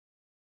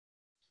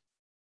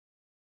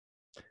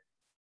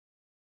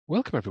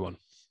Welcome, everyone.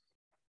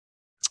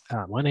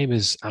 My name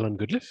is Alan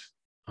Goodliff.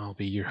 I'll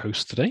be your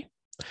host today.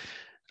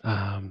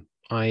 I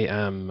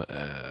am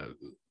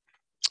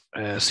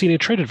a senior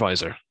trade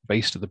advisor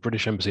based at the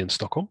British Embassy in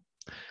Stockholm,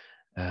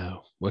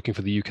 working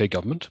for the UK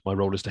government. My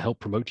role is to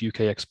help promote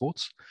UK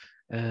exports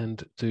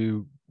and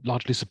to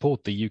largely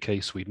support the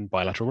UK-Sweden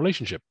bilateral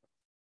relationship.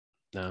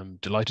 I'm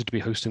delighted to be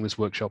hosting this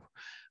workshop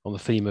on the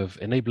theme of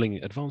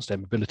enabling advanced air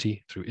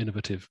mobility through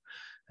innovative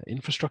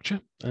infrastructure.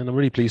 And I'm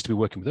really pleased to be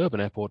working with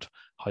Urban Airport,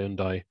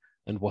 Hyundai,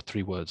 and What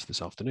Three Words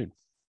this afternoon.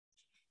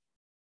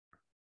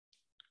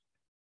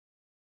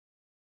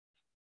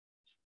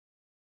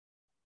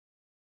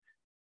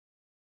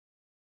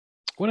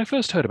 When I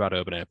first heard about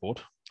Urban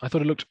Airport, I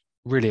thought it looked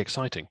really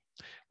exciting,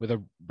 with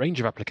a range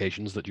of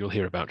applications that you'll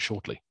hear about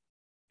shortly.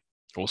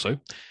 Also,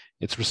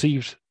 it's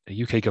received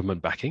a UK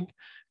government backing,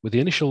 with the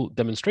initial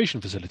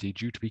demonstration facility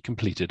due to be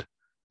completed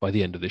by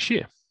the end of this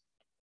year.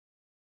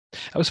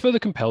 I was further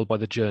compelled by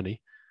the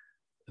journey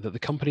that the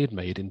company had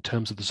made in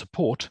terms of the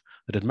support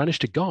that had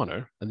managed to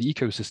garner and the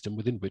ecosystem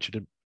within which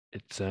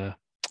it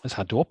has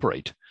had to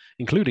operate,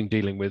 including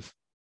dealing with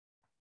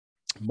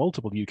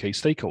multiple UK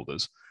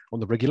stakeholders on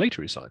the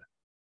regulatory side.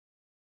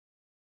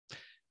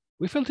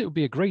 We felt it would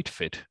be a great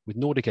fit with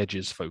Nordic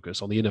Edge's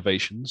focus on the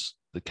innovations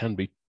that can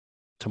be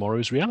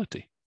tomorrow's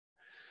reality.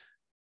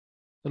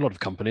 A lot of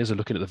companies are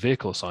looking at the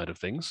vehicle side of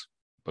things,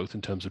 both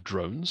in terms of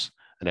drones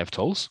and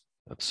EVTOLs,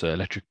 that's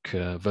electric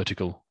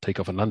vertical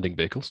takeoff and landing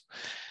vehicles.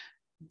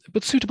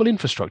 But suitable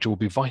infrastructure will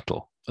be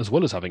vital, as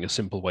well as having a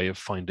simple way of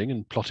finding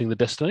and plotting the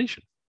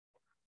destination.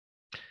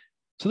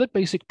 So that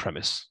basic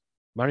premise,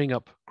 marrying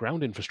up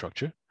ground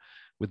infrastructure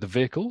with the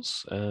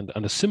vehicles and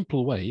a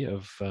simple way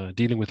of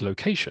dealing with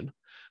location,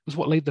 was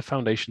what laid the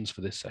foundations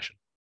for this session.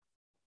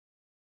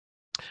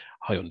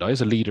 Hyundai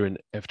is a leader in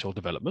EVTOL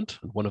development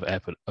and one of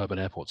Urban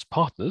Airport's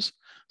partners,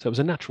 so it was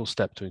a natural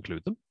step to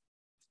include them.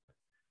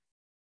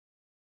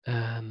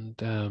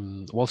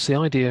 And whilst the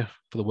idea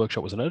for the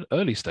workshop was an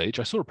early stage,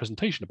 I saw a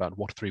presentation about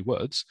What Three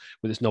Words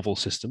with its novel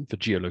system for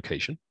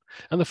geolocation,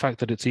 and the fact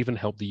that it's even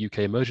helped the UK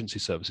emergency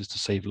services to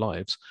save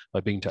lives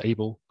by being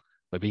able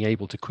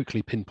to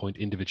quickly pinpoint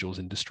individuals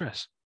in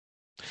distress.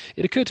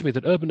 It occurred to me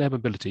that urban air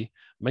mobility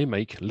may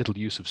make little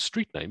use of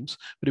street names,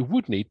 but it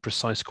would need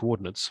precise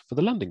coordinates for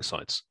the landing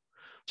sites.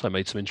 So I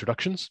made some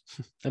introductions,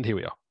 and here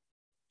we are.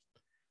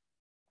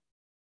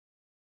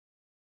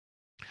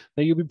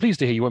 Now, you'll be pleased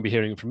to hear you won't be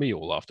hearing from me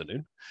all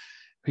afternoon.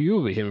 Who you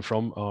will be hearing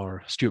from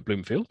are Stuart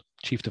Bloomfield,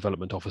 Chief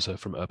Development Officer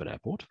from Urban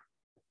Airport,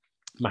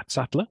 Matt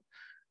Sattler,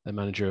 the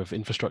Manager of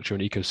Infrastructure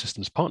and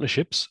Ecosystems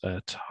Partnerships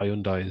at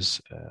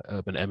Hyundai's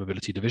Urban Air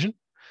Mobility Division,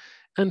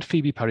 and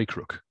Phoebe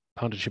Parry-Crook,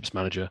 Partnerships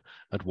Manager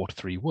at What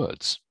Three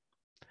Words.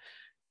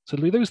 So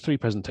it'll be those three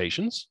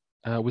presentations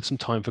with some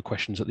time for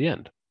questions at the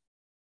end.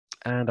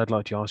 And I'd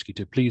like to ask you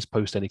to please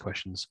post any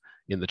questions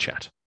in the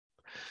chat.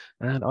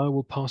 And I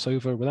will pass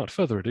over, without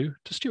further ado,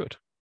 to Stuart.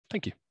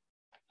 Thank you.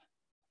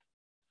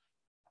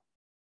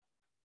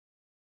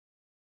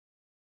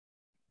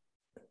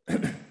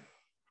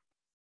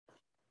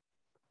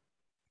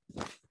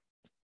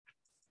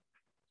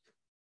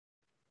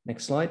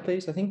 Next slide,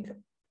 please, I think.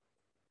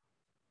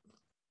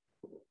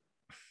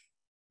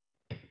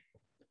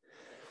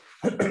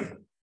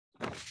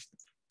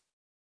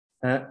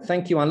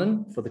 Thank you,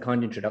 Alan, for the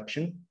kind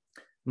introduction.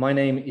 My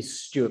name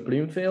is Stuart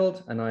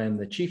Bloomfield, and I am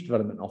the Chief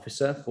Development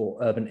Officer for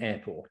Urban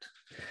Airport.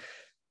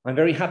 I'm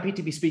very happy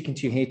to be speaking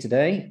to you here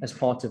today as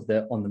part of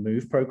the On the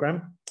Move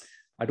programme.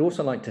 I'd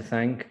also like to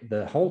thank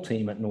the whole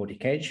team at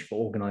Nordic Edge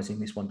for organising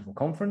this wonderful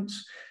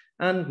conference,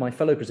 and my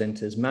fellow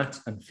presenters, Matt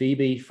and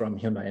Phoebe from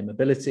Hyundai Air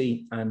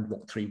Mobility and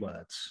What Three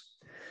Words.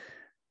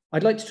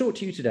 I'd like to talk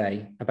to you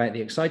today about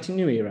the exciting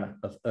new era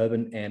of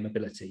urban air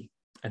mobility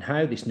and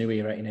how this new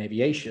era in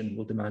aviation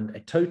will demand a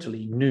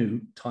totally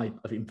new type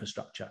of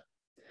infrastructure.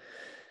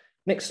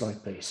 Next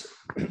slide, please.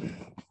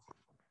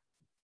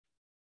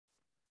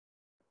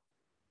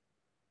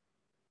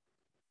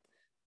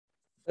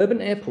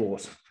 Urban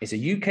Airport is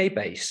a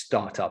UK-based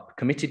startup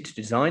committed to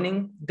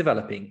designing,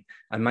 developing,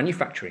 and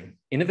manufacturing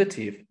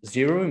innovative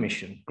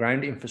zero-emission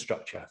ground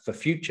infrastructure for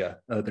future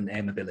urban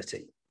air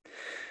mobility.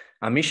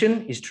 Our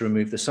mission is to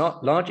remove the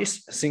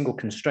largest single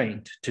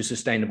constraint to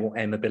sustainable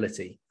air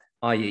mobility,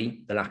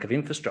 i.e., the lack of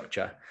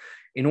infrastructure,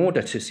 in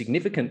order to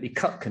significantly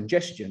cut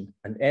congestion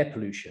and air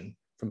pollution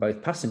from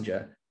both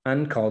passenger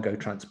and cargo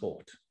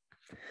transport.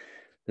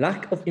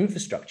 Lack of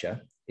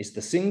infrastructure is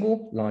the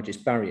single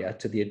largest barrier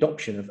to the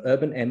adoption of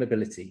urban air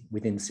mobility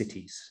within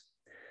cities.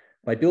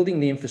 By building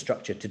the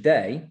infrastructure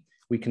today,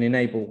 we can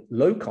enable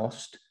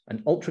low-cost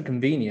and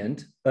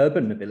ultra-convenient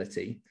urban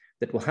mobility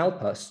that will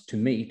help us to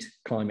meet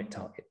climate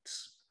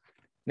targets.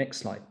 Next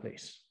slide,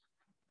 please.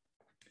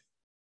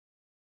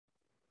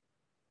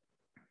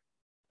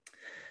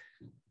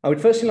 I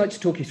would firstly like to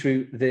talk you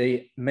through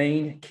the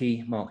main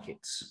key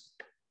markets.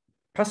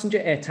 Passenger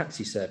air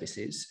taxi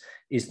services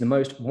is the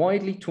most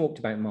widely talked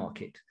about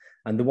market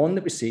and the one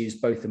that receives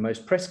both the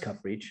most press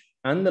coverage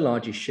and the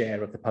largest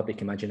share of the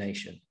public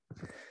imagination.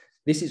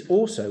 This is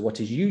also what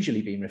is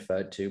usually being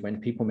referred to when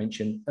people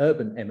mention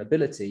urban air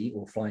mobility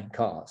or flying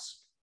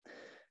cars.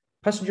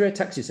 Passenger air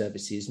taxi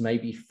services may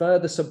be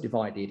further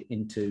subdivided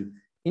into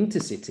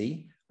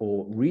intercity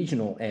or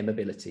regional air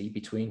mobility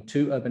between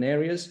two urban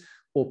areas,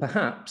 or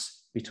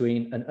perhaps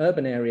between an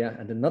urban area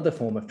and another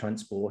form of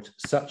transport,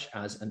 such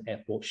as an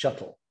airport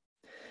shuttle.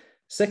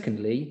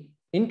 Secondly,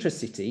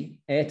 intracity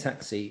air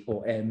taxi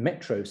or air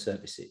metro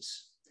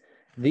services.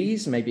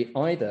 These may be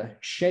either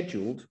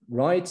scheduled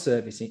ride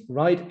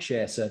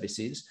share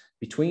services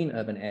between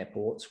urban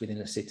airports within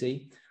a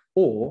city,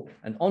 or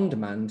an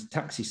on-demand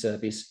taxi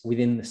service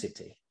within the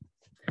city.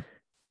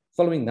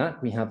 Following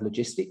that, we have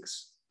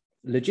logistics.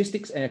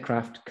 Logistics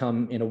aircraft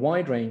come in a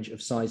wide range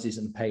of sizes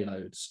and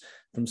payloads,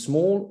 from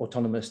small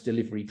autonomous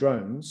delivery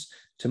drones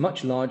to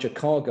much larger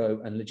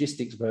cargo and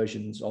logistics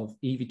versions of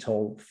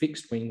eVTOL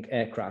fixed-wing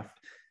aircraft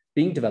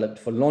being developed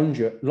for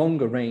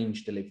longer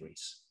range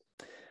deliveries.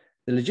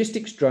 The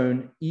logistics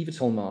drone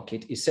eVTOL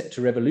market is set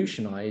to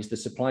revolutionize the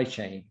supply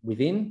chain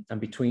within and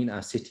between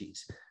our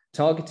cities,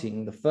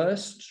 targeting the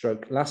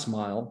first/last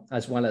mile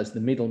as well as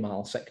the middle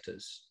mile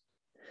sectors.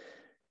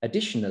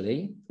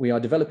 Additionally, we are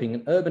developing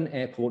an urban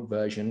airport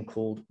version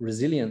called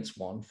Resilience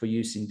One for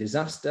use in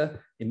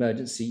disaster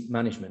emergency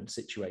management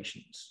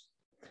situations.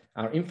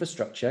 Our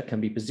infrastructure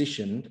can be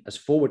positioned as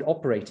forward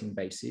operating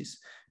bases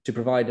to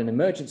provide an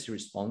emergency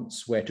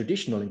response where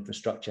traditional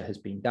infrastructure has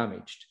been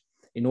damaged,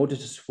 in order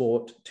to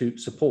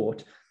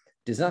support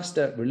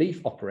disaster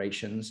relief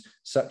operations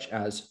such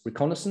as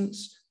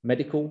reconnaissance,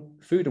 medical,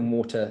 food and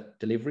water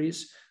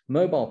deliveries,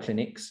 mobile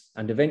clinics,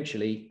 and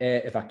eventually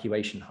air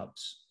evacuation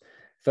hubs.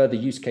 Further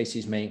use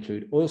cases may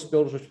include oil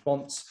spill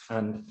response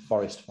and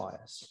forest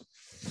fires.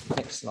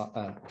 Next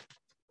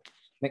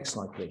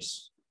slide,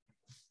 please.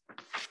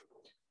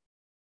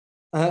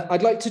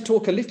 I'd like to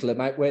talk a little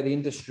about where the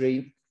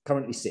industry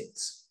currently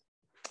sits.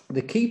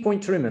 The key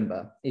point to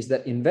remember is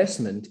that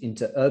investment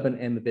into urban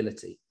air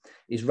mobility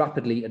is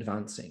rapidly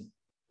advancing.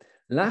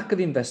 Lack of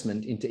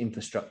investment into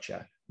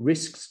infrastructure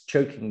risks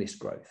choking this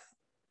growth.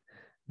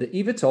 The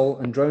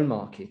eVTOL and drone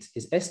market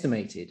is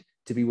estimated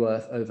to be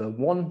worth over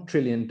 $1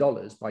 trillion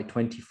by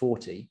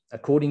 2040,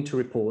 according to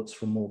reports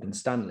from Morgan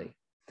Stanley.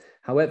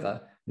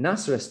 However,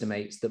 NASA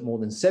estimates that more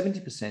than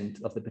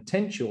 70% of the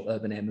potential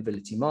urban air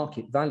mobility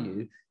market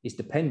value is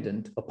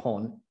dependent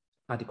upon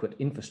adequate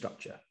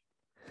infrastructure.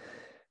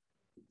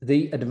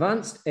 The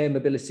Advanced Air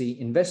Mobility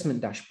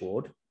Investment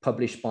Dashboard,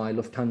 published by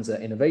Lufthansa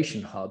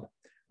Innovation Hub,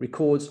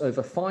 records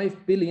over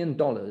 $5 billion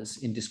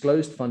in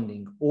disclosed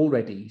funding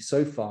already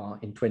so far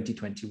in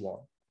 2021.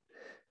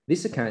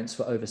 This accounts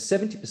for over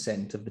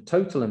 70% of the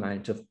total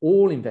amount of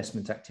all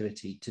investment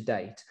activity to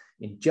date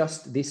in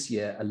just this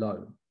year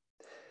alone.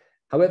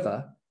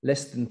 However,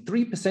 less than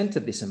 3%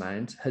 of this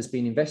amount has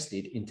been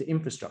invested into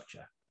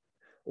infrastructure.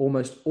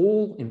 Almost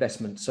all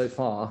investment so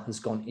far has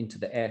gone into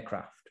the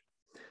aircraft.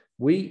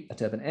 We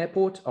at Urban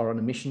Airport are on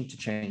a mission to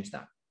change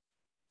that.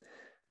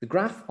 The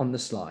graph on the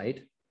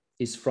slide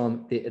is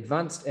from the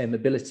Advanced Air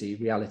Mobility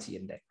Reality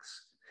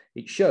Index.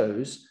 It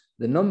shows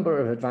the number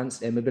of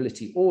advanced air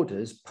mobility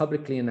orders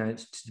publicly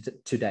announced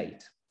to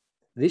date.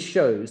 This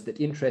shows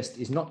that interest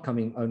is not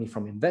coming only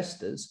from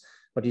investors,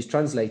 but is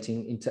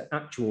translating into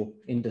actual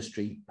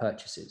industry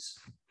purchases.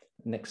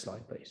 Next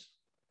slide, please.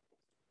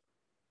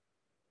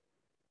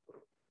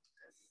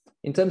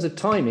 In terms of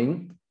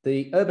timing,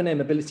 the urban air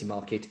mobility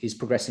market is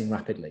progressing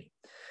rapidly.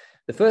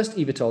 The first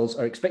eVTOLs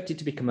are expected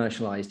to be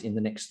commercialized in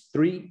the next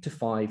 3 to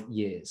 5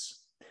 years.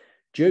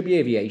 Joby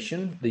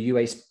Aviation, the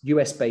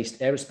US-based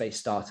aerospace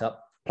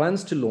startup,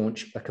 plans to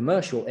launch a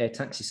commercial air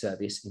taxi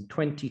service in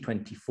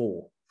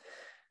 2024.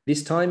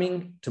 This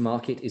timing to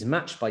market is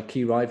matched by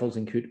key rivals,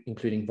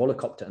 including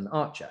Volocopter and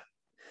Archer.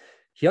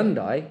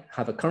 Hyundai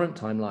have a current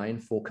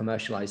timeline for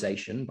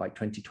commercialization by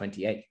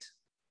 2028.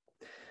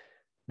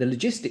 The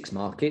logistics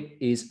market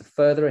is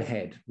further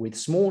ahead, with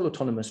small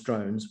autonomous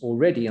drones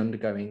already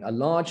undergoing a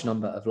large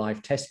number of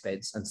live test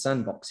beds and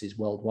sandboxes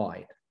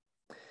worldwide.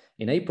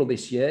 In April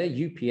this year,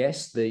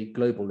 UPS, the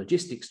global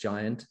logistics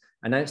giant,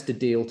 announced a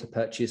deal to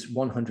purchase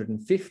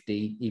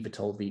 150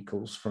 eVTOL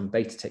vehicles from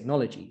Beta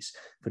Technologies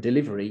for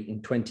delivery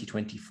in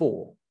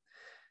 2024.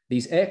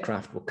 These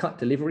aircraft will cut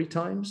delivery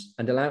times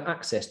and allow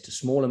access to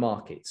smaller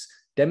markets,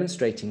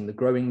 demonstrating the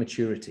growing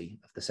maturity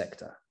of the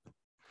sector.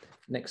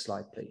 Next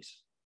slide, please.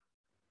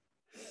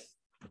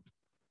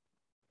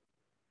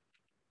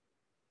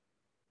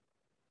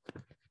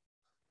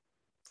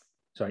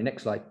 Sorry,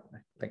 next slide.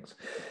 Thanks.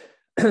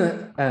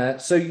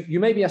 So you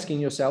may be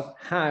asking yourself,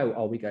 how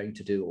are we going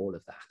to do all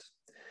of that?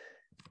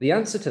 The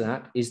answer to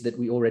that is that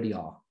we already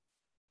are.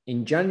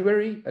 In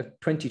January of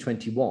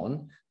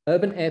 2021,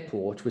 Urban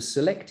Airport was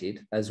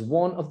selected as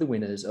one of the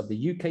winners of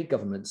the UK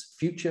government's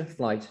Future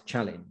Flight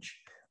Challenge,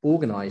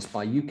 organised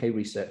by UK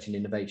Research and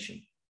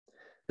Innovation.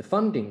 The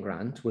funding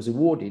grant was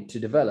awarded to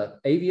develop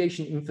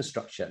aviation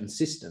infrastructure and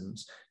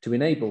systems to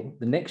enable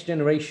the next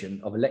generation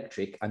of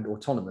electric and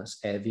autonomous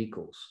air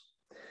vehicles.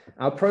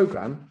 Our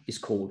programme is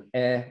called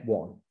Air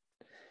One.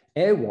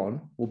 Air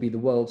One will be the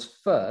world's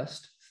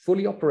first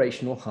fully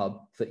operational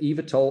hub for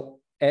eVTOL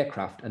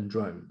aircraft and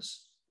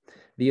drones.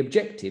 The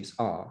objectives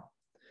are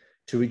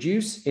to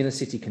reduce inner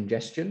city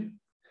congestion,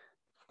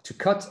 to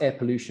cut air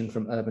pollution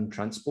from urban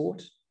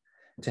transport,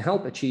 to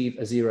help achieve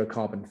a zero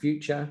carbon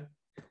future,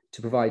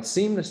 to provide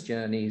seamless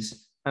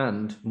journeys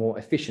and more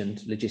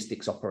efficient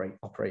logistics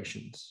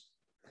operations.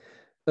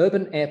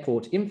 Urban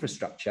airport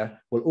infrastructure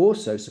will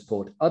also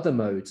support other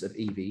modes of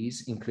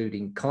EVs,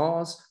 including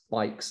cars,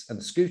 bikes,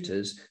 and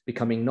scooters,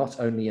 becoming not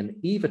only an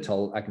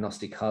eVTOL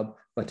agnostic hub,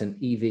 but an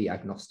EV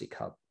agnostic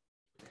hub.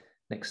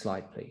 Next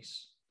slide,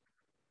 please.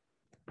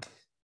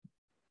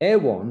 Air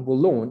One will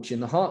launch in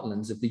the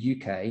heartlands of the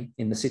UK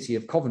in the city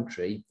of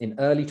Coventry in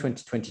early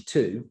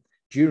 2022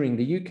 during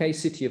the UK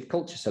City of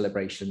Culture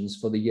celebrations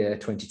for the year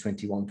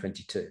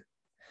 2021-22.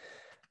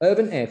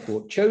 Urban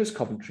Airport chose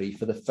Coventry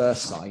for the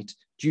first site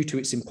due to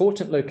its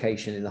important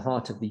location in the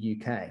heart of the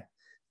UK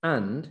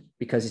and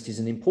because it is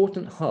an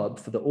important hub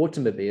for the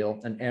automobile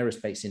and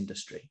aerospace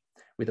industry,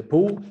 with a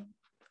pool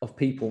of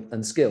people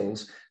and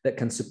skills that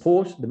can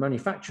support the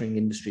manufacturing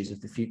industries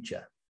of the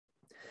future.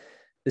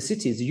 The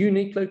city's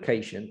unique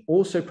location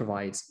also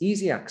provides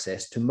easy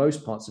access to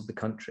most parts of the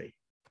country.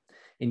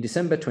 In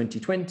December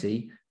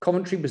 2020,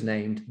 Coventry was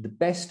named the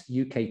best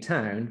UK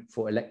town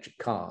for electric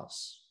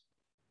cars.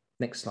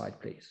 Next slide,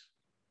 please.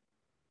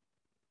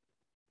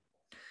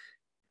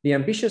 The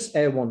ambitious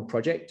Air One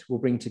project will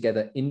bring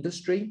together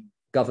industry,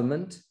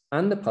 government,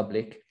 and the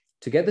public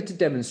together to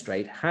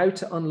demonstrate how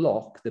to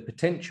unlock the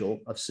potential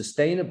of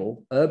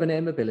sustainable urban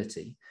air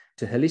mobility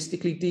to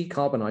holistically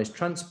decarbonize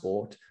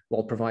transport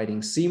while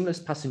providing seamless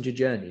passenger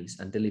journeys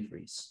and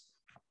deliveries.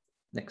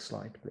 Next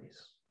slide,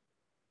 please.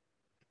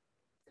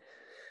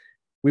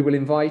 We will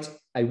invite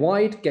a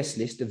wide guest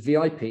list of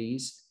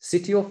VIPs,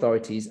 city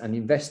authorities, and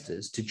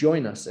investors to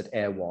join us at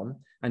Air One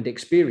and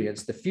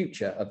experience the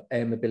future of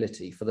air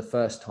mobility for the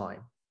first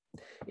time.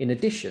 In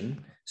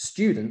addition,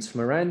 students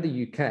from around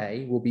the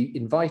UK will be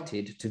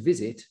invited to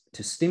visit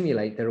to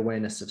stimulate their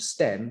awareness of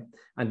STEM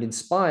and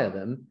inspire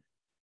them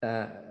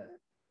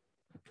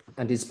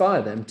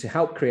to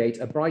help create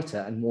a brighter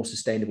and more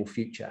sustainable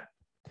future.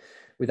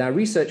 With our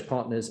research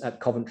partners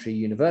at Coventry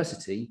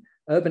University,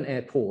 Urban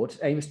Airport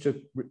aims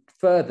to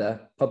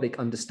further public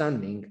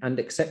understanding and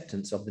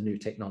acceptance of the new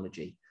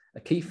technology,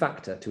 a key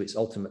factor to its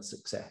ultimate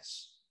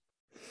success.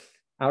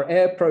 Our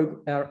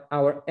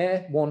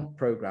Air One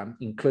program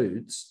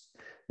includes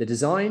the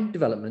design,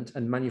 development,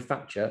 and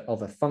manufacture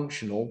of a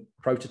functional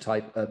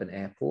prototype urban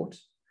airport,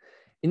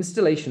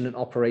 installation and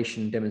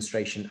operation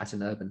demonstration at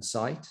an urban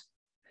site,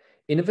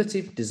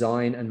 innovative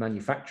design and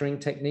manufacturing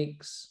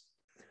techniques,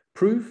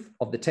 proof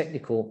of the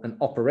technical and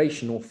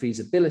operational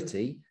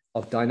feasibility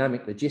of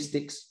dynamic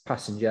logistics,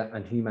 passenger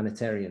and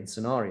humanitarian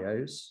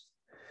scenarios,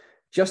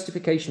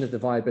 justification of the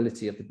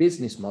viability of the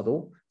business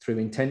model through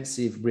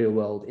intensive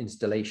real-world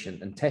installation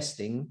and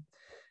testing,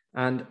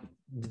 and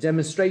the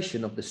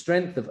demonstration of the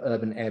strength of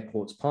urban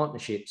airports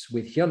partnerships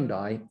with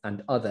Hyundai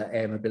and other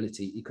air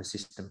mobility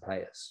ecosystem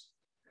players.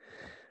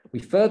 We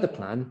further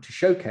plan to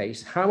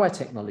showcase how our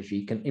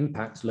technology can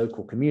impact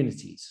local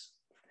communities.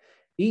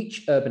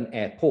 Each urban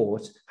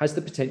airport has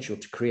the potential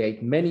to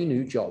create many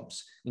new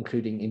jobs,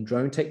 including in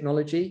drone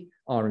technology,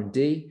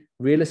 R&D,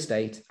 real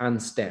estate,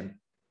 and STEM.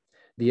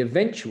 The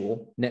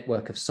eventual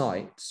network of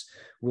sites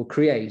will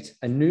create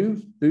a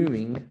new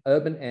booming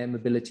urban air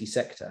mobility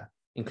sector,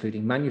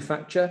 including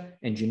manufacture,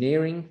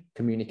 engineering,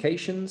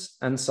 communications,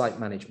 and site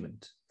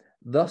management,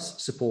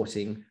 thus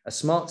supporting a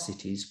smart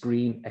cities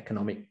green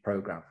economic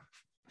program.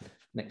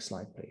 Next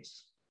slide,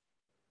 please.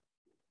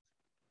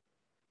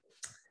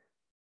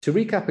 To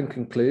recap and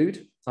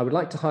conclude, I would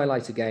like to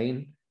highlight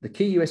again the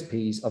key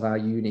USPs of our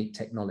unique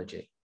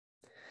technology.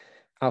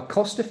 Our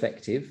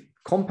cost-effective,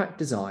 compact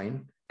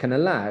design can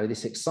allow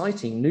this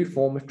exciting new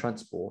form of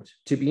transport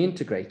to be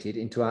integrated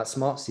into our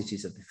smart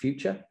cities of the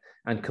future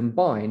and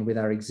combine with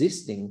our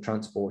existing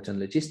transport and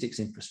logistics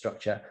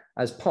infrastructure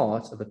as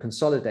part of a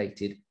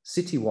consolidated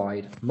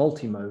citywide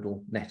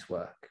multimodal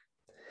network.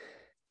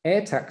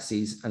 Air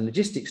taxis and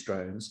logistics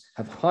drones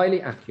have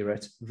highly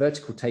accurate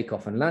vertical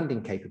takeoff and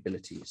landing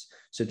capabilities,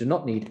 so do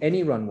not need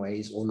any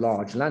runways or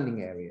large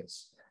landing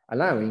areas,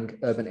 allowing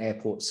urban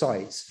airport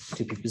sites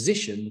to be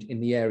positioned in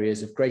the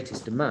areas of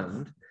greatest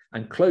demand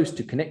and close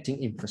to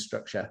connecting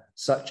infrastructure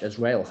such as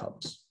rail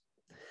hubs.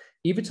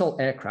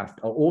 eVTOL aircraft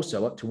are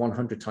also up to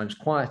 100 times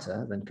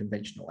quieter than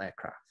conventional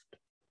aircraft.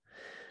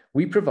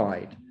 We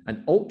provide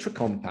an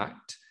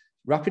ultra-compact,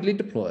 rapidly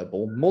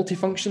deployable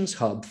multifunctions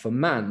hub for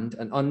manned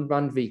and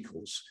unmanned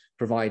vehicles,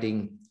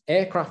 providing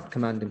aircraft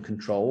command and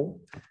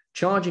control,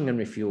 charging and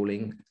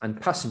refueling, and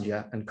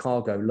passenger and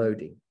cargo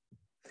loading.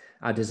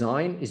 Our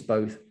design is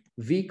both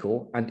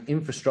vehicle and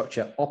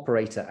infrastructure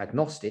operator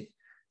agnostic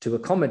to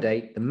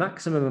accommodate the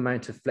maximum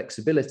amount of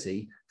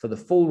flexibility for the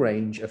full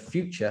range of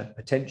future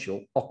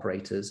potential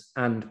operators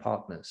and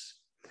partners.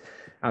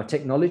 Our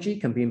technology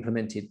can be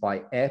implemented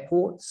by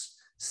airports,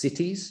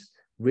 cities,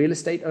 real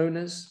estate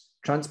owners,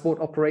 transport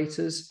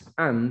operators,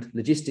 and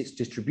logistics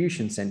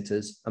distribution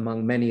centers,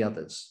 among many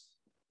others.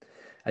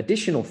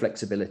 Additional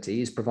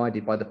flexibility is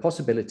provided by the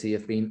possibility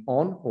of being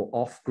on or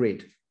off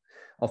grid,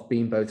 of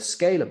being both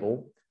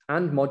scalable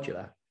and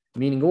modular,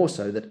 meaning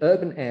also that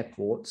urban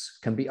airports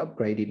can be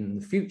upgraded in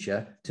the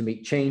future to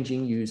meet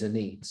changing user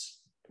needs.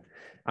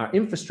 Our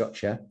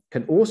infrastructure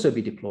can also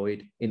be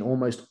deployed in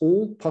almost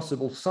all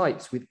possible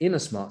sites within a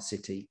smart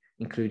city,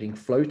 including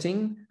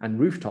floating and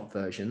rooftop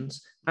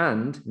versions,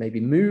 and may be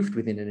moved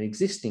within an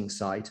existing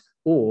site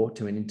or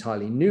to an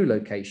entirely new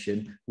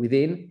location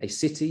within a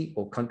city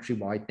or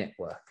countrywide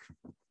network.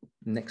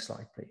 Next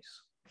slide,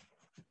 please.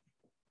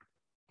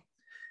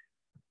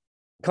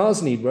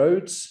 Cars need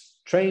roads,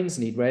 trains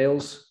need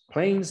rails,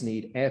 planes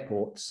need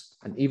airports,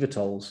 and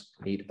eVTOLs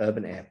need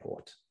urban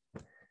airport.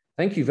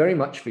 Thank you very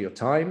much for your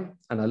time,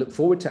 and I look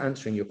forward to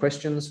answering your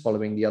questions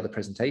following the other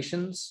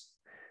presentations.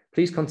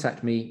 Please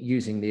contact me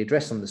using the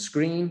address on the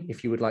screen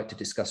if you would like to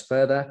discuss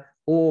further,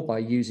 or by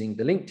using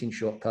the LinkedIn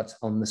shortcut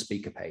on the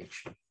speaker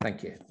page.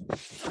 Thank you.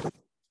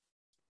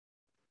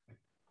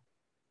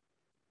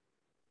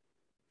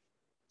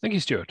 Thank you,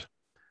 Stuart.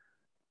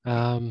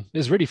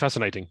 It's really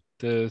fascinating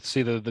to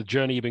see the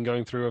journey you've been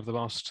going through over the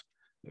last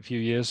few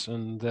years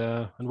and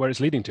where it's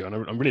leading to. And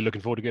I'm really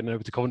looking forward to getting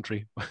over to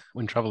Coventry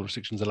when travel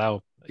restrictions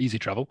allow easy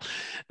travel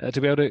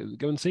to be able to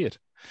go and see it.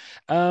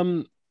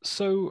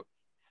 So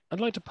I'd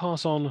like to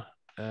pass on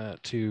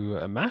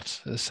to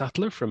Matt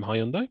Sattler from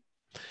Hyundai.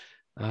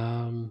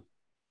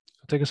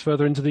 Take us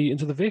further into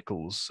the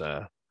vehicles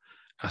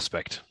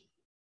aspect.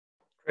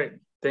 Great,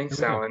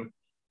 thanks, Alan.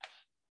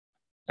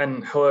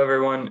 And hello,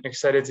 everyone.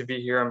 Excited to be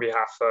here on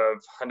behalf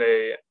of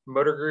Hyundai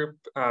Motor Group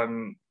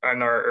and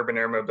our Urban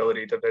Air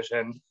Mobility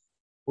division.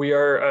 We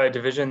are a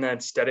division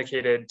that's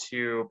dedicated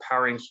to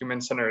powering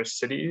human-centered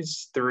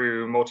cities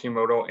through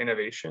multimodal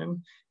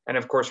innovation. And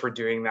of course, we're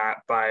doing that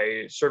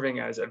by serving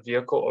as a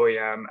vehicle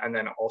OEM and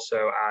then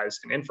also as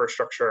an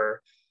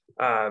infrastructure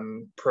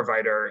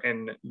provider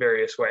in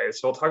various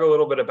ways. So we'll talk a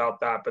little bit about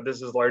that, but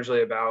this is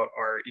largely about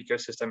our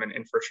ecosystem and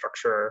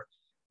infrastructure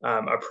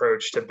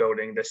approach to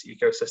building this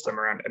ecosystem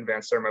around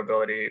advanced air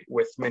mobility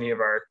with many of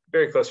our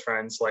very close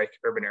friends like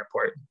Urban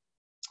Airport.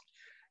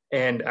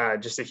 And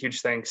just a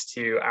huge thanks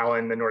to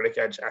Alan, the Nordic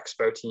Edge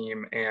Expo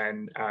team,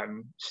 and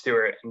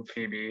Stuart and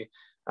Phoebe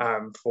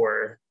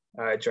for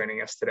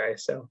joining us today.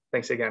 So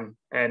thanks again.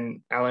 And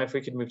Alan, if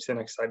we could move to the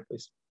next slide,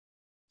 please.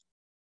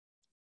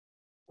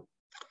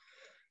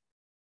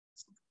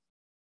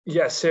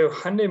 Yeah, so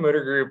Hyundai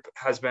Motor Group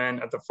has been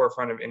at the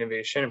forefront of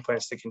innovation and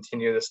plans to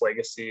continue this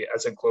legacy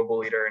as a global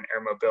leader in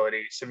air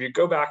mobility. So if you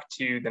go back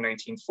to the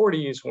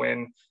 1940s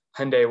when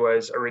Hyundai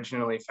was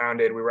originally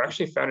founded, we were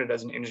actually founded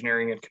as an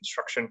engineering and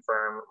construction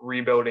firm,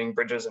 rebuilding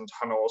bridges and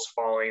tunnels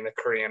following the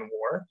Korean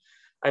War.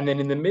 And then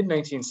in the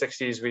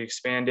mid-1960s, we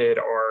expanded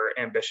our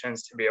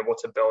ambitions to be able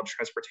to build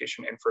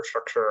transportation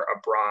infrastructure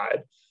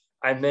abroad.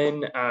 And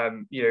then,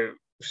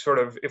 sort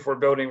of, if we're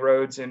building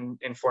roads in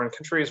foreign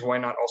countries, why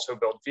not also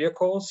build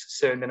vehicles?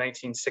 So in the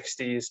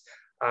 1960s,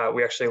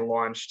 we actually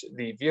launched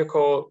the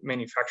vehicle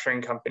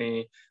manufacturing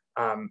company.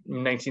 In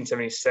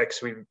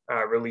 1976, we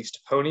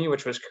released Pony,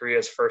 which was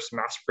Korea's first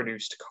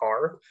mass-produced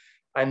car.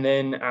 And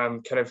then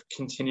kind of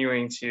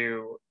continuing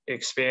to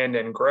expand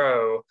and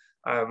grow,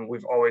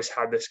 we've always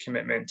had this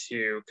commitment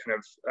to kind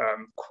of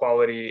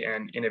quality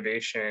and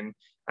innovation.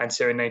 And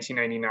so in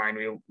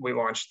 1999, we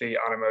launched the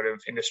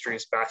automotive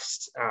industry's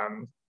best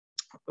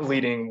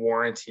leading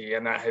warranty,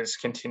 and that has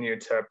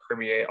continued to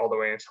permeate all the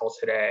way until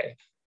today.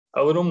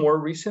 A little more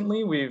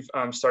recently, we've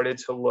started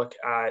to look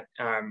at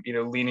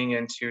leaning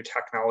into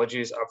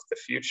technologies of the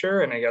future,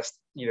 and I guess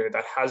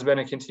that has been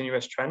a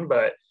continuous trend,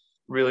 but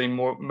really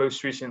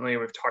most recently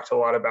we've talked a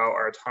lot about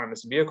our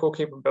autonomous vehicle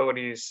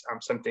capabilities,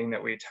 something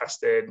that we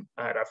tested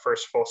at our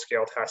first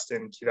full-scale test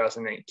in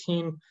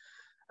 2018.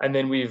 And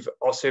then we've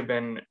also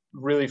been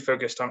really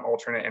focused on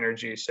alternate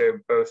energy. So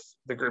both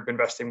the group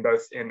investing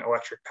both in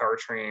electric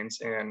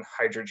powertrains and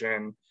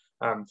hydrogen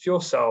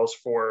fuel cells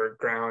for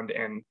ground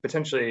and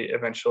potentially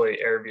eventually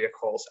air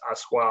vehicles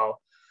as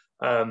well.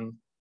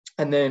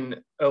 And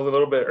then a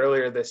little bit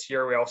earlier this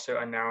year, we also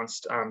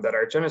announced that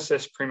our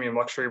Genesis premium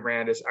luxury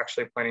brand is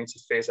actually planning to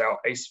phase out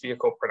ICE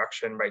vehicle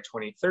production by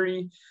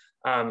 2030.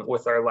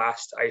 With our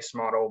last ICE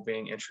model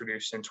being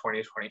introduced in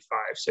 2025.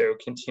 So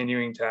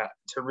continuing to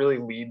really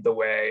lead the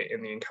way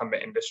in the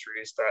incumbent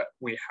industries that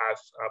we have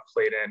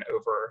played in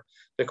over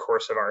the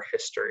course of our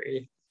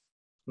history.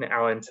 And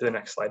Alan, to the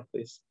next slide,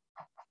 please.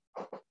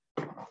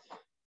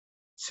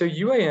 So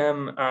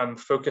UAM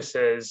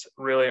focuses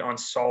really on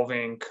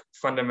solving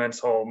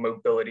fundamental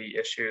mobility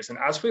issues. And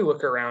as we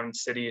look around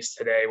cities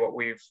today, what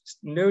we've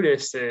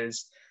noticed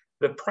is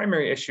the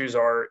primary issues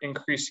are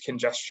increased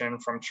congestion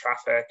from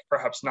traffic,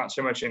 perhaps not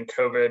so much in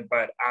COVID,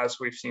 but as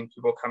we've seen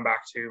people come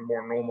back to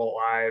more normal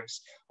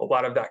lives, a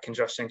lot of that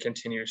congestion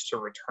continues to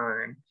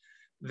return.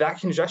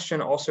 That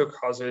congestion also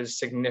causes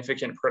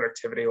significant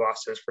productivity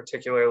losses,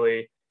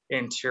 particularly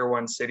in tier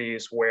 1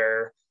 cities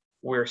where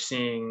we're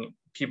seeing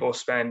people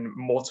spend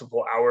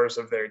multiple hours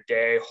of their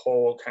day,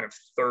 whole kind of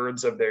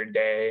thirds of their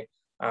day,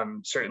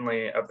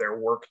 certainly of their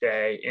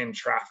workday in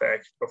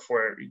traffic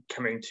before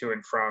coming to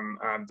and from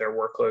their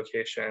work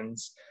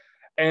locations.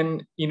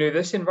 And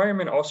this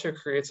environment also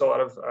creates a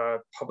lot of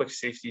public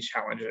safety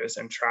challenges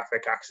and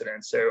traffic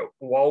accidents. So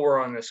while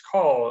we're on this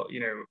call,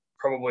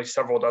 probably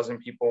several dozen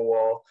people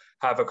will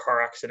have a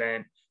car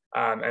accident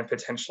and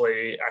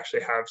potentially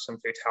actually have some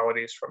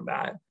fatalities from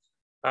that.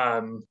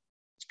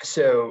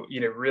 So,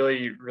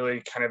 really,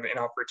 really kind of an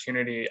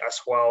opportunity as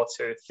well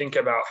to think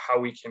about how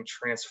we can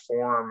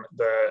transform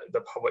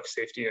the public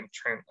safety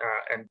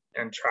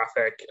and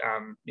traffic,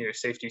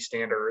 safety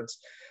standards.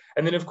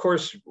 And then, of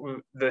course,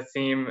 the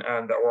theme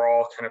that we're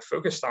all kind of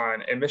focused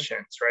on,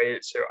 emissions,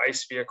 right? So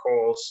ICE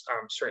vehicles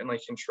certainly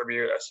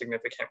contribute a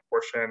significant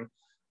portion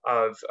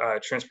of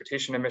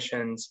transportation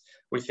emissions.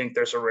 We think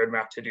there's a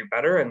roadmap to do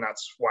better, and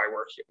that's why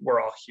we're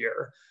all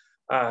here.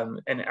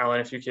 And Alan,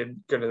 if you could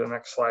go to the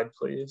next slide,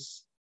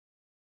 please.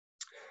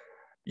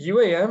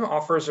 UAM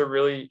offers a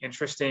really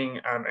interesting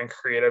and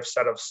creative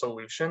set of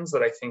solutions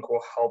that I think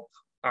will help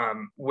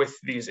with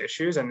these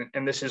issues.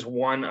 And this is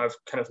one of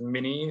kind of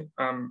many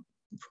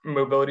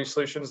mobility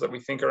solutions that we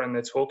think are in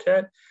the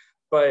toolkit.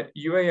 But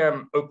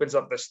UAM opens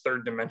up this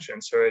third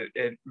dimension. So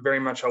it very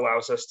much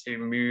allows us to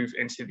move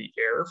into the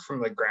air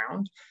from the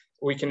ground.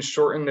 We can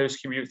shorten those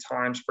commute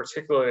times,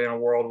 particularly in a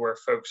world where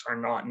folks are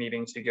not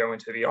needing to go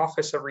into the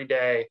office every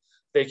day.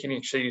 They can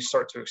actually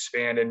start to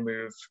expand and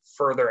move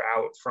further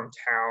out from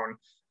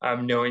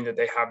town, knowing that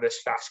they have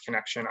this fast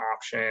connection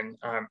option.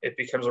 It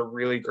becomes a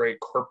really great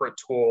corporate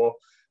tool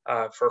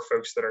for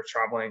folks that are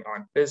traveling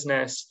on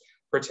business,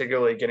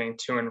 particularly getting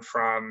to and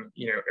from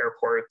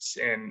airports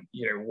in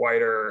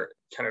wider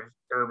kind of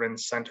urban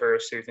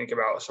centers. So you think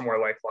about somewhere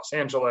like Los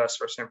Angeles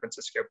or San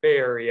Francisco Bay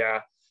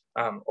Area,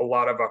 a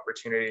lot of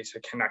opportunity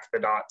to connect the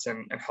dots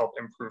and help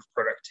improve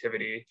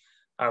productivity.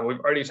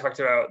 We've already talked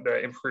about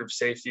the improved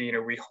safety.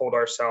 We hold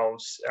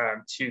ourselves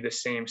to the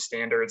same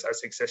standards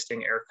as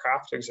existing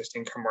aircraft,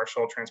 existing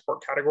commercial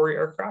transport category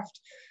aircraft.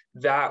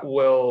 That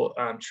will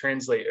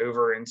translate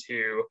over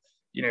into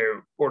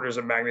orders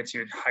of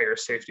magnitude higher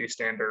safety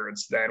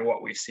standards than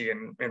what we see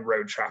in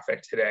road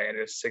traffic today. And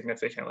it's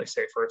significantly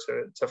safer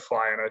to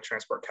fly in a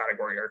transport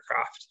category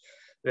aircraft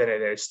than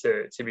it is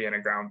to be in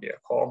a ground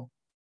vehicle.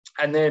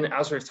 And then,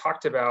 as we've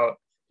talked about,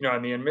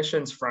 on the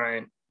emissions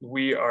front,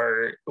 we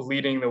are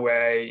leading the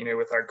way,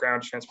 with our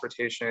ground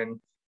transportation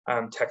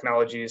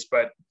technologies,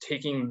 but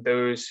taking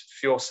those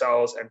fuel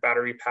cells and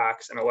battery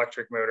packs and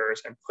electric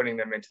motors and putting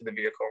them into the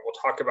vehicle.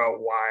 We'll talk about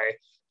why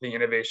the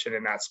innovation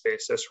in that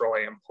space is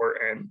really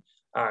important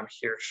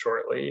here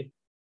shortly.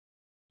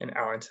 And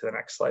Alan, to the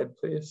next slide,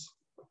 please.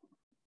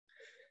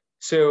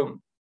 So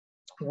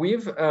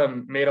we've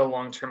made a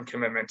long-term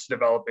commitment to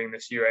developing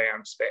this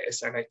UAM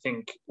space, and I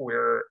think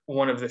we're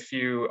one of the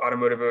few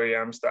automotive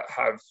OEMs that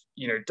have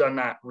done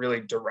that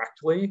really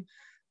directly.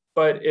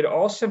 But it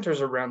all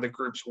centers around the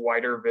group's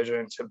wider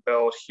vision to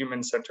build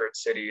human-centered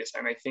cities,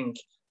 and I think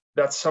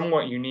that's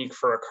somewhat unique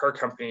for a car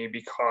company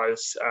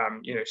because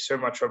so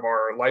much of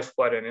our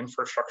lifeblood and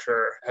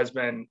infrastructure has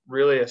been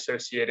really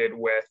associated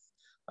with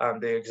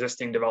the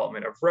existing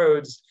development of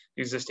roads,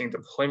 the existing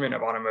deployment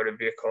of automotive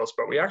vehicles,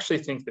 but we actually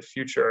think the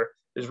future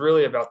is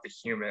really about the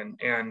human,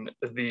 and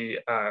the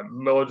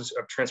modes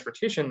of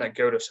transportation that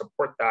go to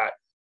support that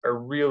are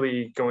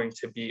really going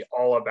to be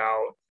all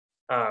about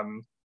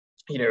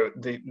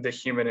the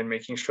human and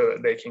making sure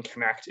that they can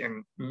connect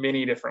in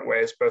many different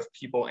ways, both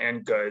people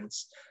and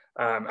goods.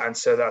 And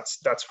so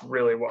that's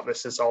really what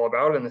this is all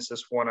about. And this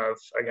is one of,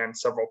 again,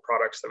 several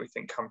products that we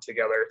think come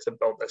together to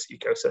build this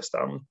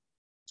ecosystem.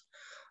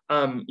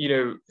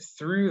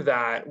 Through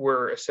that,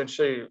 we're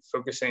essentially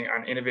focusing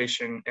on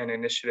innovation and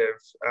initiative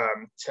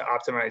to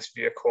optimize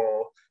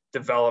vehicle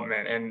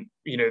development. And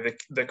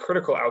the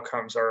critical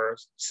outcomes are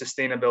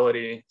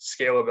sustainability,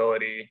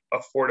 scalability,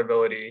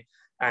 affordability,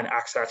 and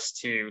access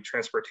to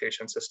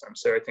transportation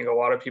systems. So I think a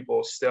lot of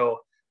people still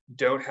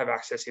don't have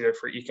access either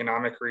for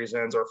economic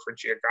reasons or for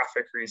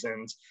geographic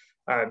reasons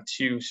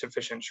to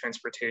sufficient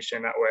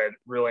transportation that would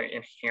really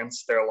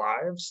enhance their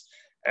lives.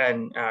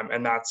 And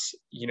that's,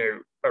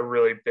 a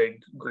really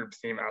big group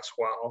theme as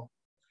well.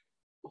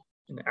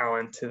 And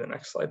Alan, to the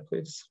next slide,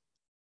 please.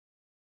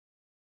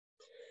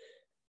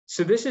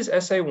 So this is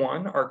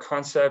SA1, our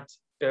concept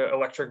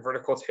electric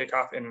vertical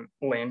takeoff and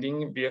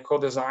landing vehicle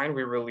design.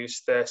 We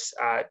released this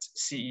at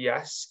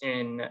CES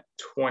in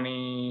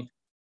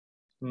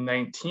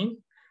 2019,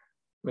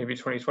 maybe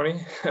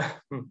 2020.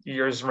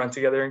 Years run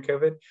together in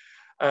COVID.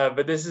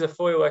 But this is a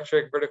fully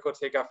electric vertical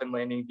takeoff and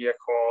landing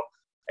vehicle.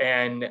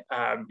 And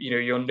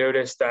you'll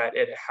notice that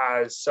it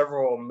has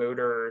several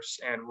motors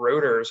and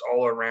rotors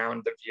all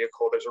around the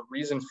vehicle. There's a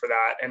reason for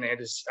that, and it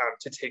is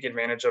to take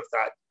advantage of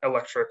that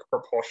electric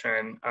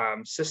propulsion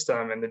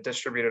system and the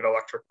distributed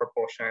electric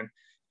propulsion.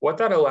 What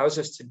that allows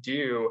us to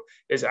do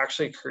is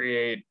actually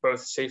create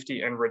both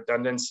safety and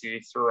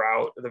redundancy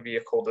throughout the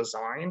vehicle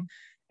design.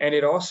 And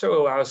it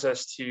also allows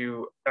us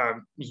to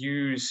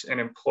use and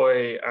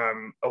employ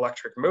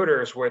electric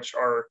motors, which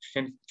are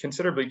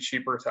considerably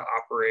cheaper to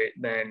operate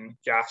than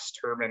gas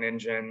turbine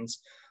engines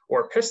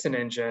or piston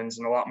engines,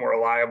 and a lot more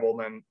reliable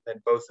than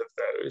both of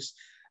those.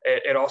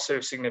 It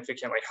also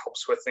significantly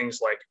helps with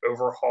things like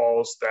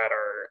overhauls that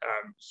are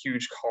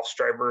huge cost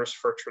drivers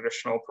for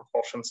traditional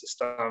propulsion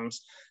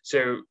systems.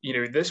 So,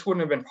 this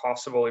wouldn't have been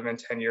possible even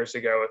 10 years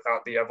ago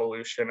without the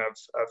evolution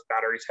of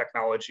battery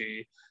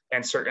technology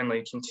and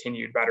certainly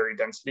continued battery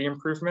density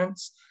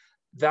improvements.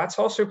 That's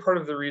also part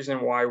of the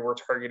reason why we're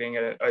targeting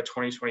a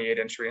 2028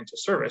 entry into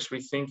service.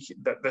 We think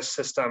that this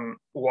system,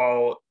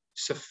 while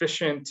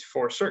sufficient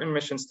for certain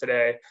missions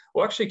today,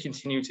 will actually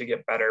continue to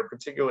get better,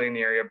 particularly in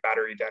the area of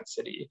battery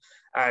density.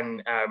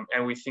 And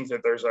we think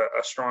that there's a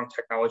strong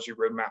technology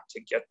roadmap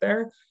to get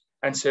there.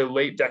 And so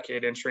late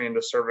decade entry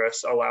into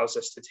service allows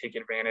us to take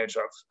advantage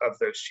of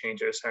those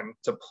changes and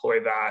deploy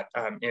that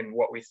in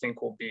what we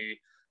think will be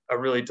a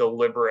really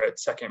deliberate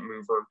second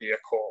mover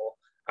vehicle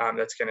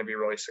that's going to be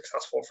really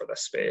successful for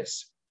this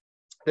space.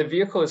 The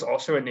vehicle is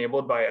also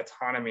enabled by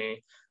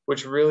autonomy,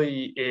 which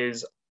really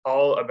is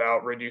all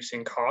about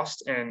reducing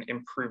cost and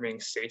improving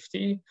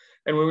safety.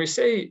 And when we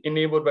say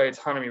enabled by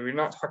autonomy, we're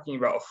not talking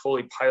about a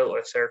fully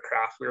pilotless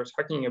aircraft. We are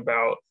talking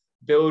about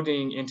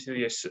building into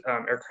the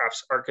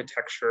aircraft's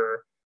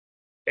architecture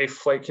a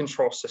flight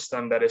control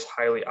system that is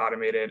highly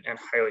automated and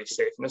highly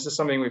safe. And this is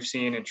something we've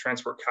seen in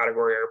transport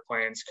category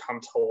airplanes come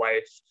to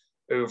life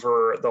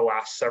over the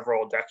last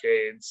several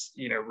decades,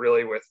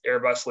 really with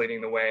Airbus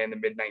leading the way in the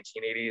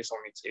mid-1980s on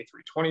its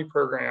A320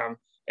 program,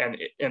 and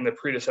in the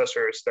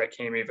predecessors that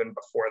came even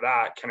before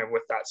that, kind of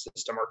with that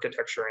system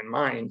architecture in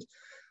mind.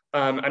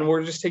 And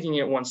we're just taking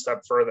it one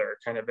step further,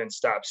 kind of in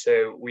steps.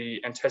 So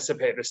we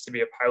anticipate this to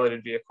be a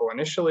piloted vehicle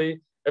initially,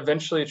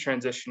 eventually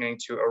transitioning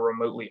to a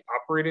remotely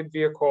operated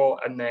vehicle,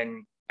 and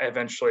then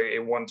eventually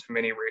a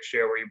one-to-many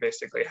ratio where you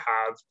basically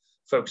have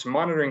folks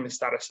monitoring the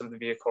status of the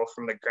vehicle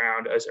from the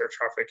ground as air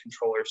traffic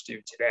controllers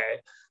do today.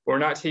 We're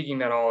not taking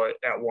that all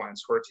at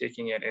once. We're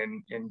taking it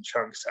in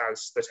chunks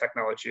as the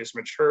technology is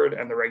matured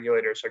and the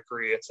regulators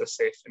agree it's a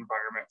safe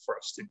environment for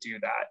us to do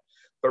that.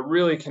 But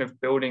really kind of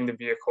building the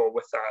vehicle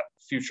with that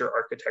future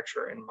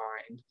architecture in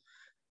mind.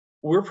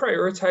 We're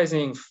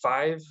prioritizing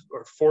 5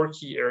 or 4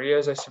 key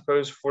areas, I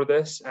suppose, for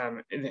this.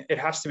 It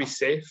has to be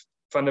safe.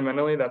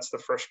 Fundamentally, that's the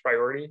first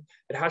priority.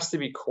 It has to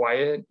be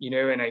quiet,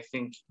 and I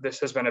think this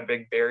has been a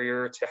big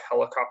barrier to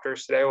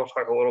helicopters today. We'll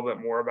talk a little bit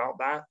more about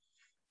that.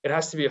 It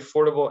has to be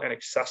affordable and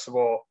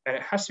accessible, and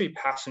it has to be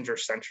passenger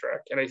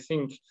centric. And I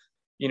think,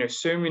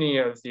 so many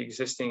of the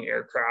existing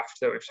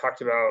aircraft that we've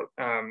talked about,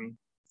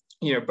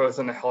 both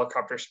in the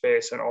helicopter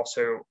space and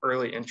also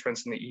early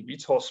entrants in the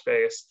eVTOL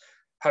space,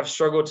 have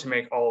struggled to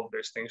make all of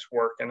those things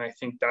work. And I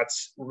think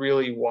that's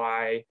really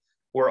why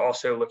we're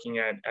also looking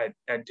at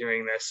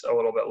doing this a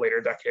little bit later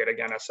decade,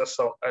 again,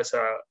 as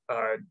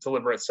a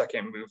deliberate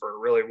second mover,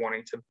 really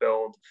wanting to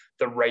build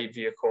the right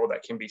vehicle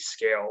that can be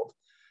scaled.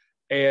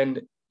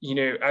 And,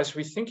 as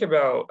we think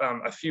about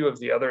a few of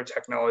the other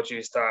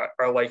technologies that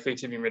are likely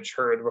to be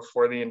matured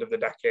before the end of the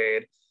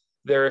decade,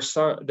 there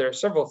are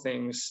several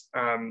things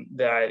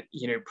that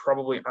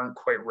probably aren't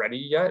quite ready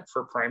yet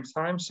for prime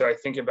time. So I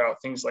think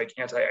about things like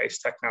anti-ice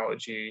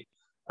technology.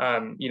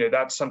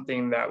 That's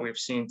something that we've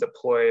seen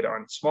deployed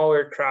on small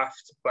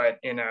aircraft, but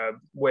in a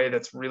way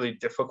that's really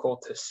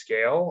difficult to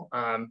scale.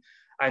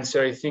 And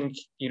so I think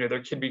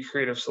there could be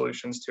creative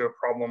solutions to a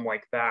problem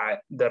like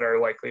that are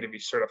likely to be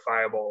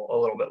certifiable a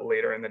little bit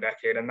later in the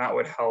decade, and that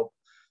would help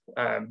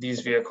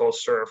these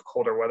vehicles serve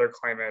colder weather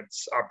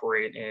climates,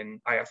 operate in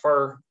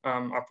IFR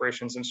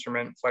operations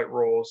instrument flight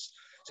rules.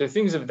 So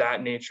things of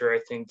that nature,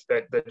 I think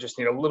that just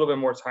need a little bit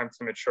more time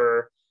to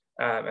mature.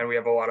 And we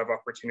have a lot of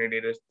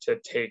opportunity to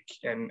take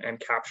and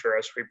capture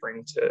as we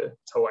bring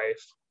to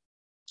life.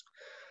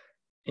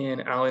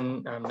 And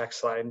Alan, next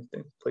slide,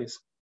 please.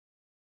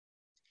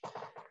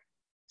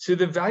 So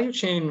the value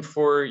chain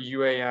for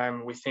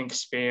UAM, we think,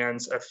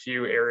 spans a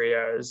few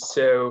areas.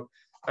 So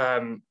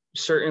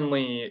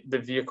certainly the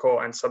vehicle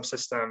and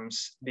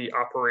subsystems, the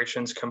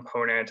operations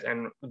component,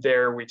 and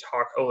there we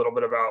talk a little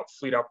bit about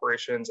fleet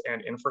operations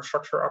and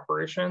infrastructure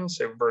operations,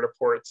 so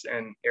vertiports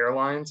and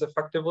airlines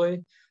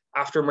effectively,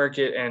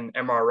 aftermarket and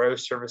MRO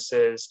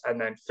services, and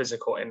then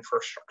physical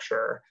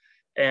infrastructure.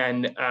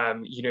 And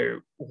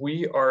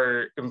we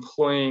are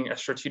employing a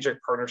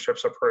strategic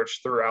partnerships approach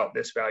throughout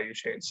this value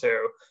chain. So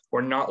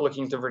we're not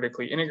looking to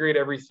vertically integrate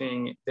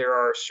everything. There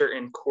are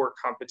certain core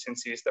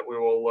competencies that we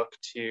will look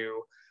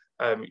to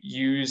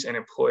use and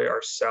employ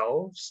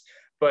ourselves.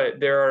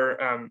 But there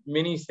are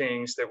many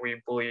things that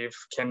we believe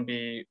can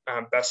be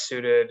best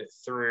suited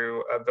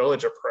through a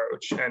village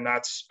approach. And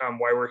that's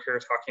why we're here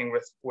talking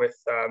with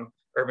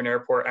Urban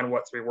Airport and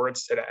What 3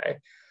 Words today.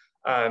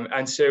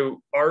 And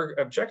so our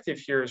objective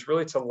here is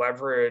really to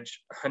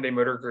leverage Hyundai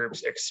Motor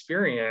Group's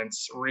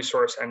experience,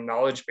 resource, and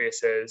knowledge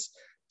bases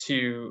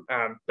to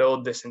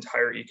build this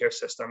entire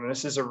ecosystem. And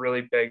this is a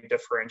really big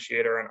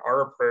differentiator in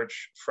our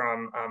approach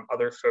from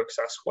other folks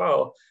as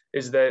well,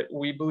 is that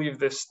we believe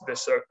this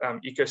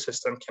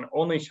ecosystem can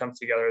only come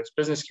together, this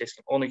business case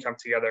can only come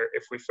together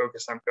if we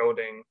focus on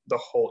building the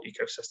whole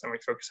ecosystem, we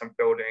focus on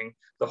building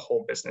the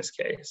whole business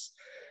case.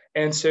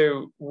 And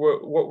so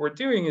what we're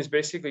doing is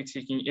basically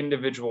taking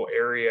individual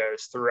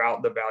areas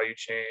throughout the value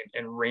chain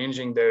and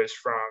ranging those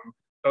from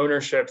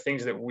ownership,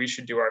 things that we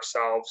should do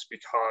ourselves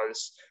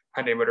because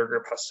Hyundai Motor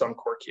Group has some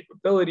core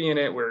capability in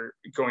it. We're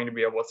going to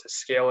be able to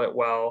scale it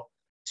well,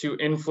 to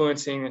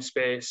influencing the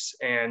space,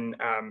 and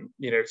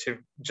to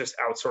just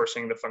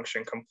outsourcing the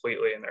function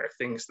completely. And there are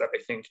things that I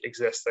think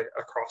exist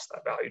across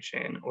that value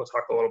chain. We'll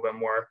talk a little bit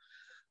more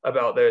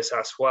about those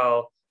as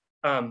well.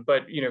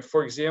 But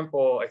for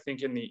example, I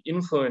think in the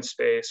influence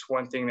space,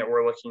 one thing that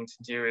we're looking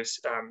to do is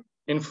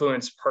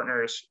influence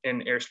partners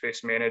in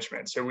airspace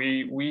management. So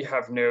we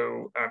have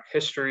no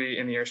history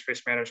in the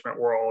airspace management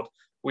world.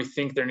 We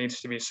think there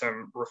needs to be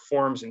some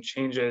reforms and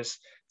changes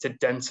to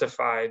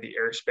densify the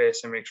airspace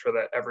and make sure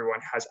that everyone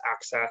has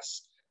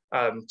access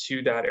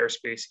to that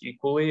airspace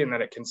equally, and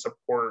that it can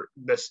support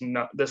this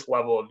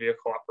level of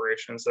vehicle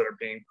operations that are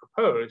being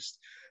proposed.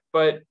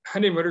 But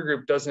Hyundai Motor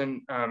Group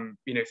doesn't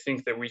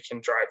think that we can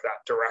drive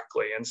that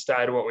directly.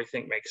 Instead, what we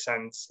think makes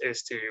sense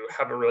is to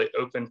have a really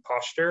open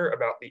posture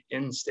about the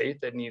end state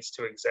that needs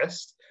to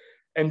exist,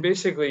 and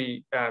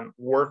basically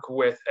work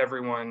with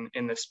everyone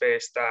in the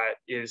space that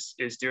is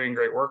doing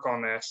great work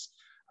on this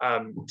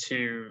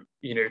to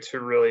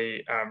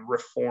really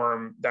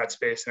reform that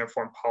space and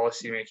inform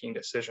policymaking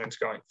decisions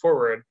going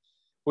forward.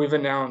 We've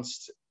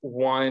announced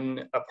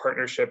a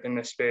partnership in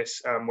this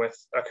space with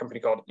a company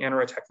called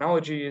Anora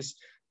Technologies.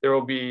 There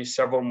will be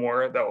several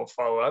more that will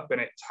follow up, and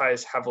it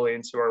ties heavily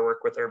into our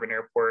work with Urban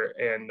Airport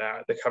and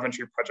the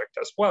Coventry project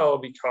as well,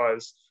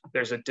 because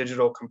there's a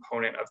digital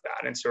component of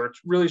that. And so we're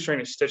really trying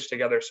to stitch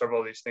together several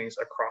of these things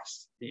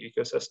across the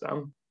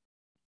ecosystem.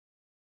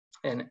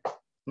 And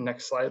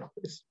next slide,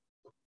 please.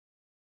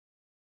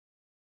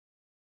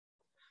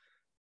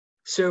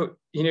 So,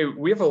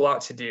 we have a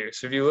lot to do.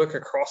 So if you look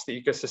across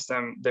the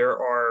ecosystem, there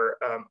are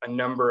a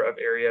number of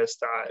areas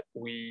that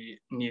we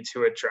need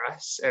to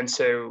address. And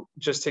so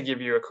just to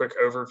give you a quick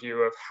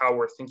overview of how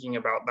we're thinking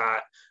about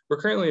that,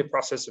 we're currently in the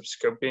process of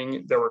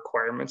scoping the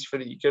requirements for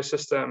the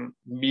ecosystem,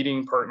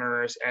 meeting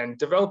partners, and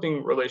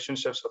developing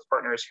relationships with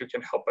partners who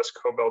can help us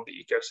co-build the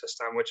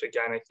ecosystem, which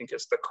again, I think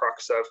is the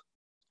crux of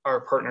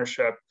our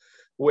partnership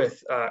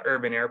with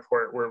Urban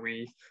Airport, where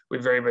we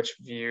very much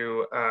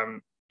view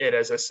it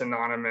as a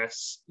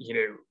synonymous,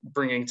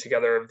 bringing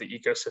together of the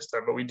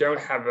ecosystem, but we don't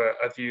have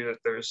a view that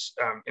those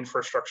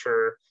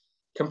infrastructure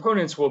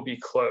components will be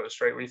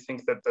closed, right? We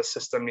think that the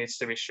system needs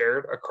to be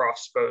shared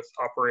across both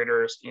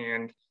operators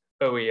and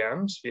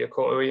OEMs,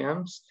 vehicle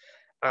OEMs.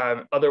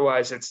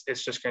 Otherwise,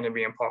 it's just going to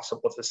be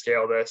impossible to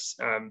scale this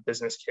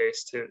business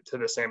case to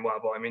the same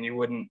level. I mean, you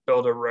wouldn't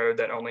build a road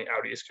that only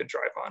Audis could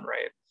drive on,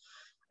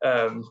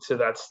 right? So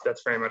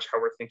that's very much how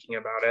we're thinking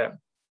about it.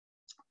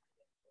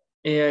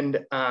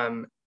 And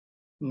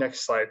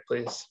next slide,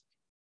 please.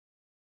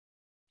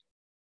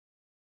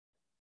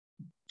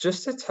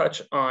 Just to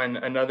touch on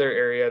another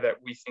area that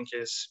we think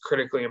is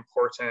critically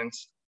important,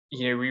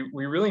 we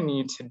really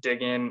need to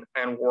dig in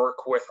and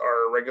work with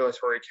our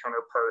regulatory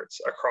counterparts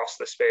across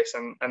the space,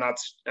 and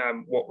that's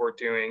what we're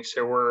doing.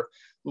 So we're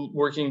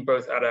working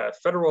both at a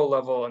federal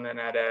level and then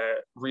at a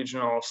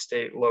regional,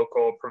 state,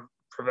 local,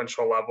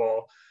 provincial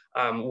level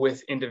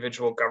with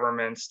individual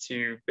governments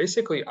to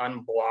basically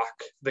unblock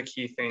the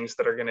key things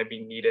that are going to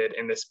be needed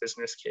in this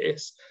business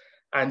case.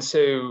 And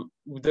so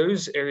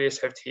those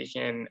areas have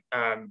taken,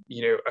 a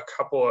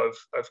couple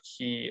of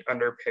key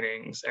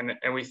underpinnings, and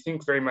we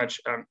think very much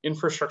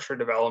infrastructure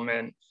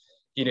development.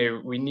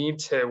 We need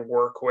to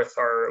work with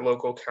our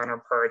local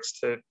counterparts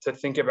to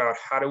think about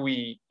how do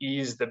we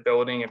ease the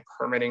building and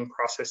permitting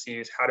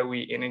processes, how do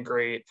we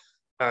integrate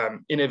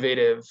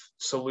innovative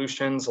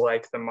solutions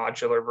like the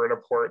modular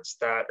vertiports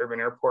that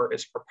Urban Airport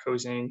is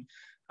proposing.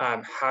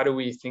 How do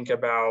we think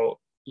about,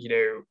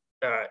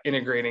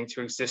 integrating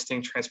to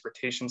existing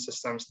transportation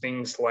systems,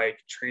 things like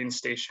train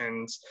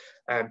stations,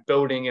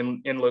 building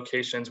in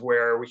locations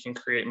where we can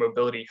create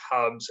mobility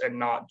hubs and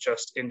not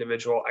just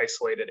individual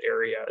isolated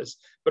areas,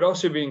 but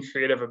also being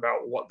creative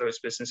about what those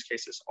business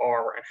cases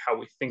are and how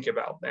we think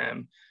about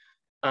them.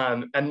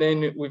 And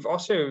then we've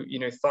also,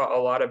 thought a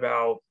lot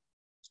about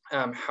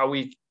how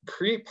we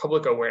create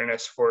public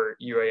awareness for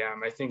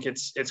UAM. I think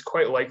it's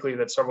quite likely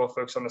that several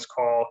folks on this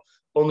call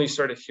only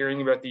started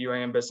hearing about the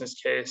UAM business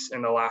case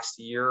in the last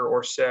year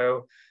or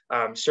so.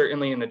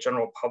 Certainly in the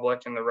general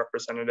public and the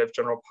representative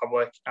general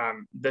public,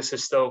 this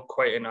is still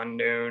quite an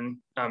unknown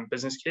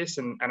business case.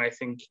 And I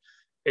think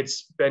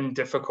it's been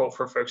difficult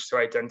for folks to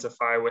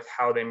identify with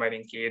how they might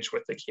engage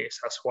with the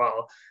case as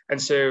well.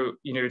 And so,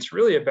 it's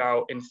really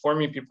about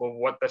informing people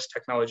what this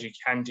technology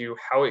can do,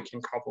 how it can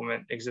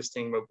complement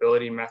existing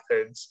mobility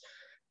methods,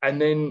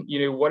 and then,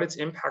 what its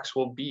impacts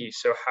will be.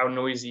 So how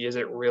noisy is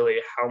it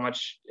really? How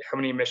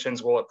many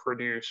emissions will it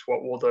produce?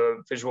 What will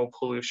the visual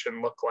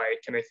pollution look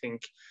like? And I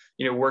think,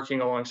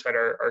 working alongside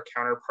our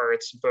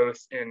counterparts, both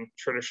in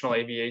traditional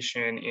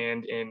aviation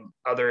and in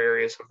other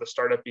areas of the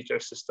startup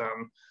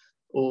ecosystem,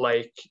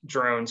 like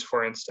drones,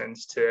 for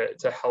instance,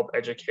 to help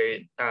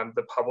educate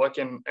the public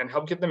and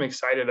help get them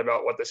excited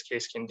about what this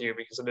case can do,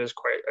 because it is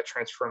quite a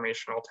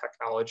transformational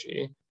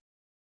technology.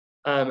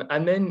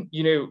 And then,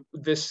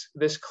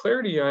 this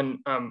clarity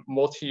on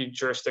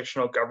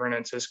multi-jurisdictional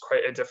governance is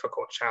quite a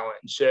difficult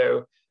challenge.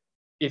 So,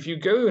 if you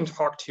go and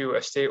talk to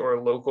a state or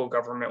a local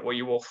government, what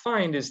you will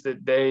find is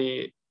that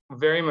they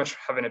very much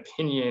have an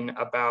opinion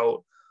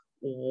about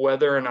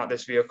whether or not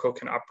this vehicle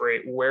can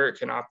operate, where it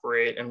can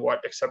operate, and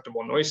what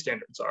acceptable noise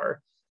standards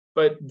are.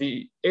 But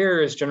the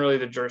air is generally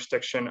the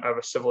jurisdiction of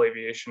a civil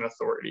aviation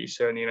authority.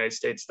 So in the United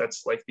States,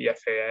 that's like the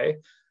FAA.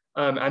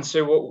 And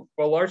so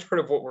a large part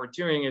of what we're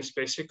doing is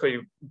basically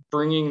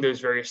bringing those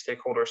various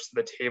stakeholders to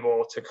the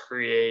table to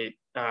create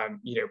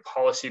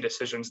policy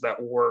decisions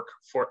that work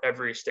for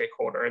every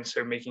stakeholder. And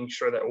so making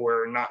sure that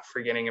we're not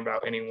forgetting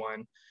about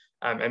anyone,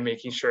 and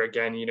making sure,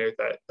 again,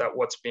 that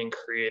what's being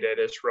created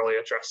is really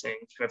addressing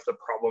kind of the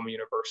problem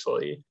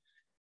universally.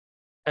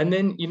 And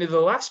then,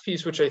 the last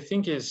piece, which I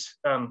think is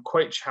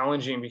quite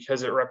challenging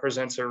because it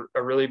represents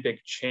a really big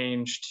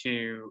change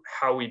to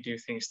how we do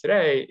things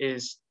today,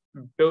 is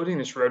building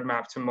this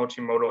roadmap to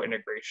multimodal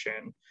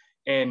integration.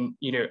 And,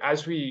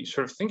 as we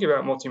sort of think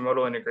about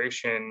multimodal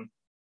integration,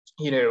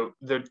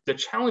 the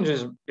challenge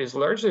is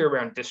largely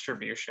around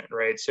distribution,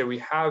 right? So we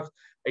have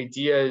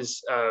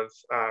ideas of,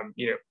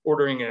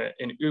 ordering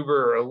an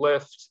Uber or a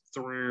Lyft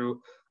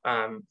through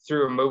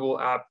a mobile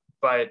app,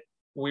 but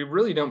we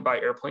really don't buy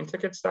airplane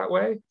tickets that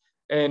way.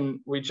 And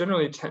we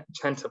generally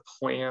tend to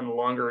plan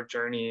longer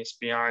journeys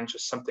beyond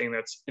just something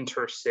that's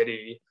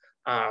intercity,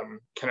 kind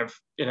of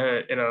in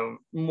a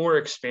more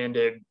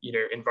expanded,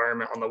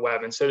 environment on the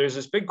web. And so there's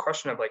this big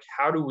question of like,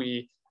 how do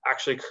we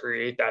actually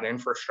create that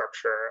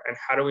infrastructure, and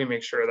how do we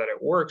make sure that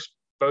it works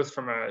both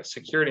from a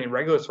security and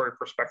regulatory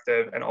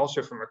perspective and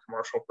also from a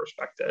commercial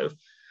perspective?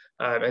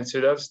 And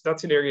so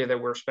that's an area that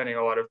we're spending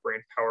a lot of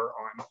brain power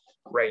on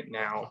right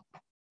now.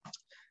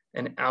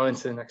 And Alan,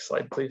 to the next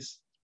slide, please.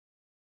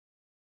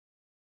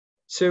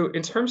 So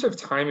in terms of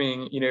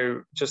timing,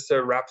 just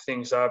to wrap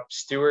things up,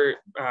 Stuart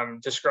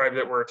described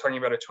that we're talking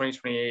about a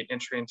 2028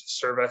 entry into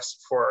service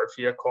for our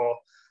vehicle.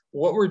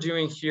 What we're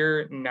doing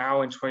here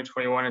now in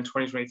 2021 and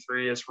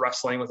 2023 is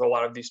wrestling with a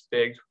lot of these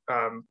big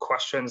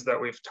questions that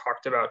we've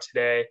talked about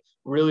today,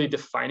 really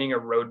defining a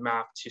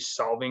roadmap to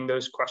solving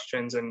those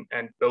questions and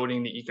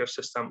building the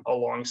ecosystem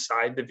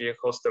alongside the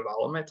vehicle's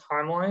development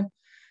timeline.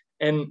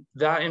 And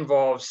that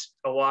involves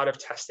a lot of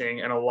testing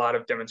and a lot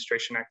of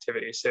demonstration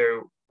activity.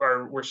 So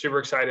we're super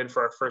excited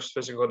for our first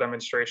physical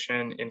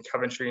demonstration in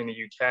Coventry in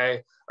the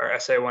UK. Our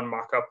SA1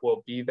 mockup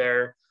will be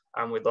there.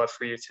 We'd love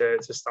for you to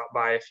stop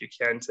by if you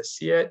can to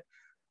see it.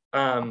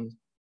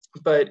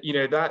 But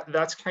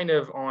that's kind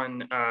of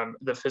on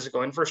the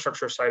physical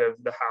infrastructure side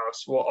of the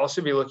house. We'll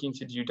also be looking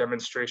to do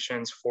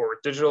demonstrations for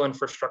digital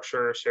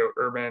infrastructure, so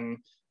urban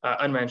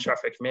unmanned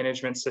traffic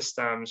management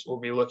systems. We'll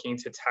be looking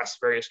to test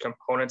various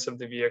components of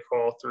the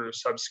vehicle through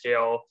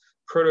subscale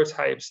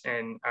prototypes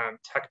and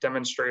tech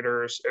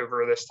demonstrators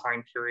over this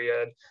time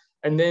period.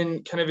 And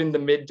then kind of in the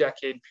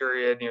mid-decade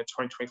period,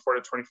 2024 to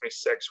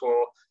 2026,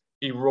 we'll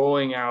be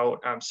rolling out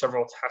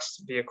several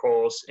test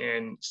vehicles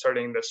and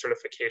starting the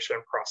certification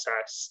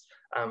process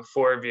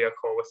for a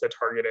vehicle with a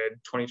targeted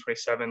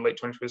 2027, late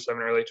 2027,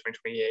 early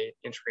 2028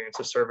 entry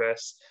into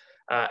service.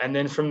 And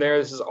then from there,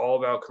 this is all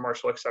about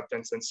commercial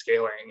acceptance and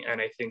scaling. And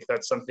I think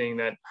that's something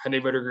that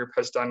Hyundai Motor Group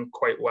has done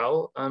quite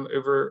well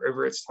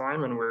over its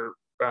time. And we're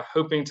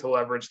hoping to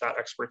leverage that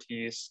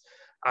expertise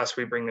as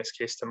we bring this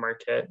case to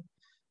market.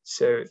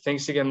 So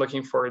thanks again,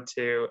 looking forward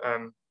to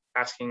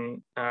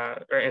asking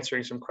or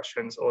answering some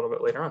questions a little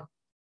bit later on.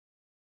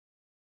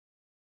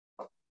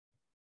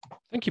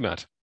 Thank you,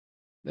 Matt.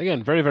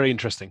 Again, very, very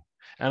interesting.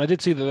 And I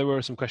did see that there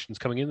were some questions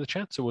coming in the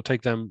chat, so we'll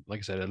take them, like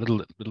I said, a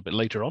little bit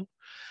later on.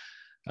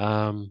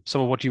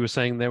 Some of what you were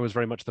saying there was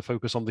very much the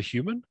focus on the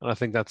human, and I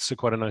think that's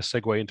quite a nice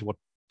segue into what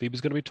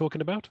Phoebe's going to be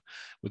talking about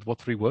with what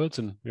 3 words,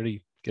 and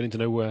really getting to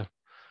know where,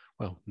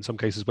 well, in some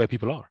cases, where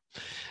people are.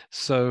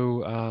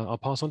 So I'll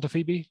pass on to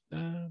Phoebe.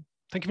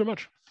 Thank you very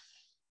much.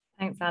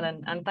 Thanks,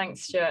 Alan, and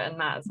thanks, Stuart and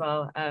Matt as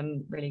well.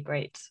 Really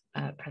great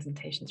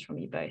presentations from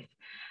you both.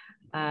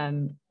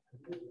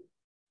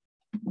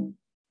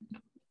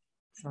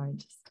 Sorry,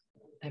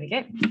 there we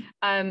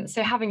go.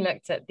 So having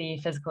looked at the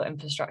physical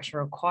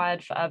infrastructure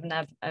required for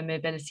urban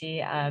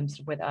mobility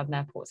with urban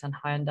airports and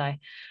Hyundai,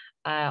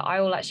 I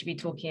will actually be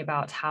talking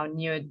about how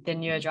the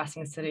new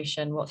addressing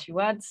solution, What 3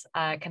 Words,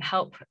 can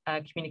help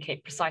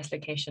communicate precise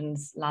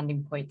locations,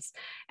 landing points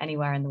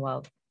anywhere in the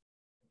world.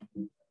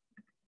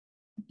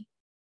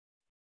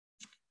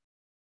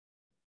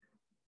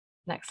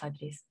 Next slide,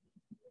 please.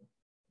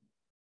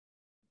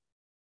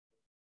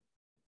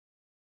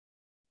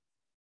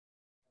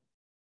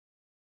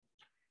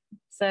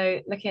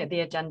 So looking at the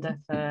agenda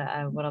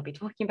for what I'll be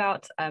talking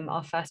about,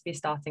 I'll first be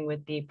starting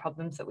with the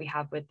problems that we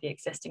have with the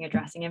existing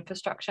addressing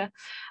infrastructure,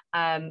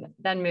 then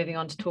moving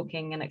on to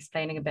talking and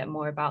explaining a bit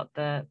more about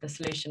the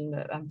solution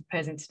that I'm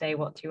proposing today,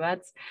 What 2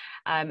 Words,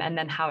 and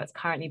then how it's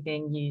currently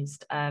being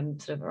used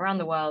sort of around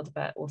the world,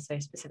 but also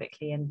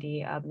specifically in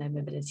the urban air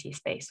mobility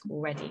space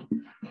already.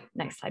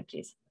 Next slide,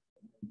 please.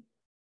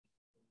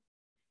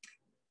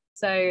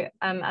 So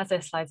as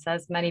this slide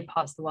says, many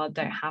parts of the world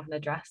don't have an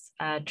address.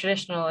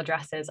 Traditional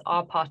addresses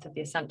are part of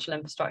the essential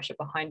infrastructure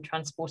behind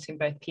transporting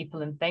both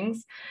people and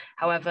things.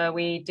 However,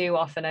 we do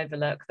often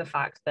overlook the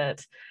fact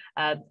that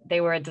they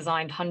were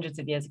designed hundreds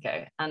of years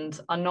ago and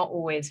are not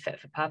always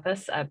fit for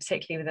purpose,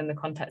 particularly within the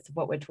context of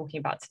what we're talking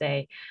about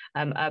today,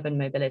 urban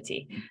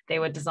mobility. They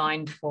were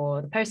designed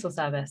for the postal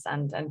service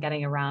and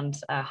getting around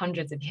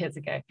hundreds of years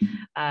ago.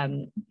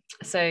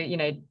 So, you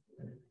know,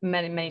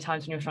 many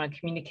times when you're trying to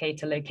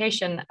communicate a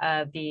location,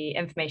 the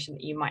information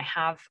that you might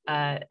have,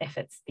 if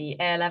it's the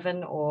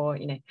A11 or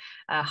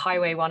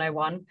Highway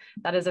 101,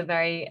 that is a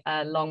very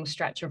long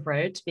stretch of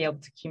road to be able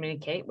to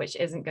communicate, which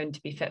isn't going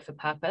to be fit for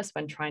purpose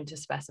when trying to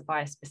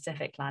specify a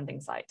specific landing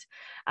site.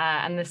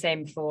 And the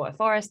same for a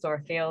forest or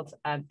a field.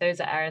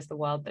 Those are areas of the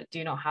world that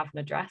do not have an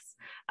address,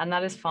 and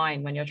that is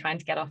fine when you're trying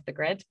to get off the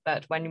grid.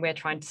 But when we're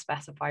trying to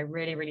specify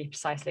really, really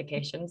precise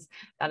locations,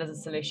 that is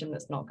a solution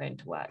that's not going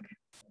to work.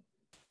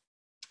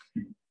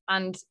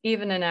 And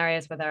even in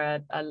areas where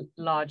there are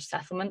large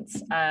settlements,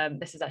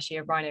 this is actually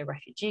a rhino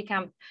refugee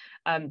camp,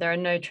 there are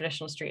no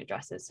traditional street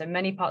addresses. So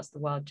many parts of the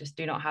world just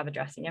do not have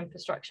addressing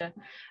infrastructure.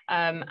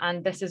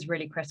 And this is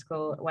really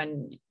critical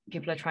when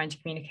people are trying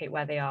to communicate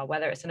where they are,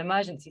 whether it's an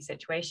emergency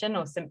situation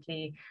or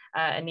simply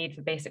a need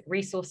for basic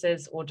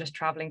resources or just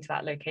traveling to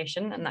that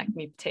location, and that can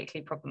be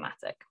particularly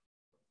problematic.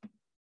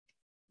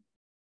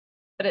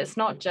 But it's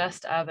not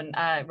just urban,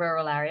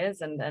 rural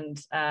areas and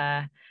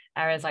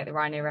areas like the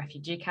Rhino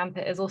refugee camp.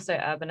 It is also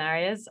urban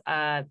areas.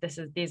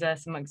 These are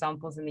some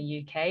examples in the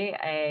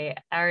UK, an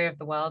area of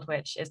the world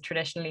which is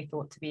traditionally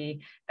thought to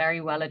be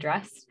very well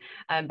addressed.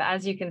 But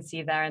as you can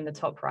see there in the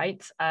top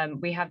right,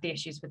 we have the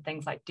issues with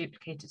things like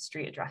duplicated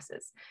street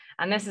addresses.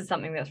 And this is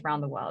something that's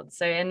around the world.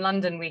 So in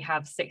London, we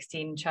have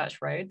 16 church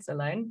roads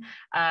alone,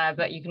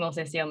 but you can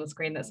also see on the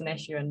screen that's an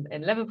issue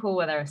in Liverpool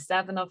where there are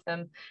 7 of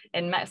them.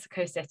 In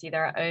Mexico City,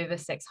 there are over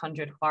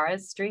 600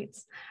 Juarez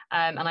streets.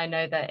 And I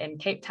know that in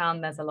Cape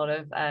Town, there's a lot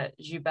of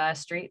Joubert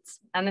streets.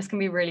 And this can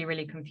be really,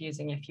 really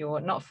confusing if you're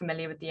not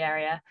familiar with the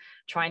area,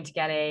 trying to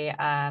get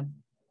a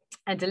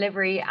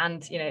delivery.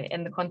 And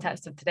in the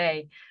context of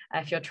today,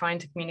 if you're trying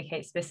to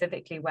communicate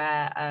specifically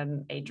where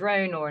a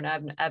drone or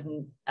an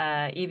urban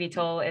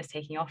eVTOL is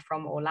taking off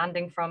from or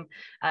landing from,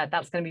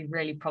 that's going to be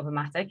really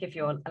problematic if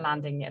you're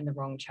landing in the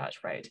wrong church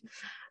road.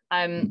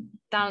 Down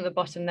at the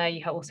bottom there,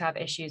 you also have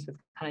issues with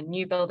kind of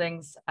new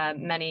buildings.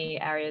 Many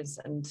areas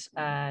and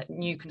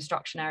new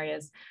construction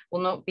areas will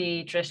not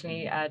be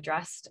traditionally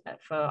addressed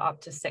for up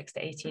to 6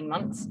 to 18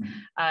 months.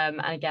 And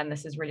again,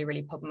 this is really,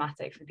 really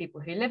problematic for people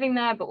who are living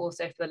there, but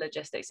also for the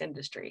logistics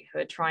industry who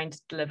are trying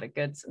to deliver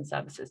goods and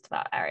services to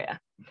that area.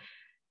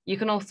 You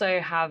can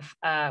also have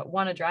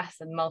one address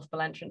and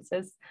multiple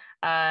entrances.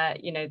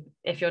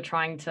 If you're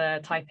trying to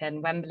type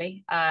in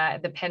Wembley,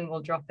 the pin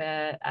will drop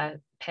a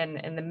pin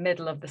in the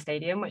middle of the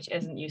stadium, which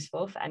isn't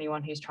useful for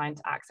anyone who's trying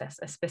to access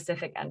a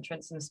specific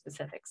entrance and a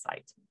specific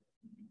site.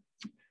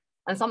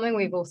 And something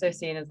we've also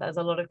seen is there's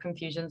a lot of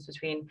confusions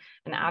between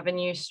an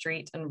avenue,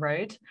 street, and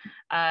road.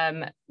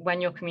 When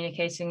you're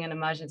communicating an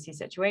emergency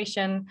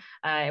situation,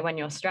 when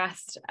you're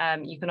stressed,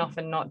 you can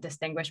often not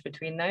distinguish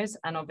between those.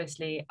 And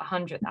obviously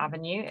 100th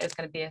Avenue is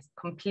going to be a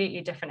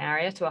completely different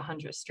area to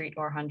 100th Street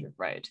or 100th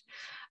Road.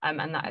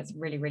 And that is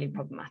really, really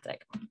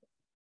problematic.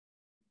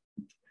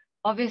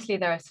 Obviously,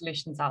 there are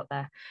solutions out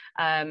there,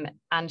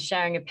 and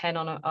sharing a pin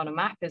on a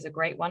map is a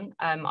great one.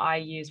 I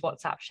use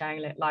WhatsApp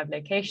sharing live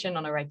location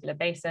on a regular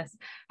basis.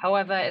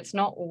 However, it's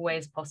not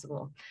always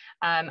possible.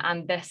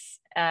 And this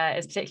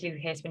is particularly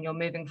the case when you're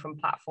moving from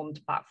platform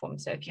to platform.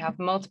 So if you have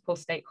multiple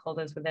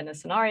stakeholders within a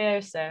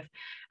scenario, so if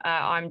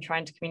I'm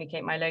trying to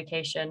communicate my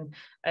location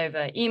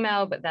over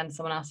email, but then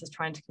someone else is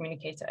trying to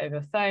communicate it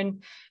over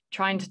phone,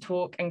 trying to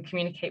talk and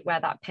communicate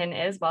where that pin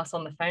is whilst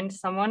on the phone to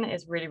someone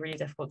is really, really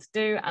difficult to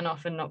do and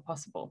often not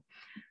possible.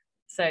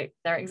 So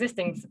there are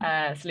existing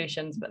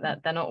solutions, but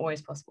they're not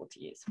always possible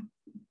to use.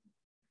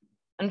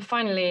 And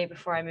finally,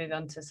 before I move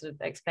on to sort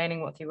of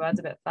explaining what 3 words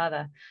a bit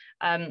further,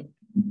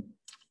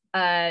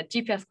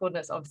 GPS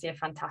coordinates are obviously a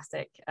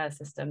fantastic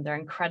system. They're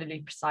incredibly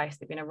precise.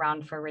 They've been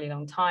around for a really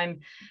long time.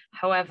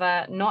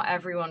 However, not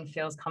everyone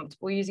feels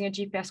comfortable using a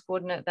GPS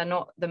coordinate. They're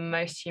not the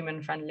most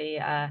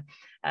human-friendly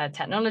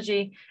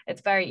technology.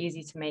 It's very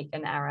easy to make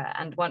an error.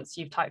 And once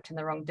you've typed in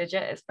the wrong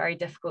digit, it's very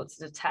difficult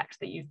to detect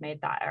that you've made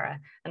that error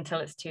until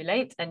it's too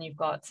late and you've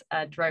got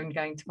a drone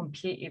going to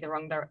completely the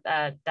wrong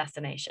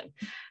destination.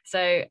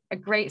 So a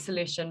great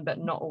solution, but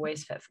not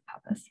always fit for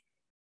purpose.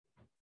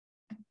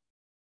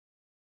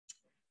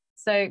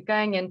 So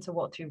going into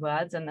what 3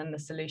 words and then the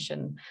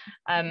solution,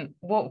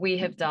 what we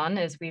have done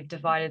is we've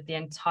divided the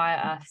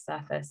entire Earth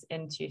surface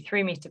into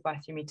 3 meter by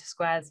 3 meter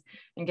squares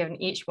and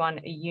given each one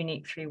a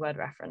unique 3-word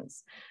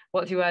reference.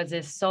 What 3 words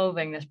is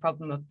solving this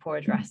problem of poor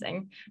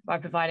addressing by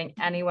providing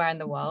anywhere in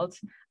the world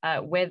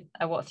with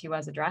a what 3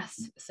 words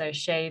address, so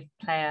shave,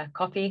 player,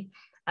 copy.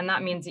 And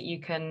that means that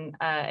you can,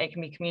 it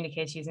can be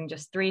communicated using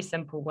just 3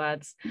 simple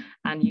words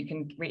and you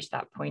can reach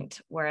that point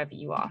wherever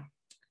you are.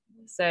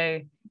 So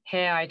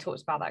Here I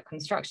talked about that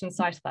construction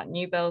site, that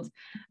new build.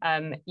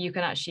 You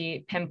can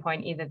actually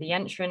pinpoint either the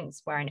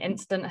entrance where an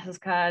incident has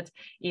occurred,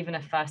 even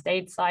a first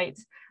aid site,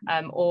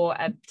 or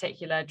a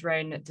particular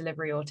drone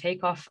delivery or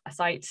takeoff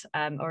site,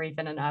 or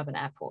even an urban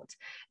airport.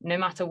 No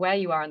matter where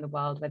you are in the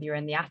world, whether you're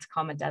in the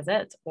Atacama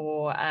Desert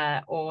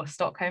or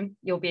Stockholm,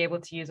 you'll be able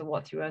to use a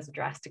what through us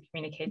address to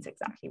communicate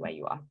exactly where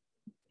you are.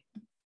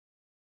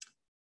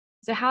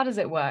 So how does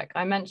it work?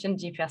 I mentioned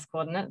GPS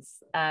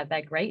coordinates,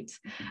 they're great,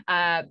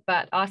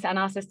 but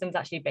our system's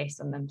actually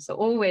based on them. So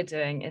all we're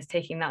doing is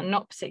taking that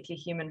not particularly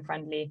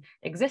human-friendly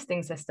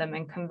existing system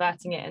and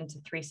converting it into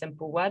 3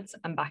 simple words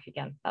and back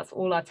again. That's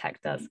all our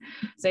tech does.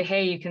 So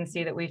here you can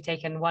see that we've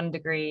taken 1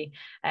 degree,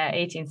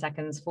 18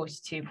 seconds,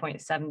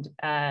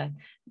 42.7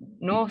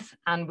 north,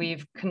 and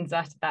we've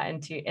converted that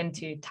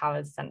into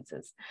towers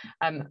sensors.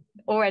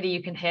 Already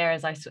you can hear,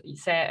 as I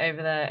say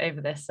it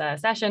over this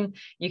session,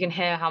 you can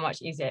hear how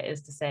much easier it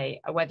is to say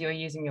whether you're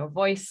using your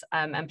voice,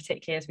 and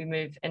particularly as we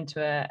move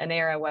into an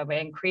era where we're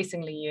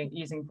increasingly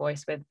using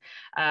voice with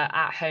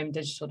at-home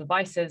digital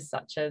devices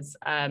such as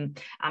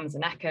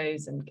Amazon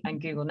Echoes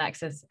and Google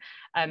Nexus,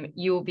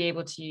 you will be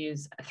able to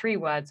use 3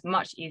 words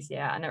much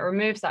easier, and it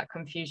removes that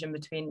confusion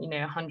between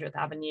 100th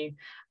Avenue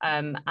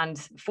and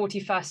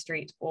 41st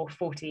Street or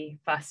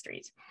 41st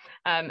Street.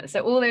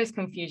 So all those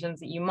confusions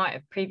that you might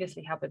have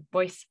previously had with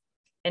voice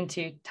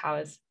into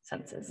towers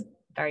sensors,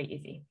 very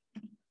easy.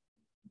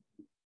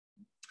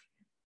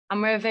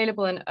 And we're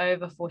available in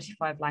over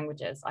 45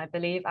 languages. I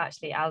believe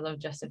actually as of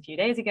just a few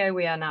days ago,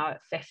 we are now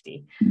at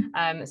 50.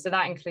 So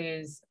that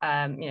includes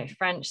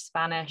French,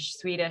 Spanish,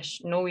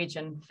 Swedish,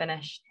 Norwegian,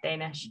 Finnish,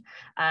 Danish,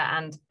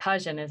 and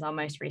Persian is our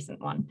most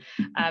recent one.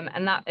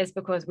 And that is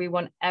because we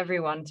want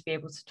everyone to be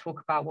able to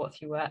talk about what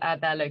through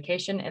their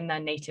location in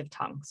their native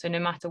tongue. So no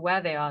matter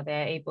where they are,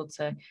 they're able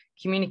to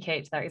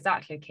communicate their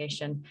exact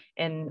location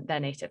in their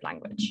native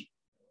language.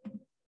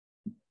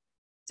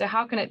 So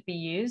how can it be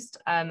used?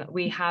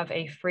 We have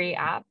a free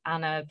app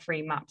and a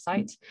free map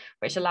site,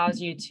 which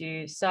allows you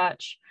to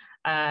search,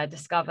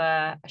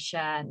 discover,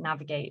 share,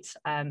 navigate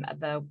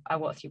the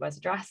what through us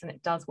address, and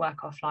it does work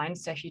offline.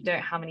 So if you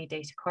don't have any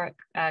data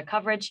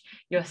coverage,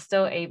 you're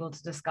still able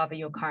to discover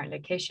your current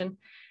location.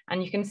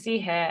 And you can see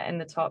here in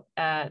the top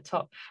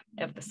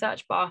of the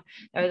search bar,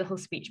 there is a little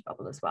speech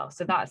bubble as well.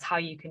 So that's how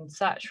you can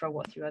search for a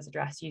what through us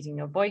address using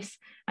your voice,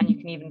 and you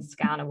can even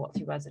scan a what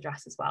through us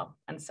address as well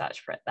and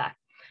search for it there.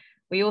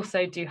 We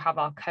also do have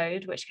our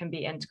code, which can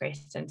be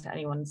integrated into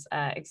anyone's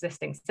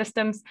existing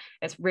systems.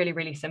 It's really,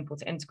 really simple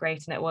to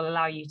integrate, and it will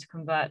allow you to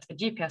convert a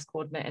GPS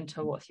coordinate into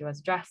a what through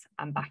us address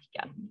and back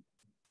again.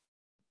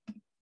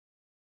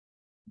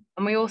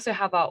 And we also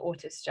have our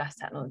auto-suggest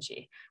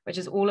technology, which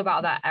is all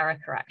about that error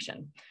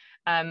correction.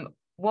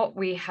 What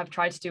we have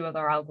tried to do with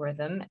our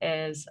algorithm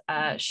is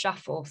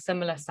shuffle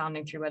similar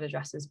sounding through word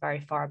addresses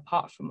very far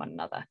apart from one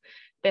another.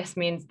 This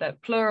means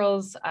that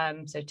plurals,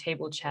 so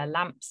table, chair,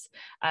 lamps,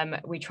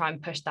 we try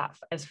and push that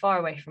as far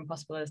away from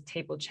possible as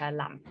table, chair,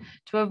 lamp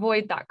to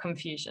avoid that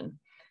confusion.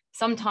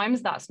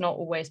 Sometimes that's not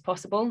always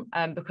possible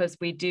because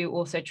we do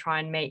also try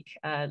and make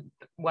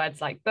words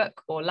like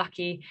book or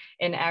lucky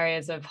in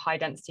areas of high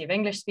density of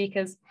English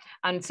speakers.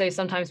 And so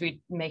sometimes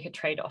we make a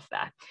trade-off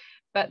there.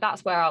 But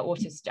that's where our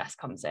auto-suggest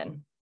comes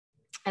in.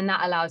 And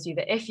that allows you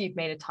that if you've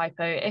made a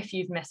typo, if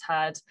you've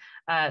misheard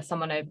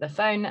someone over the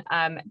phone,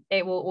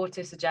 it will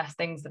auto-suggest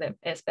things that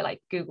it's a bit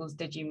like Google's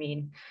 "Did you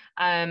mean?"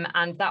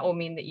 And that will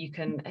mean that you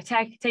can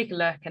take a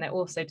look, and it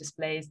also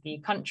displays the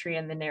country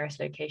and the nearest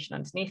location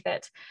underneath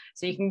it.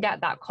 So you can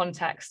get that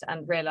context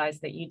and realize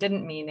that you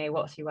didn't mean a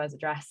what through us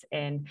address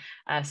in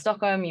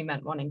Stockholm, you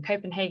meant one in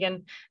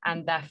Copenhagen,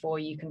 and therefore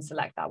you can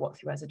select that what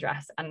through us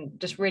address, and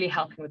just really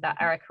helping with that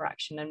error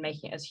correction and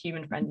making it as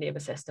human-friendly of a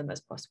system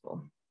as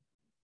possible.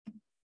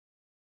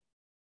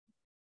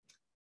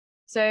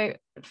 So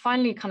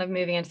finally, kind of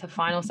moving into the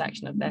final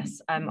section of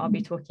this, I'll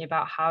be talking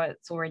about how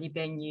it's already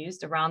being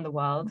used around the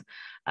world.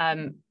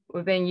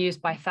 We're being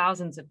used by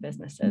thousands of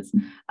businesses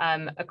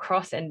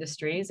across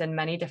industries in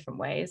many different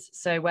ways.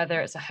 So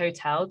whether it's a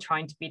hotel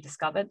trying to be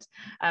discovered,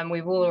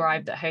 we've all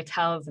arrived at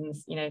hotels and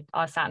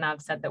our sat nav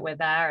said that we're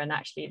there, and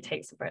actually it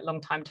takes a very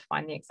long time to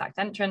find the exact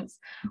entrance,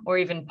 or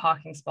even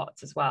parking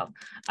spots as well.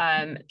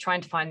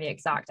 Trying to find the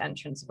exact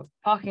entrance of a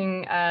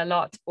parking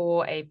lot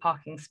or a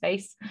parking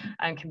space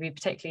can be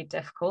particularly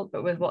difficult,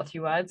 but with what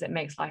through words, it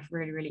makes life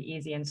really, really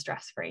easy and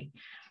stress-free.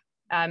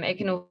 It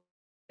can also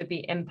be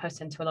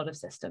input into a lot of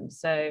systems.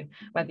 So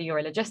whether you're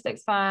a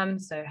logistics firm,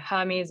 so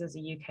Hermes is a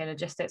UK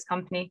logistics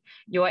company,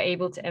 you are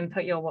able to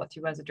input your what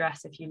through us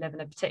address if you live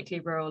in a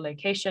particularly rural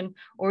location,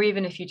 or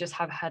even if you just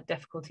have had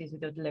difficulties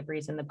with your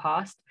deliveries in the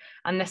past.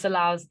 And this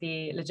allows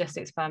the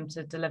logistics firm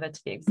to deliver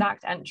to the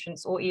exact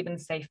entrance or even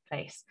safe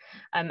place.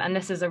 And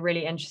this is a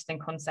really interesting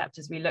concept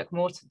as we look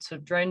more to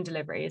drone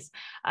deliveries,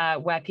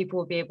 where people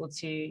will be able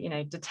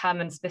to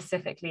determine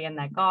specifically in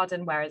their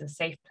garden where is a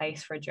safe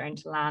place for a drone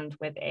to land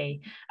with a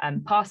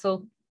parcel.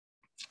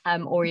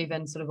 or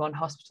even sort of on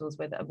hospitals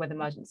with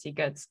emergency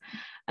goods.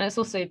 And it's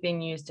also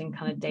being used in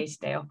kind of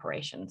day-to-day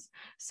operations.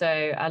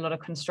 So a lot of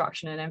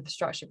construction and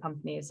infrastructure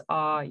companies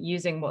are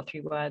using What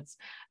Three Words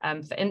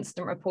for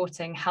incident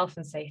reporting, health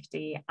and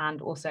safety,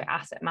 and also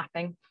asset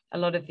mapping. A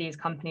lot of these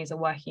companies are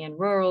working in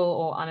rural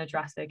or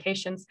unaddressed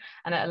locations,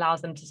 and it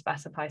allows them to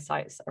specify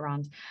sites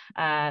around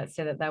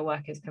so that their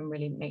workers can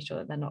really make sure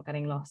that they're not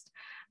getting lost.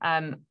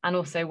 And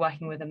also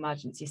working with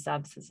emergency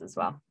services as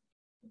well.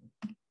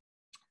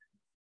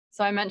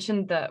 So I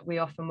mentioned that we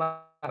often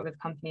work with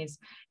companies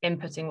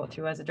inputting What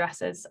Three Words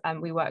addresses.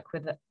 We work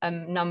with a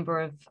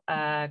number of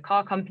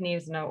car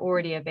companies and are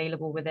already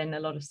available within a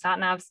lot of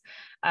sat-navs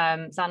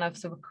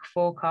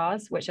for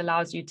cars, which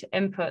allows you to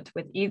input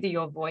with either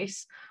your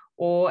voice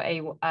or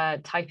a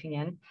typing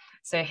in.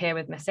 So here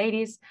with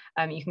Mercedes,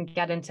 you can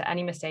get into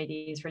any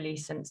Mercedes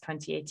release since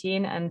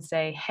 2018 and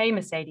say, hey,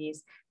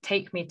 Mercedes,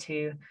 take me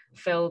to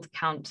filled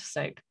count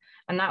soap.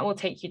 And that will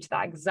take you to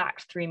that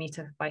exact 3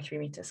 meter by 3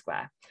 meter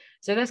square.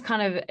 So this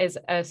kind of is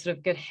a sort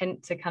of good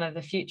hint to kind of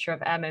the future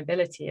of air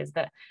mobility, is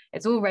that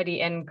it's already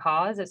in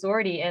cars, it's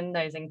already in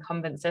those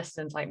incumbent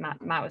systems like Matt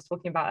was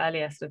talking about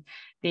earlier, sort of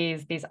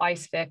these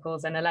ICE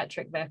vehicles and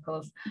electric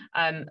vehicles.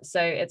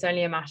 So it's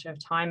only a matter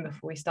of time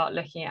before we start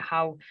looking at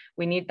how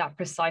we need that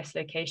precise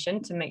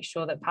location to make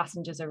sure that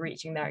passengers are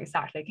reaching their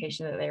exact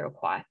location that they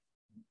require.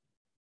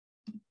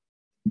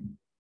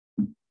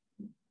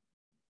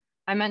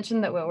 I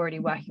mentioned that we're already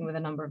working with a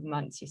number of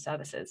emergency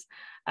services.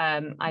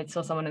 I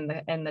saw someone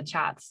in the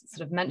chat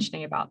sort of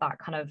mentioning about that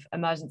kind of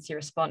emergency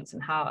response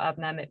and how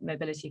urban air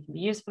mobility can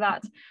be used for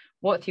that.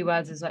 What Three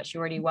Words is actually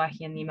already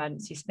working in the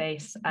emergency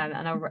space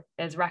and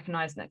is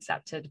recognised and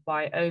accepted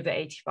by over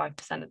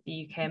 85% of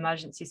the UK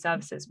emergency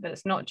services, but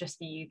it's not just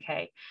the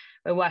UK.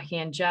 We're working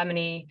in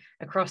Germany,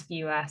 across the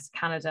US,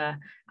 Canada,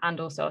 and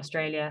also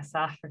Australia,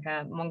 South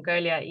Africa,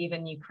 Mongolia,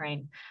 even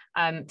Ukraine,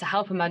 to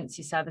help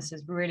emergency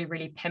services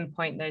really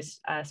pinpoint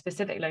those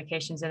specific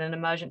locations in an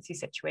emergency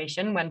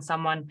situation when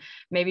someone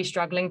may be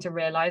struggling to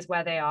realize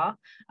where they are,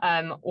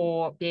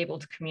 or be able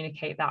to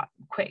communicate that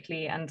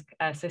quickly and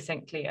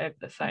succinctly over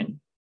the phone.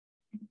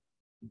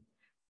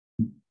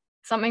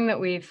 Something that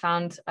we've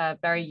found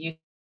very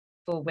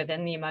useful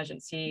within the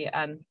emergency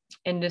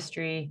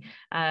industry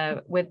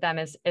with them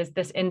is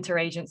this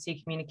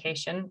interagency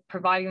communication,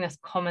 providing this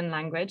common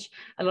language.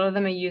 A lot of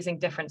them are using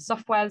different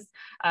softwares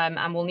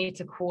and will need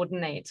to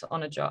coordinate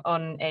on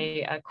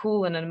a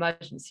call and an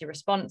emergency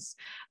response.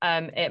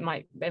 It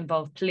might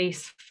involve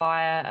police,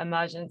 fire,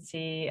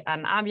 emergency,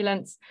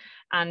 ambulance,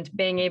 and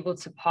being able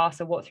to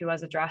pass a What Three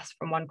Words address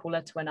from one caller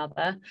to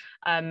another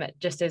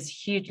just is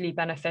hugely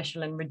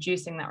beneficial in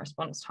reducing that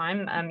response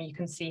time. You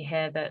can see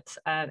here that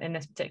in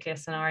this particular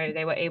scenario,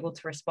 they were able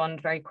to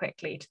respond very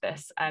quickly to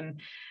this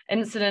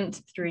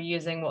incident through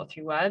using What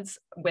Three Words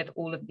with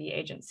all of the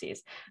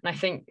agencies. And I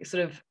think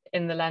sort of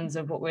in the lens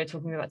of what we're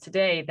talking about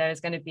today,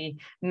 there's going to be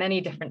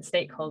many different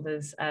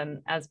stakeholders,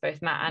 as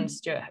both Matt and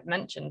Stuart have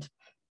mentioned.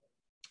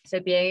 So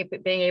being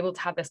able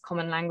to have this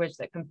common language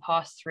that can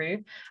pass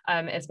through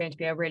is going to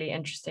be a really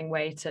interesting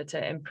way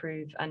to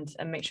improve and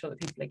make sure that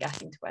people are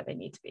getting to where they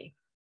need to be.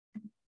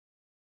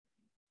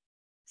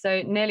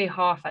 So nearly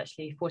half,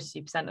 actually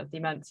 42% of the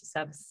emergency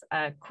service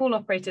call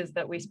operators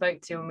that we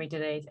spoke to when we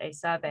did a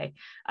survey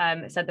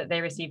said that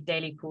they received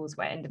daily calls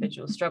where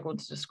individuals struggled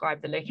to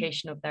describe the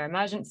location of their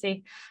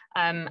emergency.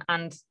 And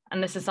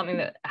this is something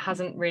that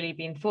hasn't really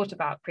been thought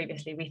about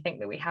previously. We think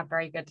that we have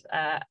very good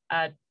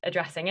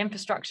addressing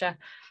infrastructure.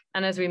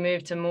 And as we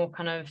move to more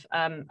kind of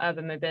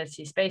urban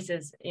mobility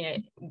spaces,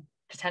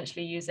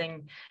 potentially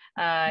using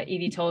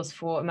eVTOLs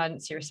for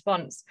emergency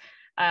response,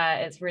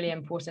 it's really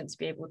important to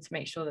be able to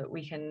make sure that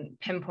we can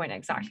pinpoint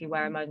exactly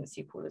where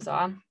emergency callers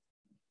are.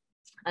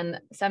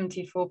 And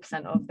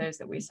 74% of those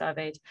that we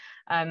surveyed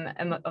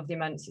of the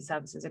emergency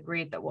services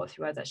agreed that What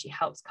Three Words actually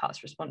helps cut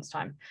response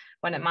time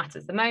when it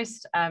matters the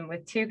most,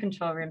 with 2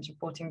 control rooms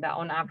reporting that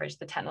on average,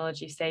 the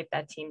technology saved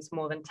their teams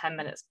more than 10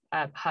 minutes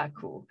per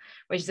call,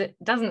 which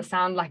doesn't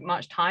sound like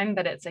much time,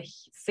 but it's a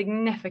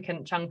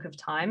significant chunk of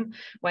time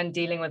when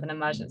dealing with an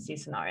emergency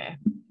scenario.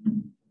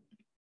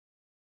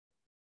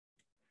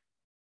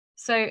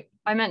 So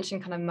I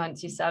mentioned kind of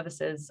emergency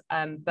services,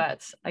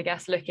 but I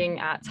guess looking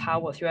at how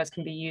What Three Words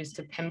can be used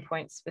to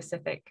pinpoint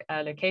specific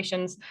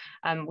locations,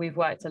 we've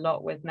worked a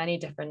lot with many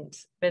different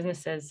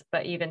businesses,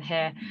 but even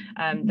here,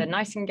 the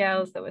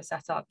Nightingales that were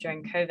set up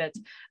during COVID,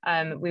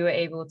 we were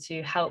able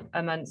to help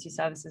emergency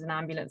services and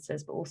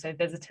ambulances, but also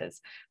visitors,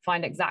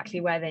 find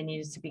exactly where they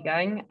needed to be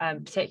going,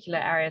 particular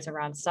areas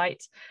around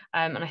site.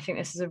 And I think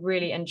this is a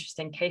really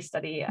interesting case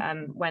study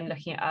when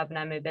looking at urban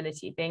air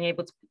mobility, being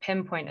able to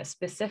pinpoint a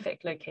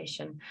specific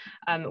location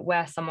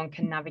where someone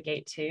can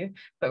navigate to,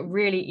 but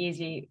really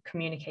easily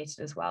communicated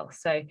as well.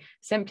 So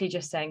simply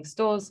just saying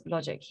stores,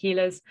 logic,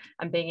 healers,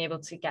 and being able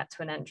to get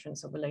to an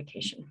entrance of a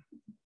location.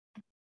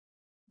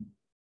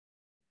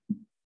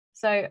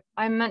 So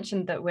I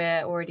mentioned that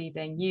we're already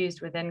being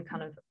used within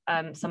kind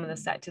of some of the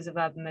sectors of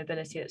urban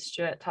mobility that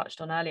Stuart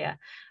touched on earlier.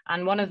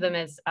 And one of them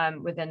is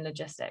within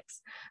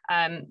logistics.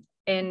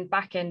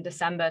 back in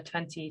December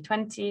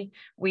 2020,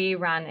 we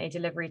ran a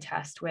delivery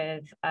test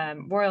with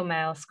Royal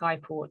Mail,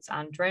 Skyports,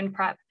 and Drone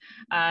Prep.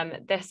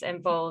 This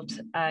involved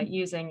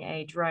using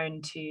a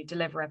drone to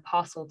deliver a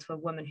parcel to a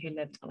woman who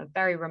lived on a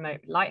very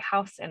remote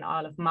lighthouse in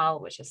Isle of Mull,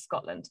 which is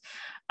Scotland.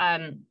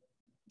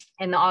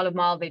 In the Isle of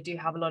Mull, they do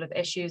have a lot of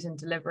issues in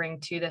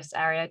delivering to this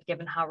area,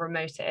 given how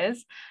remote it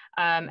is.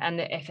 And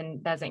if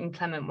there's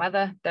inclement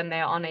weather, then they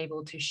are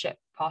unable to ship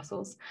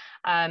parcels.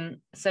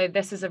 So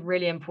this is a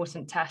really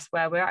important test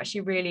where we're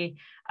actually really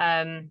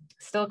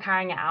still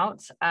carrying it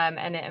out.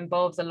 And it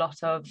involves a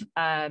lot of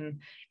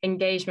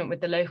engagement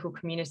with the local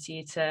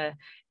community to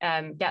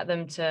get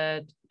them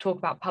to talk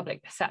about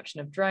public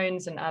perception of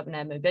drones and urban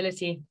air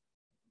mobility,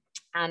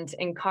 and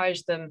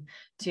encourage them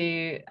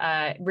to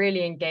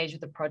really engage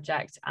with the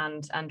project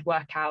and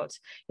work out,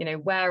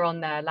 where on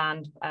their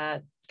land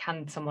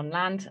can someone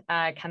land?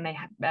 Can they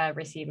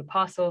receive a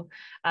parcel?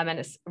 And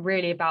it's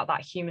really about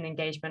that human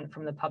engagement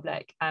from the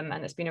public. And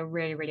it's been a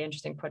really, really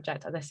interesting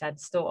project. As I said,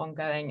 still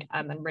ongoing,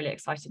 and really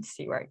excited to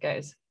see where it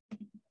goes.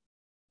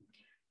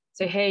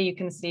 So here you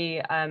can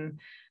see,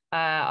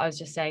 I was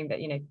just saying that,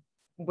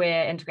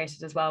 we're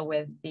integrated as well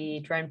with the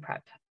Drone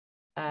Prep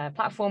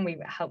platform. We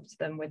helped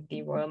them with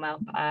the Royal Mail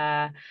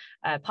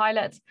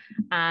pilot,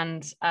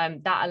 and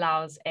that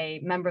allows a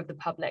member of the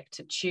public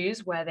to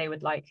choose where they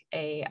would like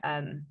a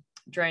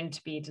drone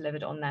to be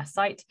delivered on their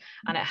site,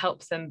 and it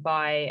helps them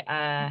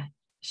by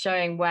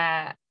showing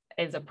where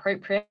is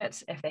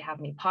appropriate. If they have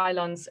any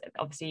pylons,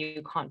 obviously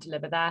you can't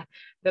deliver there,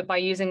 but by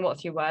using What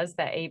Few Words,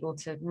 they're able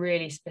to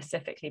really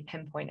specifically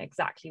pinpoint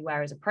exactly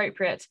where is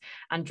appropriate,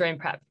 and Drone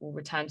Prep will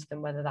return to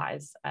them whether that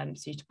is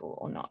suitable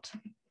or not.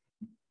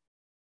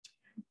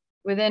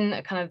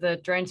 Within kind of the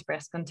drone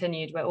space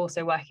continued, we're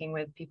also working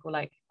with people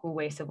like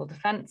Galway Civil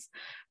Defence,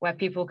 where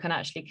people can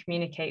actually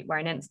communicate where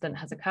an incident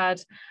has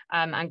occurred,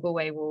 and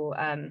Galway will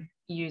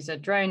use a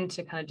drone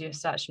to kind of do a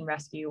search and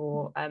rescue,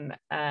 or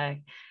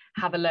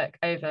have a look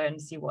over and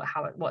see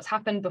what's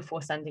happened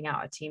before sending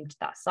out a team to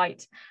that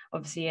site.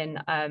 Obviously in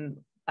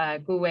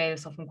Galway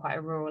is often quite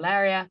a rural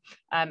area,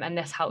 and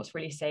this helps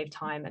really save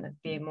time and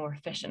be more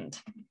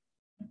efficient.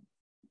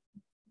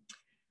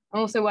 I'm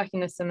also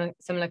working in a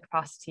similar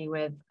capacity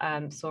with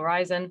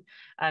Horizon,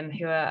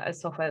 who are a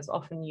software that's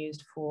often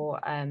used for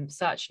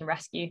search and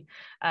rescue.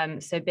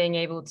 So being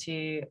able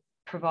to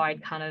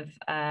provide kind of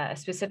a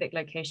specific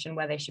location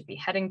where they should be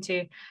heading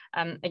to,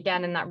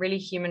 again, in that really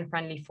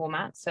human-friendly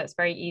format. So it's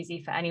very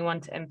easy for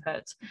anyone to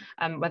input,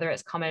 whether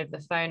it's come over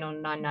the phone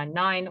on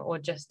 999 or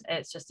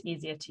it's just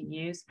easier to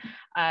use.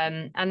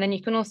 And then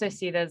you can also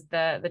see there's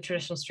the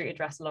traditional street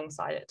address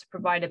alongside it to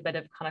provide a bit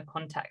of kind of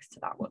context to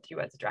that What Few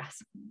Words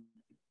address.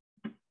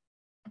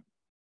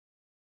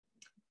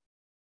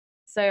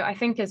 So I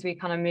think as we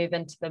kind of move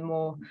into the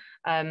more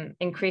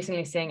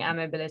increasingly seeing air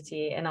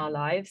mobility in our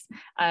lives,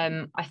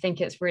 I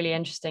think it's really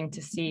interesting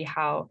to see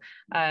how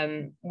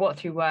What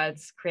Few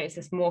Words creates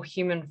this more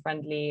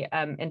human-friendly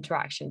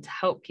interaction to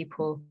help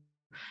people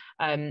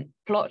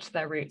plot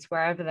their routes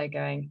wherever they're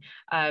going,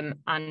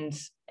 and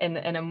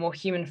in a more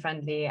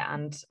human-friendly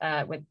and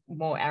with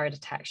more error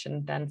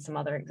detection than some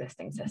other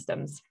existing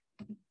systems.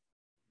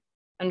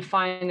 And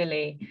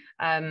finally,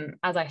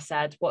 as I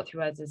said, What Few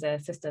Words is a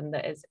system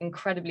that is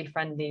incredibly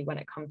friendly when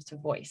it comes to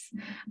voice.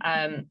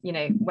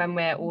 When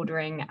we're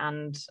ordering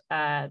and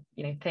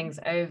things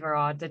over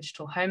our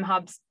digital home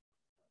hubs,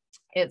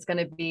 it's going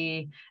to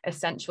be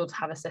essential to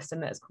have a system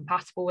that is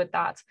compatible with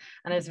that.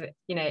 And as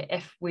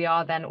if we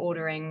are then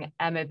ordering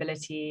air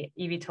mobility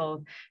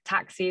eVTOL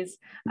taxis,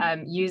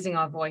 using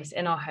our voice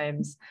in our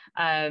homes,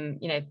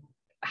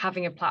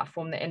 having a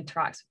platform that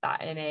interacts with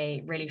that in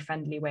a really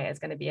friendly way is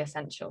going to be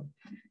essential.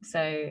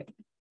 So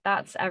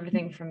that's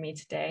everything from me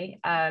today.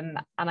 And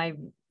I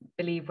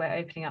believe we're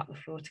opening up the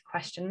floor to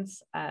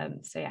questions.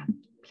 So yeah,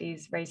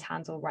 please raise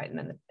hands or write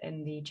them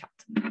in the chat.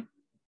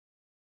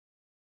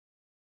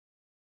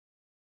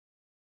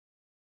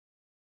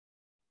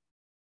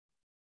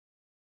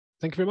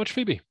 Thank you very much,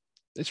 Phoebe.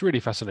 It's really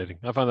fascinating.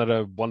 I found that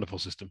a wonderful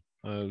system.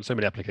 So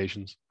many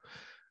applications,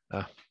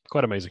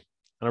 quite amazing.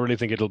 And I really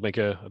think it'll make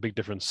a big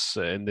difference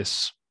in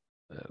this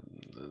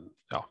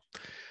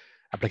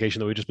application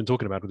that we've just been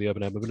talking about with the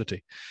urban air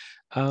mobility.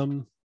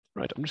 Right,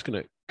 I'm just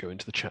going to go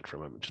into the chat for a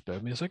moment. Just bear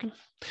with me a second.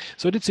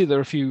 So I did see there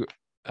are a few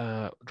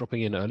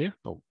dropping in earlier.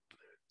 Oh,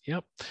 yeah.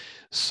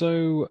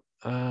 So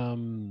where are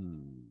we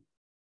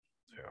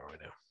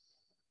now?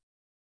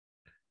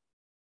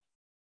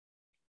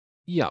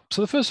 Yeah,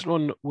 so the first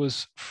one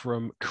was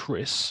from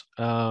Chris.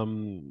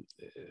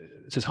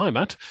 It says, "Hi,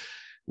 Matt.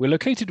 We're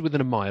located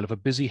within a mile of a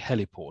busy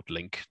heliport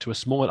link to a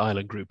small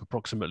island group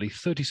approximately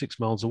 36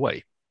 miles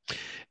away.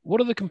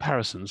 What are the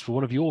comparisons for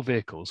one of your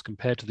vehicles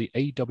compared to the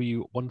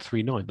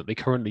AW139 that they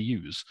currently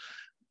use,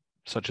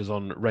 such as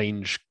on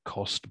range,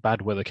 cost,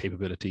 bad weather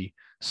capability,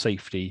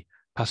 safety,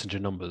 passenger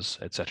numbers,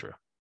 etc.?"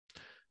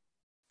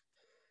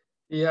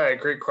 Yeah,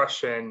 great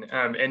question.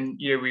 And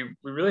we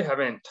really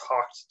haven't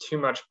talked too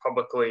much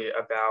publicly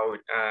about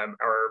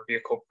our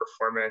vehicle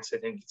performance. I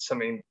think it's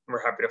something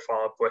we're happy to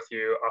follow up with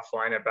you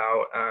offline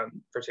about,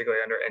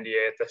 particularly under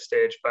NDA at this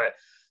stage. But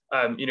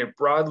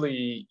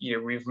broadly,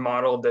 we've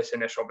modeled this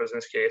initial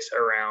business case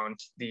around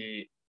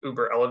the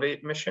Uber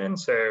Elevate mission.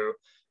 So,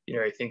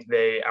 I think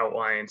they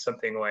outline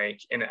something like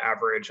an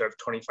average of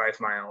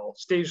 25-mile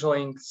stage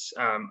lengths,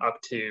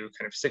 up to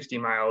kind of 60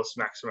 miles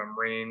maximum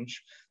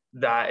range.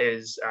 That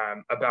is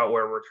about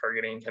where we're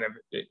targeting kind of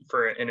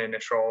for an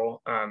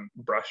initial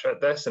brush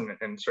at this,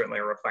 and certainly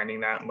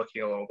refining that and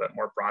looking a little bit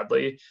more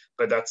broadly.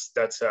 But that's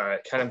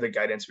kind of the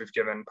guidance we've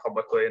given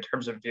publicly in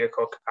terms of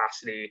vehicle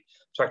capacity.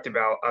 Talked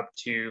about up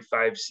to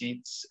 5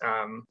 seats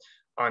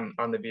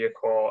on the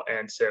vehicle,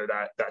 and so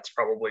that's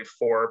probably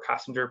 4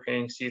 passenger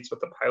paying seats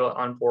with the pilot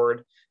on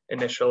board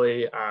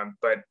initially,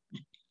 but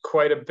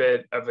quite a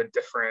bit of a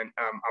different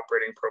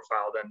operating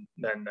profile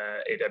than the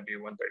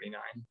AW139.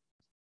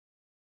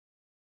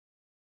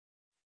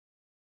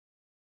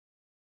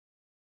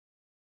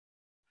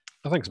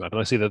 Oh, thanks, Matt. And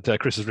I see that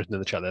Chris has written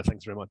in the chat there.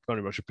 Thanks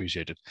very much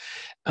appreciated.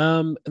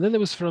 And then there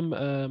was from,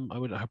 I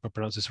hope I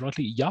pronounce this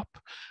rightly, Yup.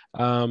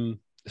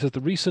 It says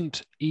the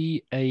recent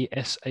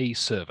EASA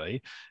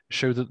survey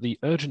showed that the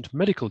urgent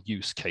medical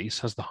use case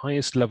has the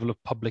highest level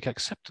of public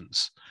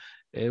acceptance.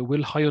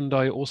 Will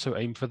Hyundai also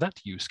aim for that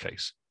use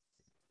case?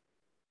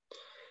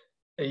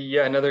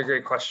 Yeah, another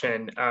great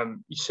question.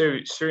 So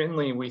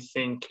certainly we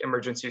think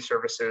emergency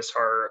services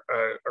are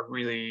a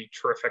really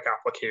terrific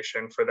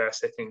application for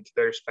this. I think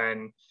there's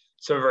been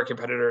some of our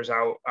competitors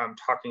out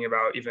talking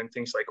about even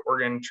things like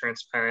organ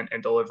transplant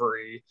and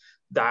delivery.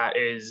 That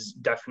is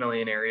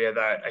definitely an area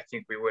that I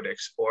think we would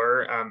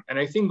explore. And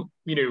I think,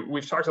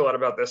 we've talked a lot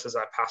about this as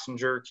a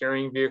passenger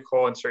carrying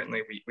vehicle, and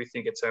certainly we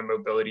think it's a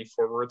mobility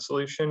forward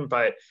solution,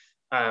 but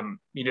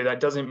that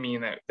doesn't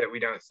mean that we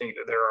don't think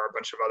that there are a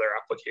bunch of other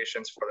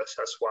applications for this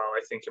as well.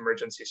 I think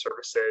emergency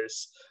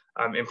services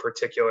in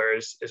particular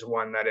is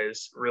one that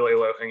is really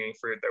low hanging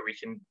fruit that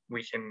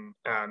we can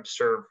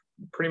serve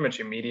pretty much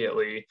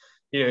immediately.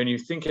 And you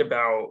think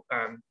about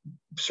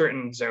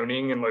certain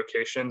zoning and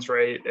locations,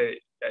 right?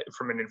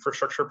 From an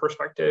infrastructure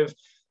perspective,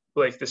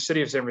 like the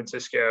city of San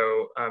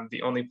Francisco,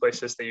 the only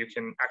places that you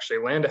can actually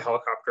land a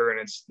helicopter in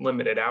its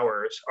limited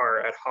hours are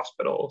at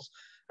hospitals.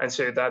 And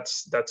so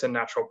that's a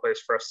natural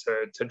place for us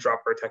to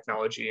drop our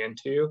technology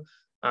into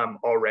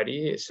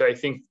already. So I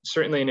think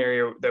certainly an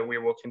area that we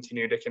will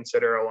continue to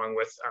consider, along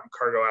with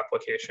cargo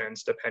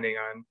applications, depending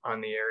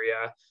on the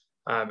area.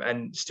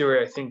 And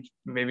Stuart, I think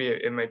maybe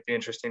it might be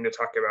interesting to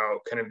talk about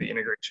kind of the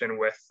integration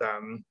with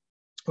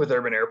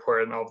Urban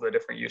Airport and all the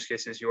different use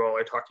cases you all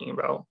are talking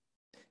about.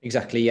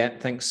 Exactly. Yeah.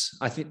 Thanks.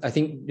 I think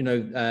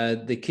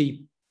the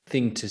key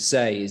thing to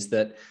say is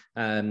that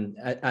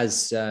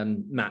as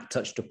Matt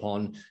touched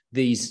upon,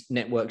 these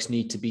networks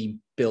need to be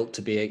built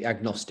to be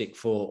agnostic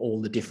for all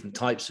the different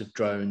types of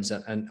drones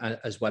and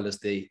as well as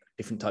the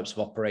different types of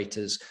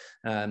operators,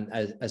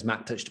 as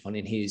Matt touched upon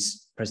in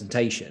his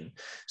presentation.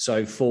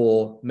 So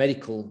for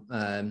medical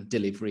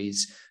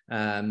deliveries,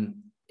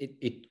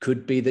 it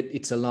could be that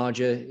it's a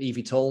larger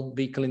eVTOL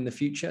vehicle in the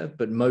future,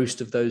 but most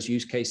of those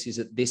use cases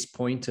at this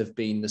point have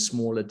been the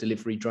smaller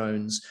delivery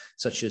drones,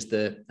 such as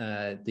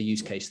the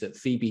use case that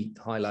Phoebe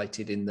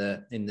highlighted in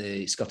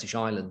the Scottish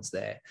Islands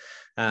there,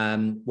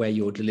 where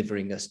you're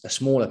delivering a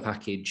smaller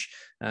package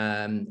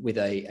with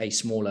a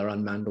smaller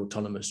unmanned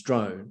autonomous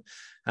drone.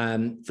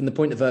 From the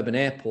point of Urban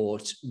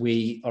Airport,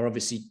 we are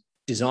obviously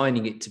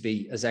designing it to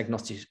be as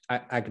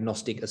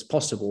agnostic as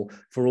possible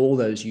for all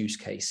those use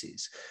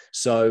cases,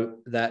 so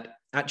that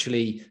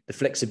actually the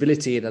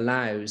flexibility it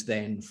allows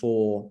then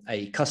for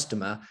a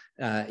customer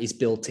is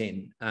built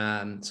in.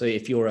 So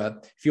if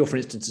you're for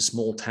instance a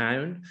small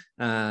town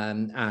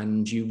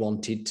and you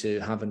wanted to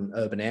have an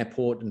urban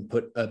airport and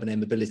put urban air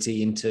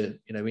mobility into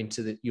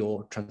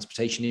your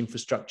transportation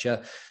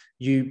infrastructure,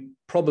 you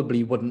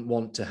probably wouldn't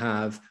want to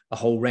have a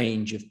whole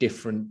range of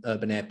different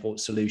urban airport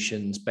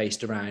solutions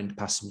based around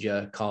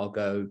passenger,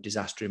 cargo,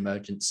 disaster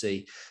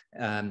emergency,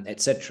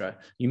 etc.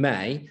 You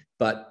may,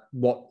 but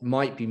what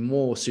might be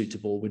more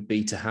suitable would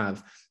be to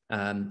have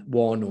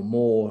one or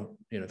more,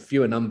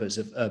 fewer numbers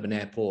of urban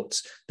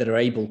airports that are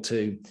able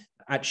to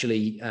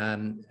actually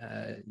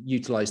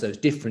utilize those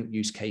different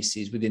use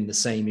cases within the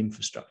same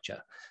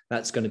infrastructure.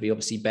 That's going to be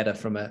obviously better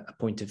from a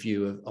point of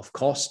view of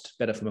cost,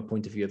 better from a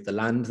point of view of the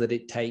land that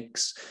it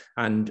takes,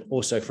 and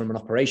also from an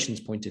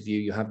operations point of view,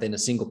 you have then a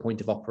single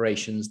point of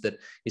operations that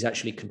is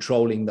actually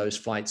controlling those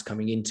flights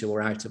coming into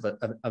or out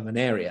of an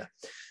area.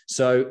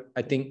 So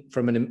I think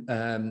from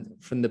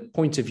the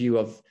point of view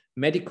of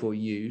medical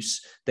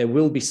use, there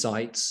will be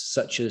sites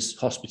such as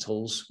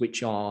hospitals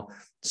which are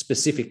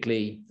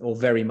specifically or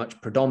very much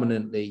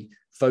predominantly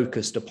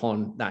focused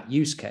upon that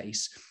use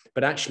case.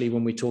 But actually,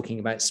 when we're talking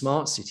about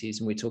smart cities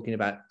and we're talking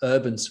about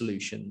urban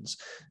solutions,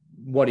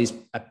 what is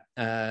a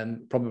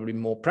probably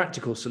more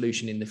practical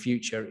solution in the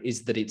future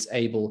is that it's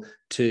able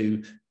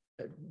to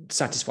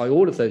satisfy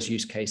all of those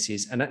use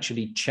cases and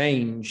actually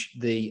change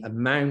the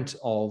amount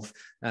of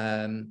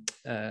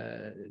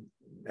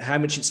how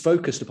much it's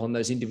focused upon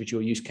those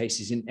individual use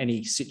cases in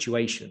any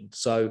situation.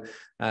 So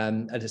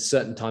at a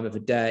certain time of a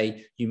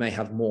day, you may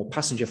have more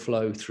passenger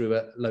flow through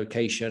a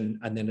location,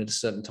 and then at a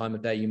certain time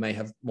of day, you may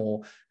have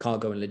more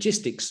cargo and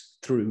logistics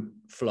through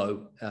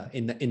flow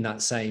in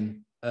that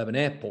same urban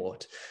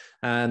airport.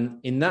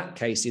 In that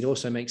case, it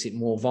also makes it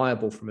more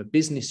viable from a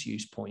business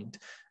use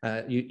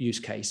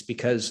case,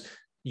 because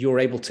you're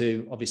able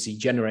to obviously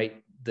generate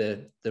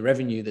the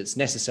revenue that's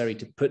necessary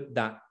to put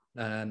that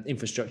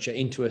infrastructure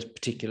into a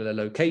particular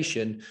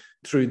location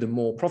through the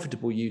more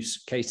profitable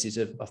use cases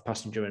of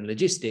passenger and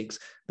logistics,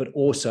 but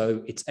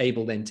also it's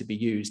able then to be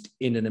used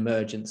in an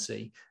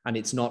emergency, and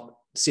it's not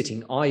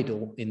sitting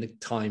idle in the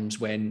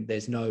times when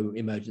there's no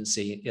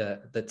emergency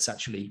that's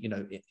actually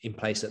in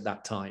place at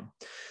that time.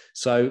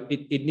 So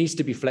it needs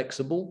to be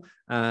flexible,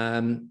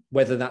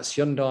 whether that's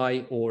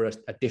Hyundai or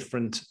a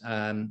different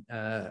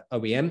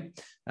OEM.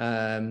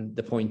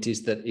 The point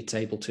is that it's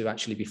able to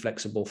actually be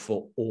flexible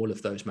for all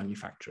of those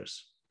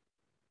manufacturers.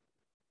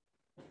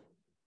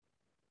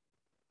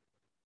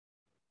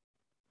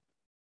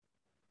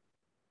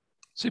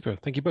 Super,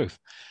 thank you both.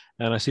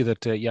 And I see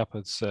that Jaap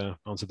has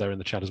answered there in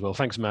the chat as well.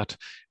 Thanks, Matt.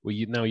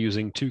 We're now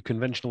using 2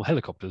 conventional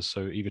helicopters,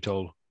 so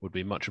eVTOL would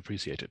be much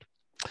appreciated.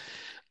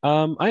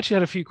 I actually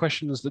had a few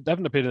questions that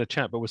haven't appeared in the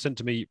chat, but were sent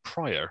to me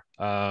prior.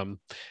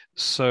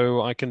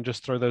 So I can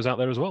just throw those out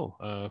there as well,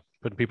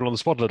 putting people on the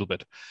spot a little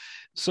bit.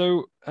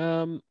 So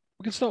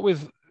we can start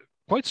with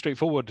quite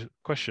straightforward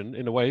question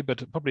in a way,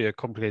 but probably a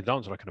complicated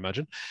answer, I can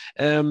imagine,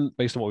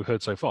 based on what we've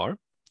heard so far.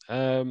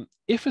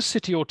 If a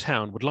city or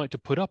town would like to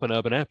put up an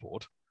urban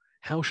airport,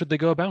 how should they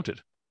go about it?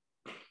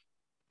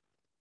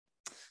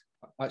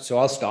 So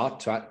I'll start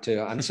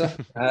to answer.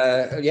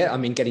 Yeah, I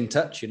mean, get in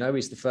touch,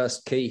 is the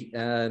first key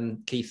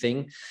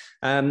thing.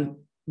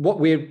 What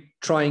we're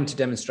trying to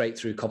demonstrate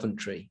through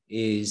Coventry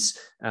is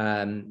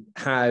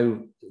how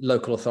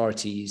local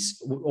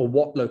authorities, or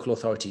what local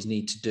authorities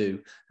need to do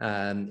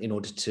in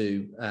order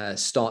to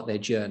start their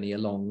journey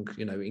along,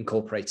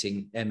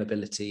 incorporating air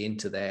mobility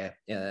into their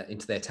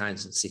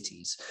towns and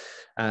cities.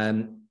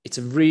 It's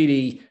a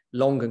really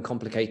long and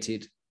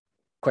complicated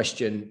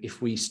question if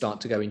we start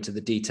to go into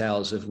the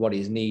details of what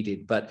is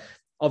needed, but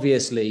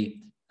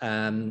obviously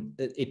there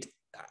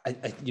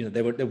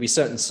will be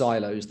certain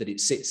silos that it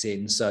sits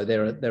in. So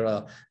there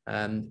are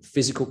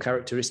physical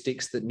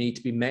characteristics that need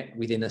to be met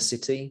within a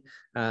city.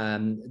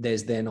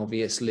 There's then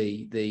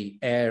obviously the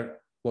air,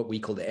 what we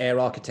call the air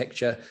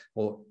architecture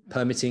or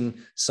permitting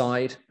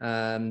side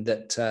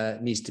that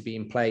needs to be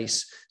in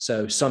place.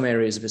 So some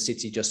areas of a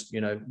city just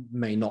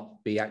may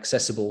not be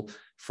accessible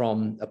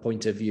from a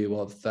point of view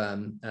of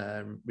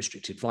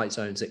restricted flight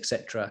zones,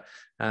 etc.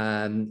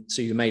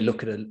 So you may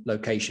look at a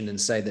location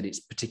and say that it's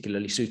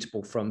particularly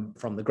suitable from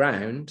the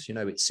ground.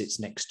 It sits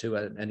next to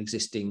an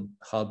existing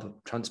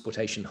hub,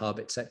 transportation hub,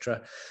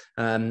 etc.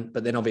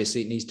 But then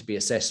obviously it needs to be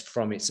assessed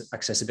from its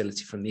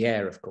accessibility from the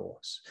air, of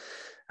course.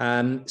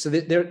 So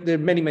there are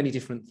many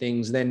different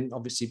things. Then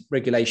obviously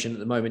regulation at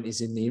the moment is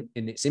in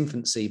its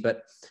infancy,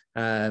 but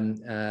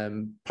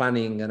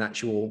planning and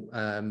actual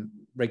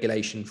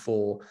regulation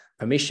for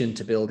permission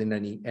to build in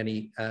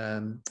any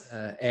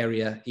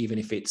area, even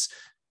if it's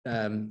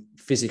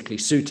physically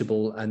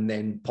suitable and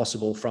then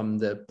possible from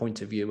the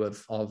point of view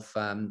of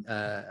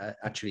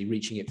actually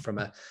reaching it from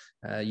a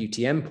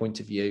UTM point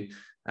of view,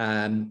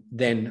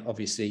 then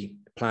obviously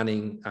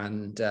planning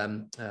and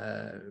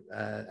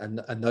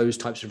those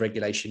types of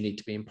regulation need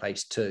to be in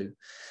place too.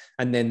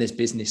 And then there's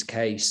business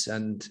case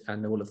and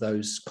all of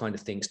those kind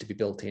of things to be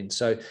built in.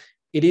 So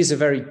it is a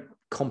very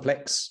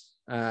complex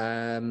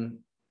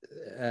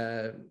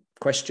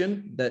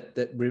question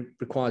that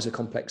requires a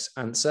complex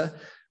answer.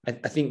 I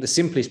think the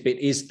simplest bit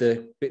is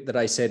the bit that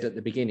I said at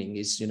the beginning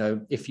is,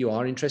 if you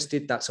are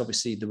interested, that's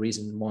obviously the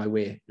reason why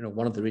we're,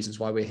 one of the reasons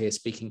why we're here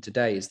speaking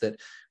today, is that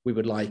we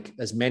would like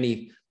as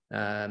many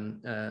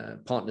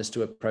partners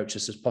to approach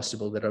us as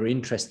possible that are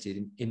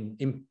interested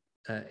in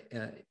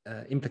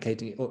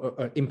implicating it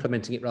or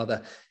implementing it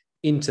rather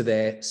into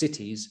their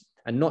cities,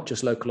 and not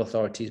just local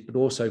authorities, but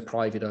also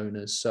private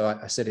owners. So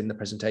I said in the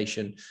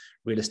presentation,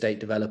 real estate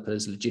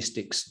developers,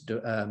 logistics,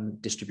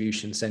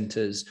 distribution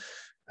centers,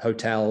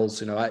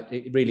 hotels,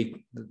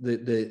 really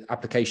the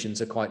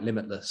applications are quite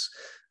limitless.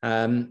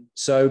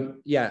 So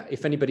yeah,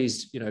 if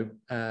anybody's,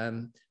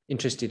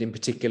 interested in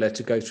particular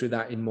to go through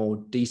that in more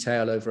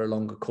detail over a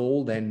longer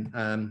call,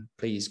 then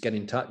please get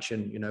in touch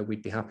and,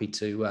 we'd be happy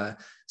to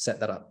set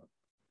that up.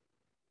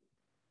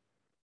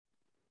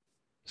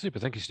 Super,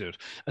 thank you, Stuart.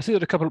 I see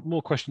that a couple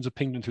more questions are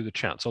pinged in through the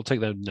chat, so I'll take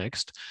them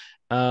next.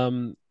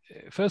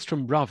 First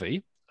from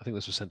Ravi, I think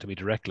this was sent to me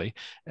directly.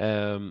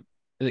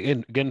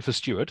 Again for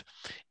Stuart,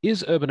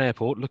 is Urban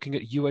Airport looking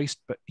at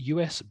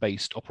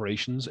US-based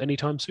operations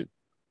anytime soon?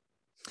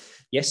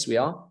 Yes, we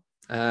are.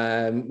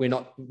 We're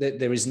not.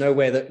 There is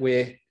nowhere that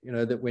we're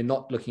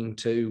not looking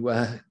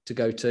to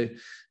go to.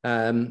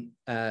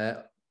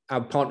 Our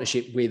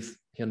partnership with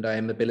Hyundai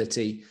Air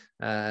Mobility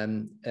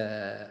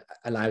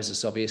allows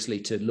us obviously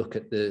to look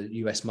at the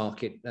US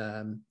market,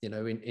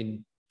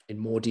 in in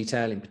more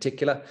detail in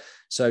particular.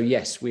 So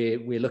yes,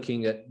 we're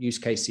looking at use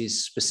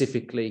cases,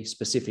 specific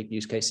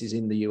use cases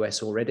in the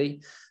US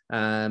already,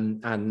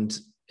 and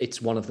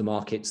it's one of the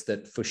markets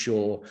that for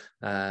sure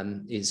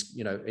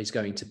is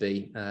going to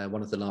be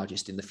one of the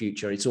largest in the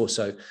future. It's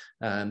also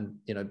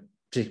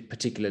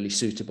particularly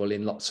suitable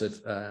in lots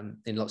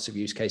of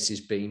use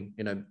cases. Being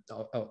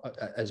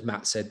as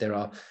Matt said, there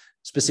are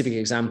specific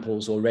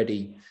examples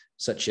already,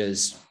 such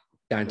as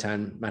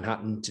downtown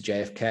Manhattan to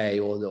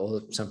JFK, or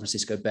the San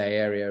Francisco Bay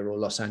Area, or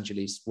Los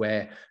Angeles,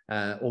 where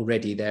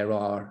already there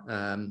are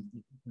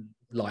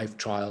live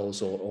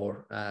trials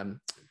or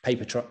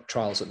paper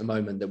trials at the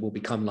moment that will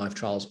become live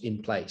trials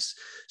in place.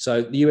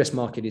 So the US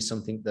market is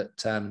something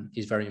that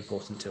is very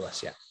important to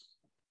us. Yeah.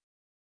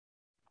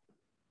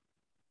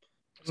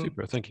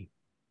 Super, thank you.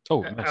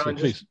 Oh, Matthew,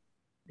 please.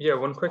 Yeah,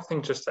 one quick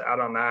thing just to add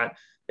on that.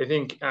 I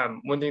think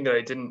one thing that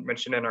I didn't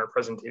mention in our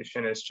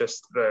presentation is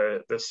just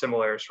the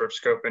similar sort of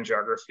scope and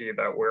geography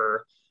that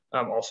we're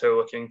also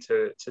looking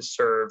to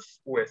serve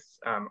with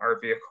our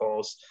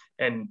vehicles.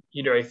 And,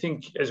 I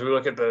think as we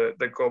look at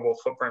the global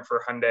footprint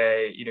for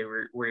Hyundai,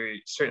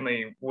 we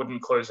certainly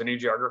wouldn't close any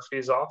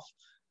geographies off.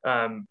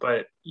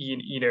 But,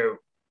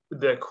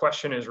 the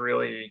question is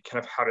really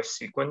kind of how to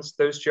sequence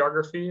those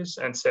geographies.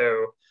 And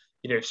so,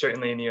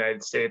 certainly in the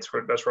United States,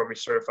 that's where we'll be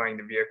certifying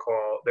the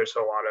vehicle. There's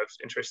a lot of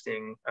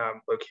interesting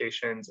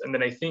locations. And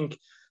then I think,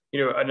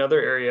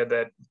 another area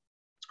that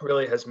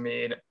really has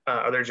made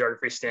other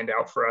geographies stand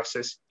out for us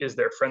is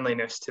their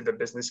friendliness to the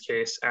business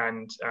case,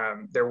 and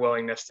their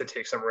willingness to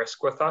take some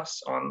risk with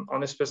us on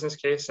this business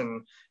case.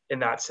 And in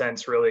that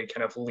sense, really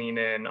kind of lean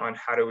in on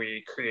how do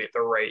we create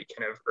the right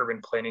kind of urban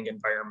planning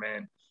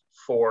environment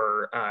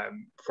for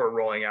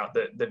rolling out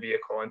the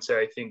vehicle. And so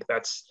I think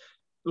that's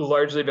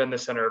largely been the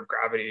center of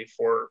gravity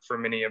for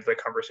many of the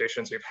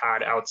conversations we've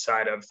had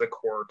outside of the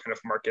core kind of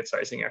market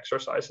sizing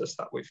exercises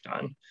that we've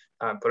done.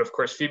 But of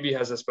course, Phoebe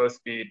has us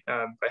both beat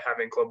by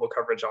having global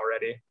coverage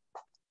already.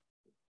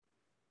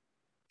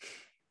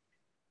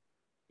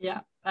 Yeah,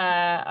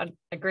 I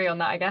agree on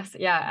that, I guess.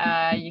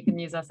 Yeah, you can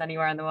use us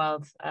anywhere in the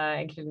world,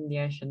 including the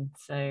ocean.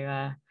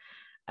 So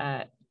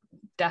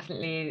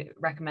definitely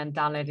recommend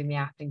downloading the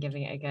app and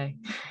giving it a go.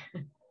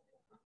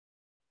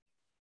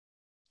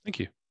 Thank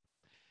you.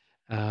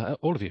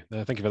 All of you,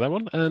 thank you for that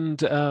one.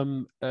 And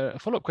a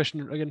follow-up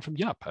question again from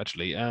Yap,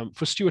 actually.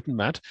 For Stuart and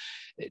Matt,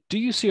 do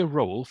you see a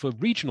role for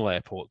regional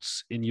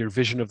airports in your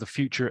vision of the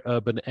future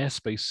urban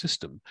airspace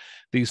system?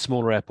 These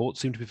smaller airports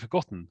seem to be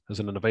forgotten as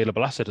an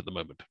available asset at the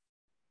moment.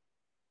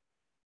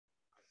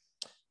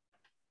 Do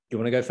you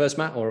want to go first,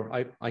 Matt, or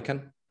I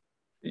can?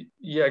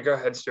 Yeah, go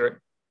ahead,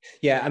 Stuart.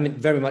 Yeah, I mean,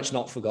 very much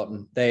not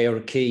forgotten. They are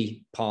a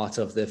key part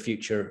of the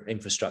future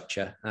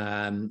infrastructure,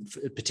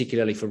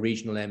 particularly for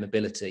regional air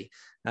mobility.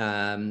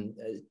 Connecting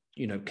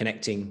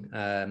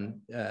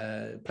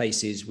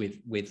places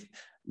with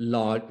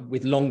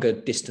longer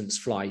distance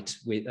flight,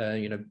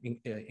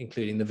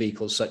 including the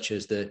vehicles such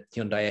as the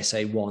Hyundai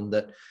SA1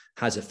 that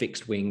has a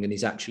fixed wing and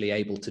is actually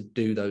able to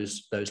do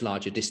those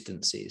larger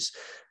distances.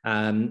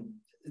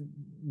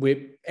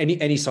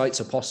 Any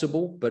sites are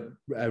possible, but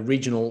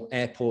regional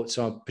airports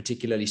are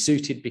particularly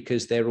suited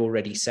because they're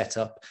already set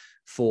up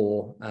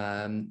for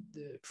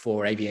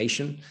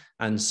aviation,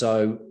 and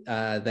so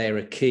they're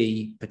a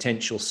key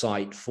potential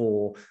site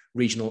for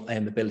regional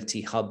air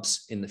mobility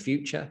hubs in the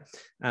future.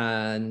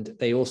 And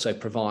they also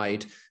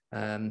provide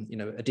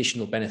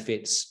additional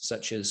benefits,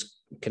 such as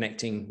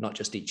connecting not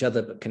just each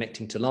other, but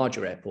connecting to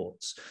larger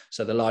airports.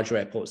 So the larger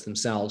airports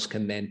themselves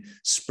can then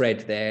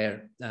spread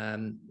their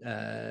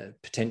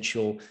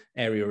potential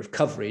area of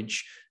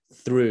coverage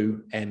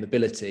through air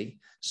mobility.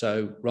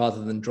 So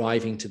rather than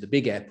driving to the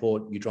big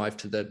airport, you drive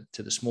to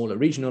the smaller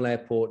regional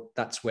airport.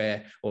 That's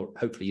where, or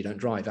hopefully you don't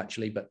drive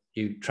actually, but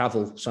you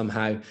travel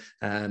somehow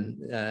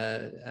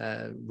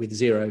with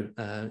zero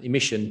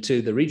emission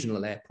to the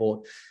regional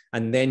airport,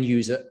 and then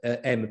use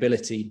air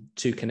mobility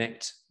to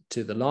connect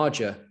to the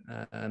larger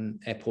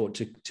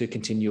airport to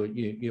continue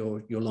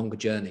your longer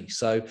journey.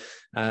 So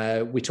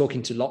we're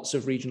talking to lots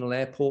of regional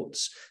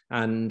airports,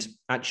 and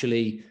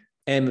actually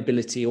air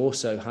mobility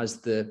also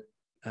has the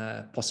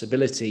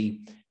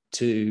possibility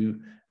to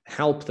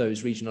help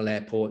those regional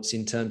airports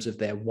in terms of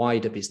their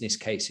wider business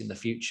case in the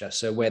future.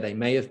 So where they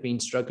may have been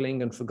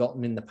struggling and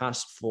forgotten in the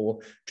past for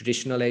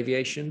traditional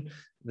aviation,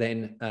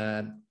 then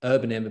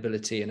urban air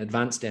mobility and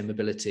advanced air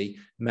mobility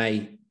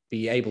may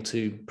be able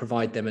to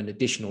provide them an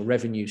additional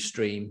revenue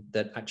stream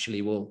that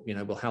actually will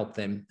help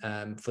them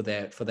for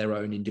their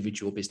own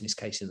individual business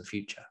case in the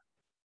future.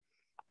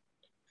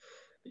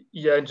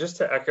 Yeah, and just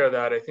to echo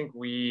that, I think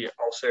we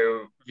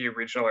also view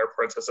regional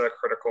airports as a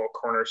critical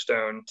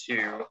cornerstone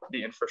to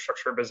the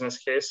infrastructure business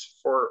case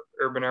for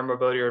urban air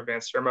mobility or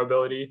advanced air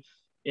mobility.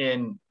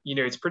 And,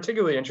 it's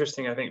particularly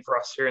interesting, I think, for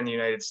us here in the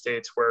United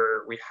States,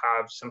 where we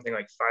have something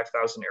like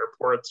 5,000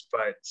 airports,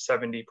 but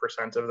 70%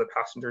 of the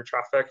passenger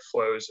traffic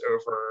flows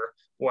over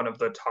one of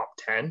the top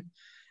 10.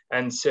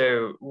 And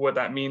so what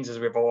that means is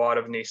we have a lot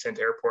of nascent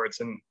airports,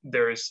 and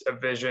there's a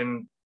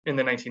vision in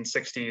the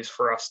 1960s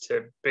for us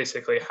to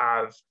basically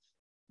have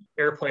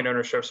airplane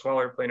ownership, small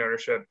airplane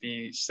ownership,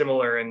 be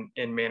similar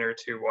in manner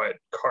to what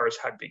cars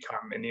had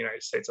become in the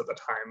United States at the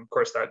time. Of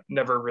course, that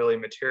never really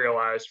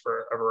materialized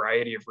for a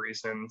variety of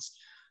reasons.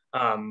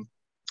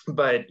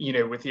 But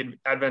with the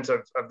advent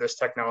of this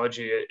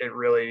technology, it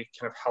really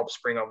kind of helps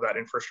bring all that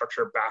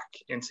infrastructure back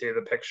into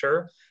the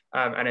picture,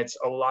 and it's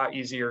a lot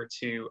easier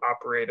to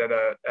operate at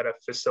a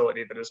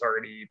facility that is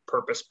already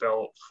purpose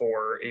built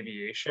for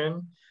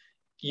aviation.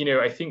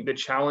 I think the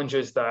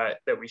challenges that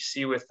we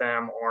see with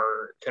them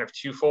are kind of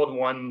twofold.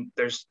 One,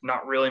 there's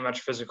not really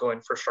much physical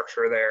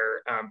infrastructure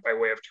there by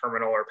way of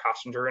terminal or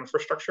passenger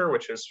infrastructure,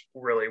 which is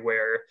really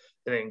where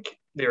I think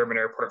the urban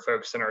airport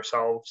folks and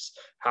ourselves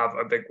have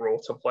a big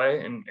role to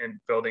play in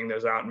building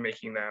those out and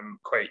making them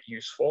quite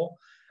useful.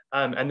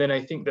 And then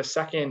I think the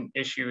second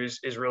issue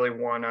is really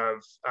one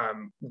of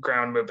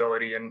ground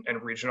mobility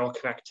and regional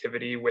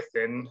connectivity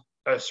within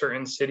a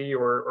certain city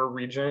or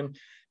region,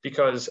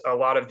 because a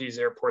lot of these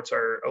airports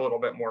are a little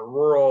bit more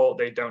rural.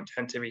 They don't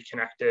tend to be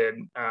connected,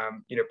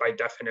 by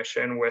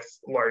definition, with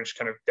large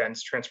kind of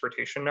dense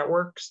transportation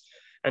networks.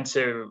 And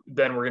so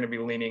then we're going to be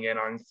leaning in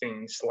on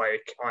things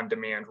like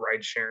on-demand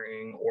ride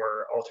sharing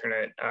or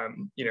alternate,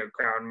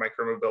 ground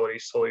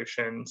micromobility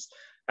solutions.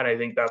 And I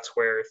think that's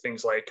where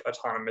things like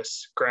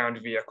autonomous ground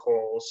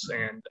vehicles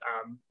and,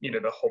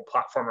 the whole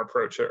platform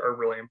approach are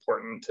really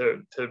important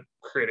to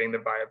creating the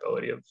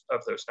viability of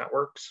those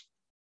networks.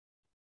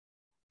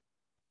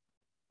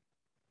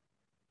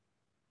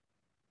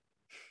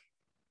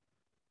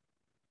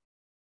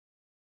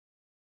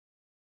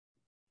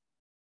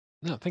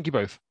 No, thank you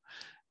both.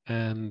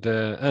 And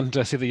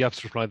I see the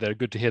Yaps replied there.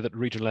 Good to hear that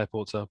regional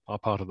airports are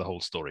part of the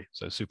whole story.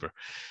 So super.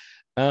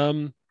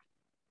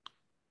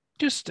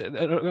 Just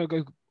I'll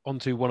go on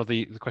to one of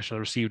the questions I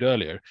received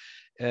earlier.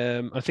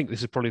 I think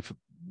this is probably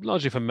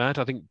largely for Matt.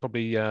 I think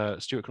probably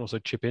Stuart can also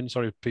chip in.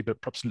 Sorry,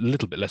 but perhaps a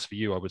little bit less for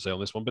you, I would say, on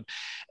this one. But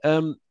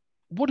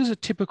what is a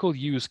typical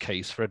use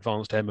case for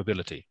advanced air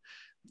mobility?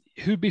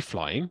 Who'd be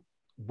flying?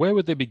 Where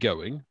would they be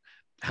going?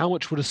 How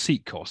much would a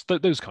seat cost?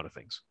 Those kind of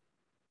things.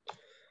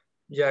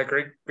 Yeah,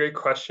 great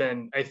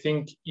question. I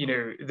think,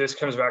 this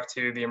comes back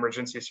to the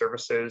emergency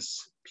services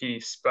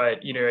piece,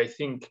 but, I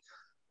think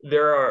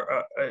there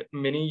are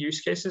many use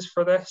cases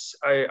for this.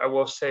 I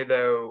will say,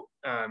 though,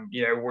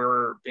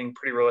 we're being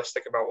pretty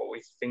realistic about what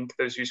we think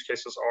those use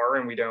cases are,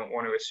 and we don't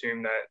want to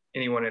assume that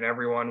anyone and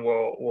everyone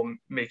will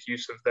make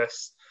use of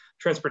this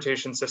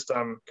transportation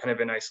system kind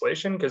of in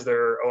isolation, because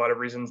there are a lot of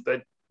reasons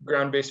that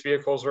ground-based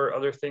vehicles or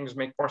other things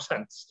make more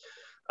sense.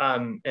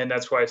 And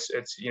that's why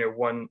it's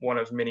one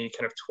of many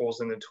kind of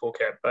tools in the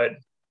toolkit. But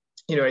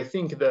I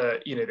think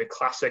the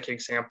classic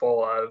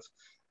example of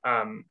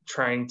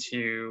trying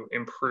to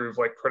improve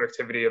like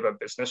productivity of a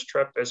business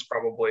trip is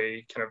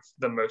probably kind of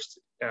the most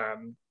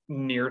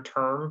near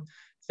term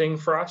thing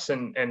for us,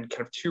 and kind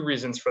of two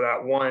reasons for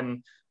that.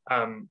 One,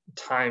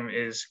 time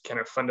is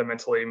kind of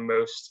fundamentally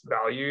most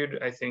valued,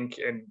 I think,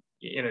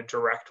 in a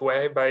direct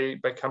way by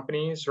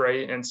companies,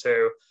 right? And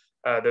so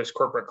those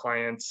corporate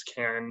clients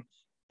can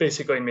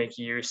basically make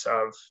use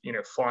of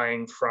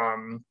flying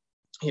from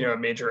a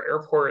major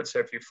airport. So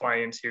if you fly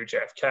into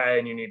JFK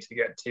and you need to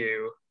get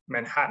to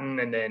Manhattan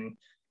and then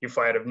you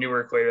fly out of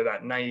Newark later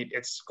that night,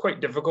 it's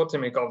quite difficult to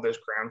make all of those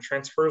ground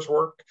transfers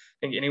work. I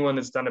think anyone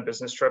that's done a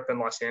business trip in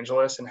Los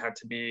Angeles and had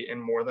to be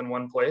in more than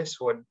one place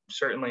would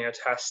certainly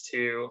attest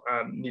to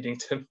needing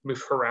to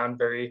move around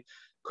very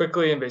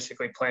quickly and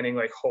basically planning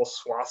like whole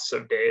swaths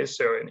of days,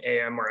 so an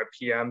AM or a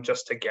PM,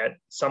 just to get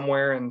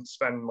somewhere and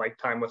spend like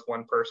time with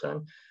one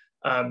person.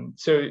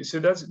 So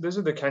those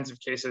are the kinds of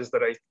cases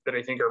that I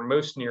think are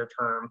most near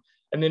term.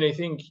 And then I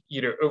think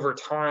over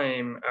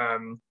time,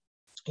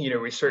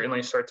 we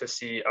certainly start to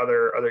see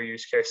other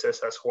use cases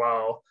as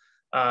well.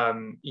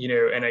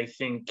 And I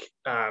think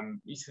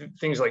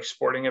things like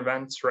sporting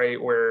events,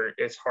 right, where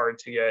it's hard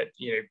to get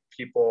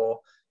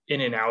people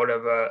in and out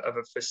of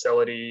a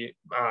facility,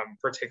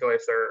 particularly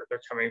if they're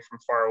coming from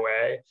far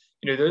away.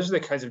 Those are the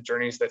kinds of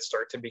journeys that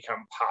start to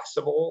become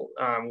possible.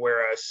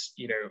 Whereas,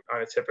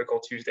 on a typical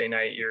Tuesday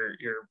night,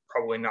 you're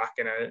probably not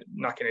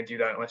gonna do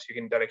that unless you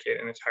can dedicate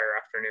an entire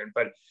afternoon.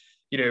 But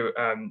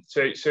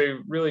so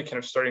really kind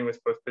of starting with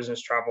both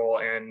business travel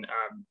and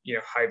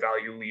high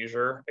value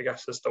leisure, I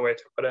guess is the way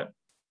to put it.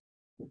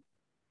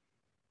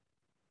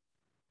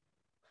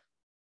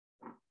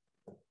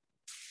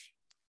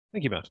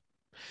 Thank you, Matt.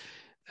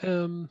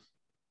 I'll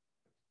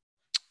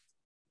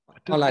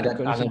add,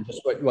 Alan,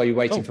 just while you're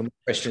waiting for more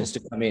questions to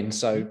come in.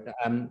 So,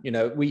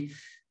 we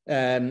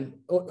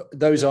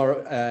those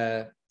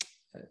are,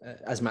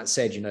 as Matt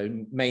said,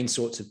 main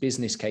sorts of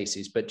business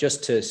cases. But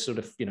just to sort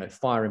of,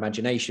 fire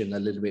imagination a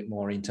little bit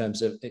more in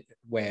terms of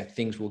where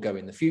things will go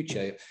in the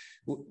future,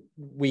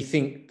 we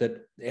think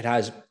that it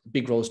has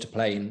big roles to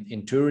play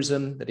in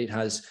tourism, that it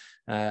has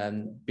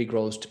big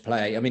roles to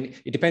play. I mean,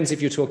 it depends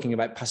if you're talking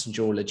about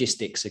passenger or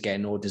logistics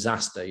again, or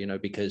disaster,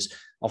 because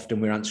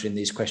often we're answering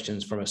these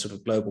questions from a sort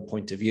of global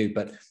point of view,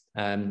 but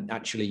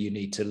actually you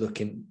need to look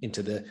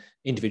into the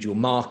individual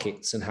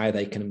markets and how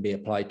they can be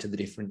applied to the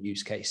different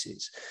use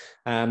cases.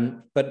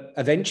 But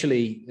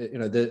eventually,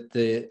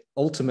 the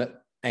ultimate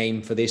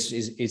aim for this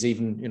is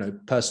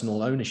even,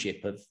 personal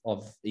ownership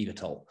of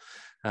eVTOL.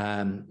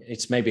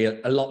 It's maybe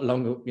a lot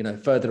longer,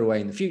 further away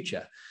in the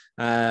future.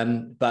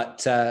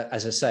 But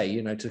as I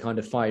say, to kind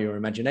of fire your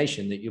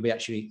imagination, that you'll be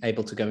actually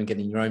able to go and get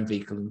in your own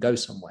vehicle and go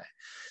somewhere.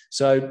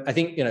 So I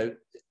think,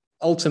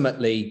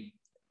 ultimately,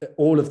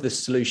 all of the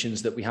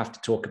solutions that we have to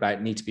talk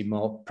about need to be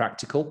more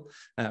practical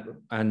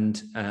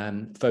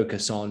and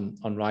focus on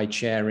ride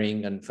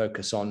sharing and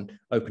focus on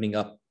opening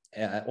up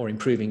or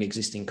improving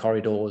existing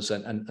corridors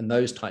and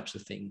those types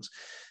of things.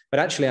 But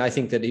actually, I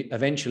think that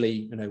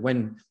eventually,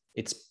 when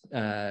it's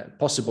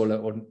possible,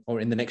 or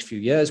in the next few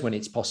years, when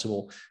it's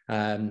possible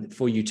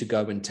for you to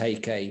go and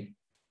take a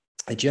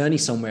journey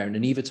somewhere in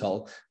an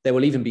eVTOL, there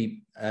will even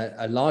be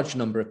a large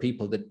number of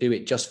people that do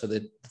it just for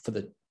the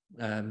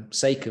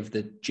sake of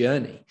the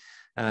journey.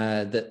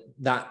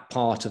 That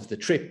part of the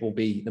trip will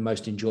be the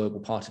most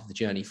enjoyable part of the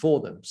journey for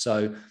them.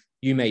 So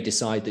you may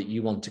decide that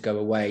you want to go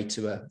away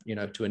to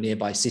a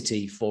nearby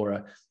city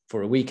for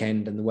a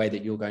weekend, and the way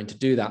that you're going to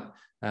do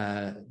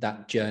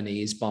that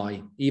journey is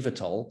by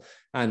eVTOL,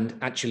 and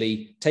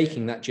actually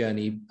taking that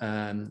journey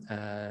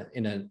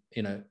in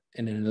an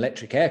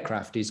electric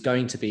aircraft is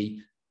going to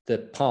be the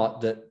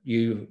part that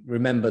you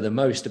remember the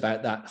most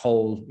about that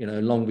whole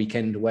long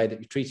weekend away that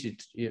you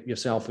treated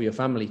yourself or your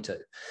family to.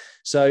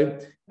 So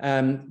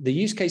the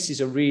use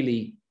cases are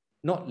really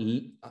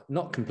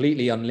not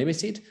completely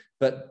unlimited,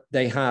 but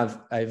they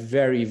have a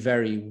very,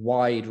 very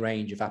wide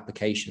range of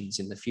applications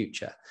in the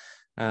future.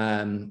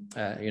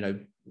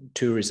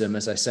 Tourism,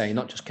 as I say,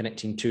 not just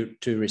connecting to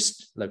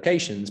tourist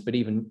locations, but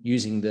even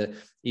using the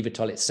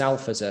eVTOL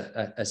itself as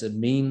a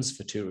means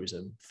for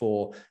tourism,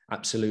 for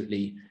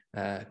absolutely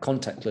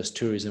contactless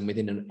tourism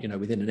within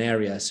an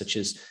area, such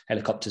as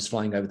helicopters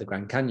flying over the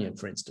Grand Canyon,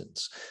 for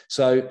instance.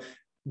 So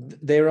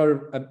there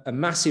are a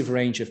massive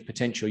range of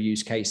potential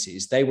use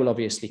cases. They will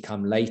obviously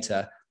come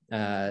later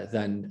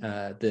than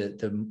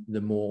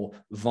the more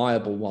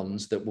viable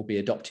ones that will be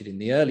adopted in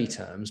the early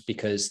terms,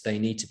 because they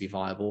need to be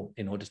viable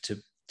in order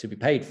to be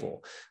paid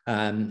for.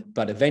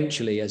 But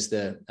eventually, as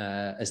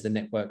the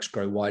networks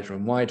grow wider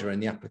and wider,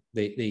 and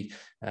the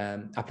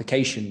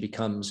application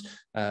becomes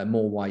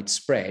more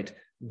widespread,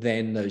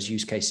 then those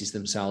use cases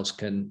themselves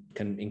can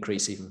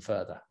increase even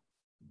further.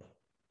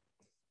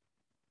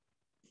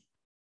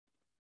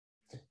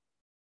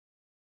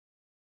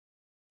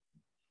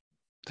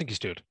 Thank you,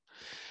 Stuart.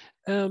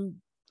 Something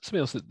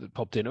else that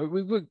popped in.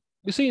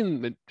 We're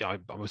seeing,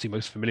 I'm obviously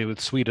most familiar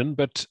with Sweden,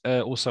 but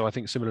also I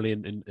think similarly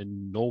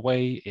in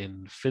Norway,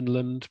 in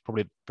Finland,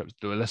 probably perhaps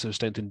to a lesser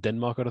extent in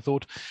Denmark, I'd have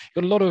thought.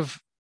 You've got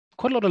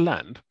quite a lot of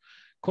land,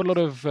 quite a lot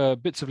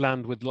of bits of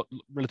land with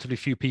relatively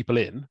few people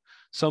in,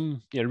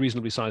 some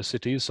reasonably sized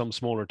cities, some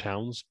smaller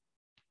towns,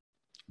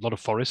 a lot of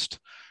forest,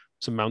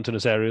 some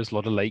mountainous areas, a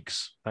lot of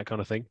lakes, that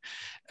kind of thing.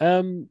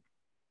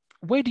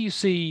 Where do you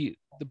see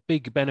the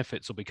big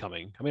benefits will be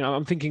coming? I mean,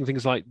 I'm thinking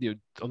things like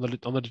on the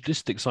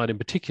logistics side in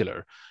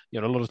particular. A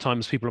lot of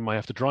times people might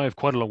have to drive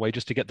quite a long way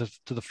just to get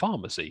to the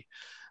pharmacy.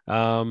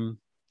 Where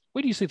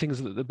do you see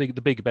things the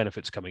big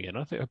benefits coming in?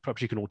 I think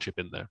perhaps you can all chip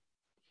in there.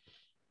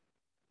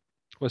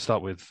 We'll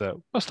start with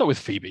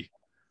Phoebe.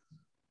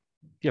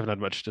 You haven't had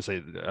much to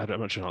say, had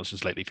much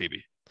announcements lately,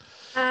 Phoebe.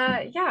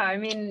 Yeah, I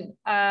mean,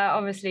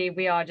 obviously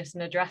we are just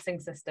an addressing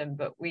system,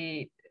 but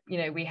we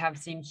have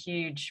seen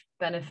huge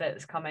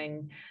benefits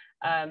coming,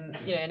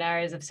 in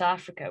areas of South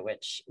Africa,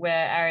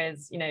 where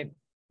areas,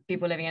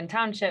 people living in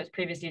townships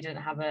previously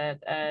didn't have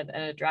an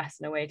address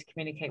and a way to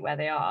communicate where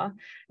they are.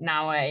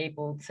 Now are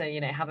able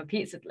to, have a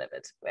pizza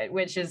delivered,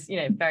 which is,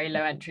 very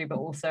low entry, but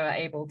also are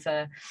able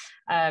to,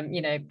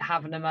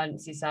 have an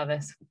emergency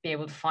service, be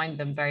able to find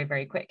them very,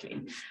 very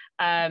quickly.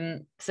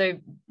 So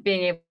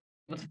being able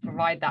to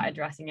provide that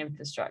addressing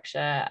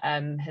infrastructure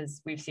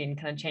we've seen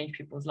kind of change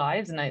people's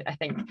lives, and I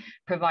think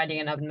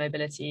providing an urban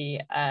mobility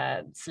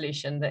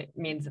solution that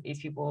means that these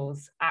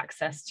people's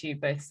access to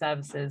both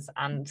services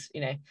and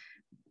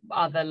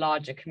other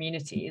larger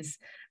communities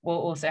will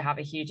also have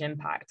a huge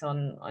impact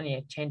on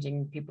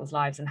changing people's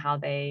lives and how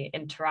they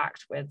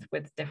interact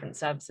with different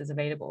services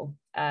available.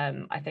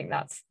 I think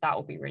that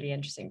will be really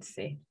interesting to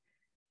see.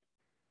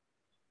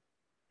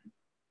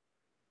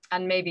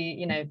 And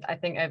maybe, I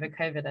think over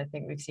COVID, I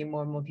think we've seen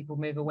more and more people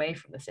move away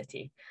from the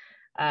city.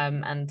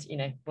 And,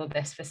 will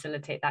this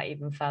facilitate that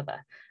even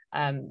further?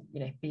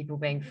 People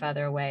being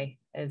further away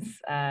is,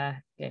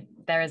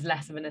 there is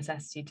less of a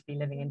necessity to be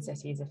living in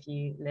cities if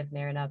you live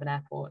near an urban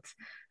airport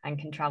and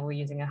can travel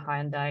using a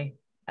Hyundai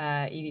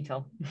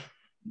eVTOL.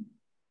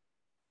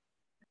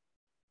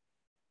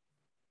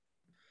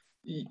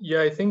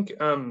 Yeah, I think,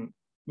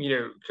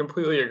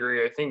 completely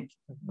agree. I think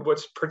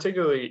what's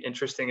particularly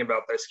interesting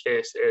about this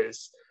case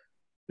is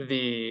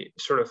the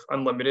sort of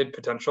unlimited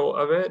potential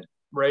of it.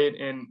 right?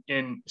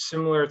 And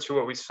similar to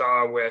what we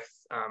saw with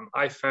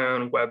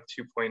iPhone, Web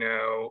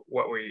 2.0,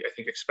 what we, I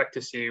think, expect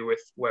to see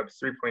with Web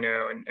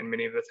 3.0 and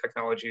many of the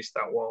technologies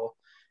that will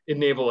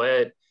enable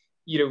it,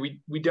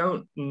 we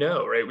don't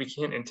know, right? We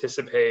can't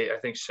anticipate, I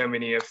think, so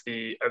many of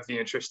the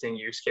interesting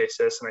use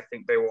cases, and I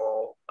think they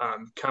will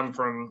come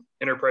from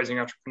enterprising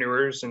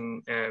entrepreneurs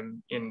and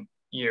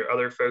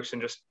other folks,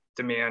 and just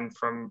demand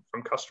from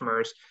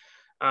customers.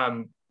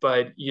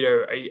 But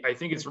I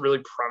think it's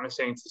really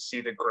promising to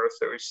see the growth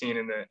that we've seen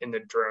in the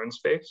drone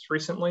space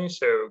recently.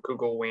 So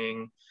Google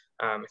Wing,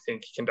 I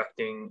think,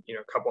 conducting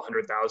a couple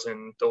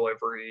 100,000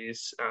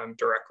 deliveries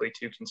directly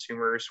to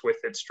consumers with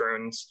its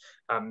drones.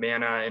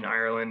 Mana in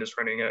Ireland is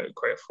running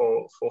quite a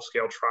full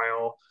scale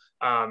trial.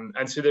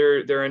 And so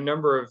there are a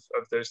number of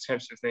those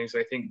types of things.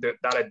 I think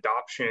that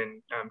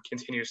adoption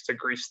continues to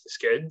grease the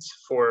skids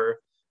for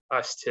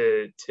us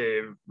to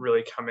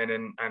really come in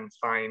and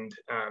find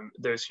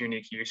those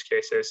unique use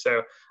cases.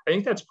 So I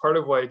think that's part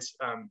of why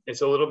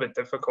it's a little bit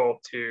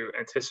difficult to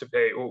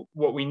anticipate.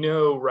 What we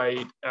know,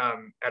 right,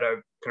 at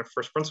a kind of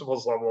first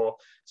principles level,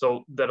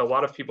 so that a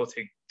lot of people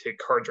take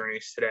car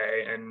journeys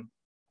today, and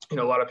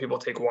a lot of people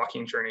take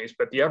walking journeys,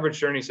 but the average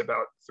journey is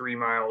about 3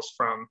 miles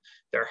from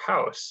their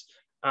house.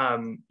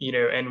 And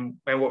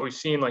what we've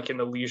seen, like in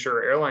the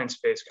leisure airline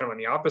space, kind of on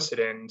the opposite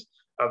end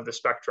of the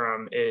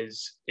spectrum,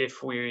 is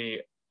if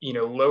we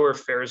lower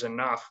fares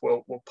enough,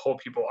 will pull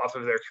people off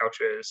of their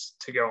couches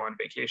to go on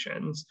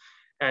vacations.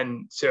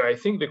 And so I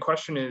think the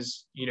question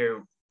is,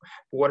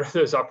 what are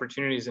those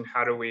opportunities, and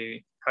how do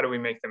we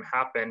make them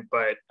happen?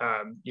 But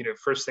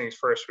first things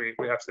first,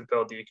 we have to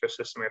build the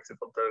ecosystem, we have to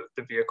build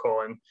the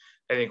vehicle, and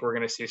I think we're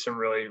going to see some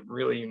really,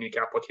 really unique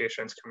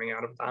applications coming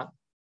out of that.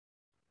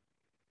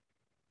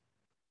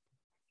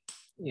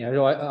 Yeah,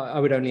 I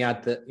would only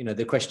add that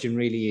the question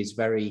really is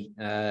very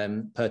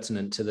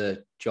pertinent to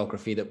the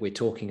geography that we're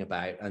talking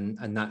about,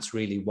 and that's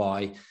really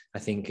why I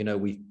think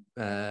we've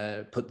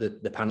put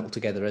the panel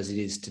together as it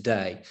is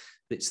today.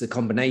 It's the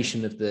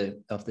combination of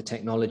the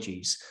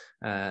technologies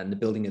and the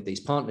building of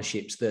these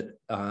partnerships that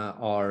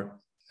are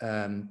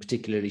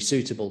particularly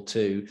suitable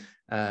to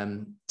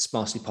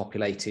sparsely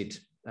populated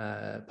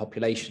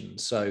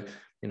populations. So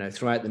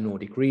throughout the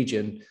Nordic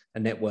region, a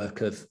network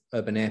of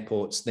urban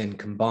airports then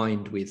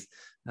combined with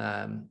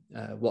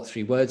what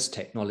 3 words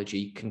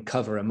technology can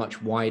cover a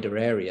much wider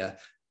area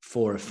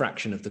for a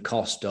fraction of the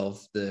cost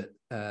of the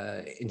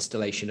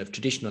installation of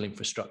traditional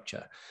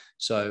infrastructure.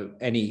 So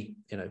any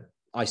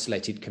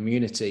isolated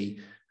community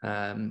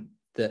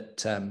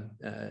that,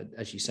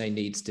 as you say,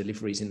 needs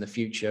deliveries in the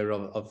future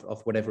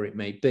of whatever it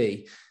may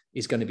be,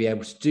 is going to be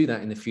able to do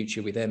that in the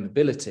future with air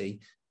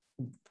mobility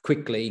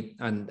quickly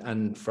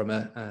and from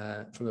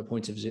a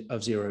point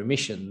of zero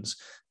emissions,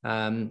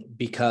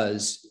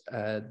 because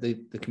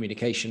the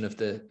communication of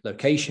the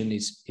location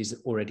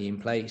is already in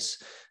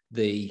place.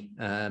 The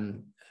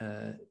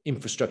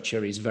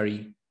infrastructure is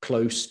very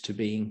close to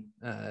being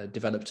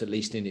developed, at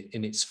least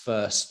in its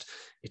first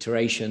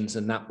iterations,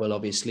 and that will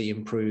obviously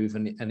improve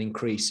and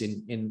increase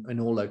in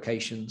all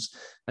locations.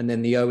 And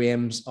then the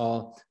OEMs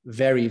are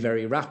very,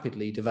 very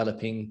rapidly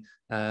developing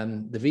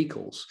the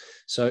vehicles.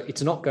 So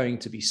it's not going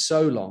to be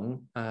so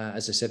long,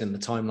 as I said in the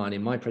timeline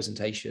in my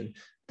presentation,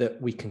 that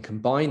we can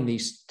combine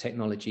these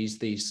technologies,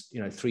 these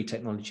 3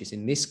 technologies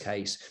in this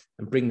case,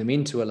 and bring them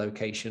into a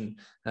location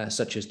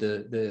such as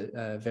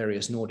the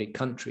various Nordic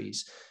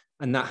countries.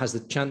 And that has the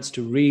chance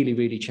to really,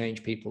 really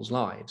change people's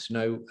lives.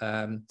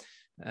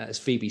 As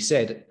Phoebe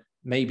said,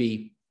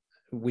 maybe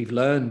we've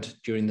learned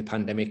during the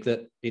pandemic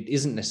that it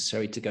isn't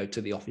necessary to go to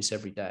the office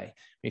every day.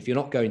 If you're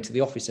not going to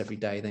the office every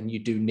day, then you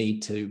do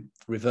need to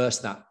reverse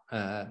that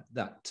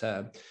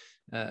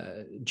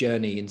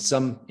journey in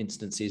some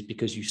instances,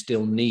 because you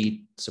still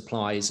need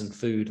supplies and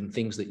food and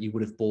things that you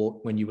would have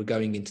bought when you were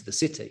going into the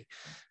city.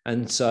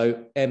 And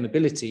so air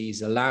mobility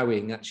is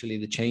allowing actually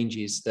the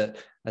changes that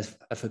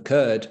have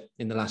occurred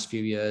in the last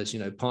few years,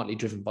 partly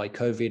driven by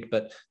COVID,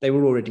 but they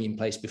were already in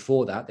place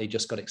before that. They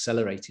just got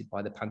accelerated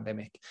by the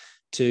pandemic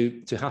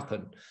to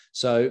happen.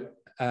 So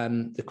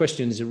the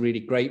question is a really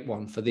great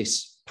one for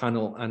this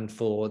panel and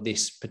for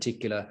this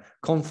particular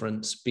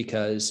conference,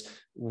 because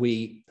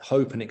we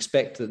hope and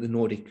expect that the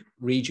Nordic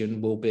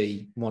region will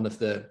be one of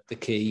the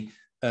key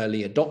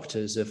early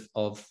adopters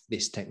of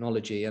this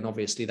technology. And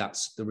obviously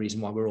that's the reason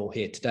why we're all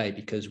here today,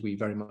 because we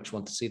very much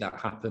want to see that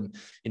happen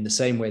in the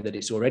same way that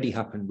it's already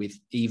happened with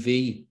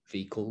EV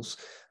vehicles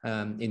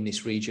in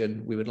this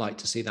region. We would like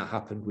to see that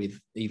happen with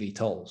EV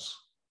tolls.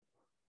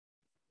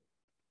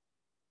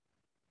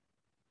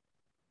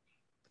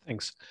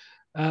 Thanks.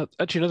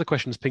 Actually, another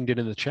question is pinged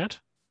in the chat.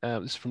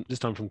 This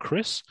time from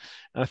Chris.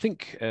 And I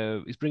think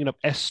he's bringing up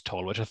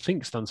STOL, which I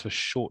think stands for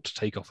short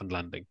takeoff and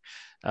landing.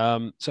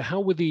 So how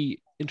would the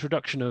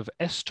introduction of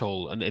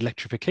STOL and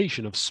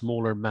electrification of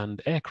smaller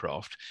manned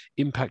aircraft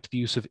impact the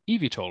use of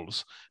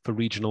eVTOLs for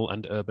regional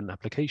and urban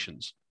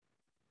applications?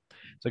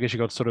 So I guess you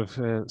got sort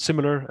of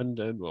similar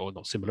or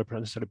not similar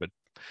necessarily, but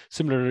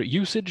similar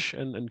usage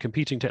and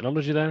competing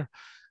technology there.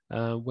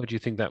 Where do you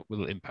think that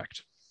will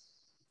impact?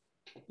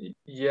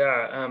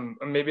 Yeah,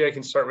 maybe I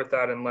can start with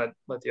that and let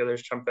the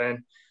others jump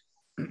in.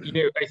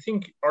 I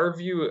think our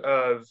view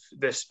of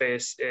this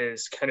space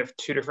is kind of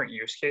two different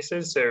use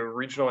cases. So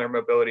regional air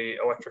mobility,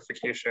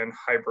 electrification,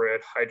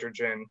 hybrid,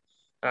 hydrogen,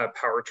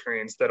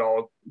 powertrains that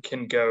all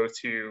can go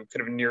to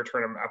kind of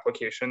near-term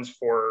applications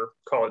for,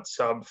 call it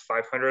sub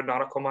 500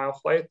 nautical mile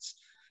flights,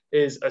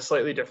 is a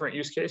slightly different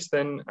use case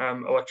than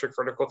electric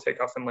vertical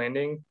takeoff and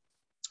landing.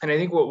 And I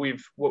think what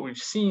we've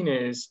seen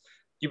is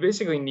you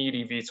basically need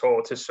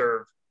eVTOL to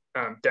serve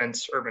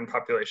dense urban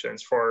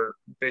populations for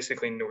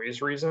basically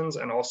noise reasons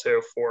and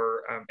also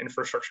for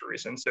infrastructure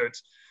reasons. So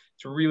it's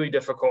really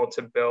difficult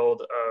to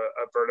build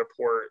a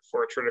vertiport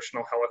for a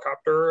traditional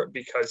helicopter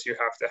because you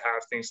have to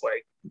have things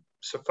like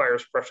fire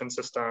suppression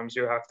systems.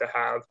 You have to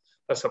have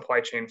a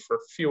supply chain for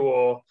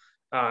fuel.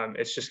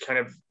 It's just kind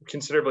of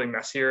considerably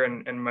messier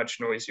and much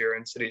noisier,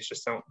 and cities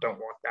just don't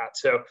want that.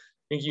 So I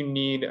think you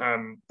need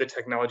the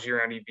technology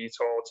around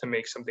eVTOL to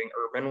make something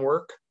urban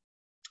work.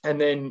 And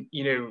then,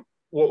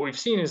 what we've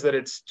seen is that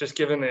it's just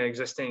given the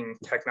existing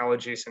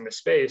technologies in the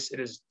space,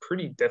 it is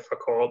pretty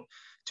difficult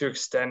to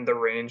extend the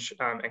range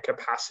and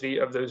capacity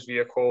of those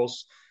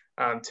vehicles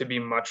to be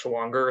much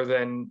longer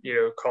than,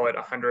 call it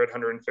 100,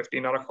 150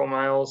 nautical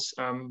miles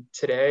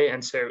today.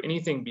 And so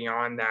anything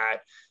beyond that,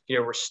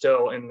 we're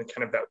still in the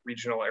kind of that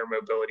regional air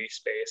mobility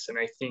space. And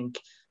I think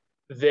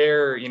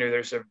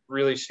there's a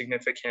really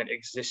significant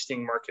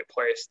existing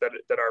marketplace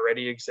that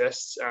already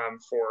exists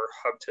for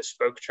hub to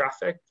spoke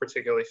traffic,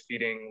 particularly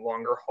feeding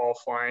longer haul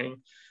flying.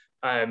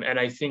 And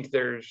I think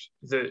there's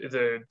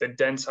the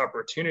dense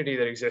opportunity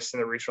that exists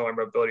in the regional air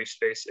mobility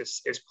space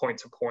is point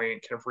to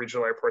point, kind of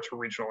regional airport to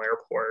regional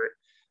airport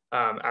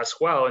as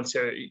well. And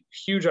so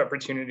huge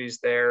opportunities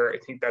there. I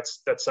think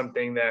that's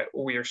something that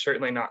we are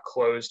certainly not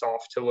closed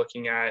off to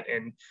looking at.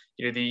 And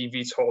the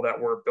eVTOL that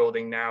we're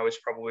building now is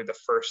probably the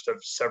first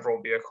of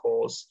several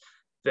vehicles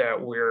that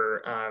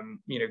we're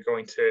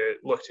going to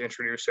look to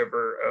introduce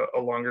over a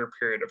longer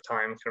period of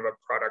time, kind of a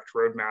product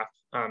roadmap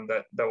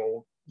that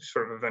will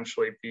sort of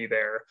eventually be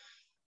there.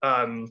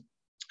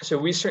 So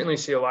we certainly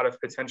see a lot of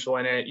potential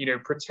in it,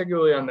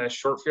 particularly on the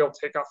short field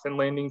takeoff and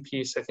landing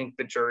piece. I think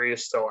the jury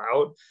is still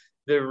out.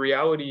 The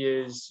reality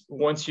is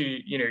once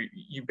you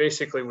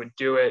basically would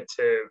do it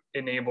to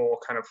enable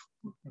kind of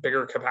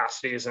bigger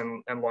capacities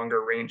and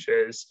longer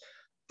ranges.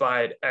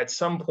 But at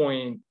some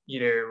point,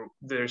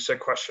 there's a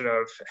question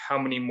of how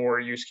many more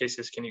use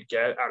cases can you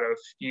get out of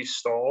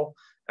eSTOL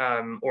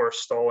or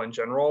STOL in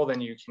general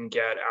than you can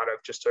get out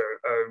of just a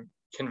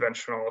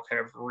conventional kind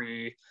of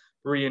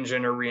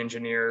re-engine or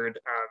re-engineered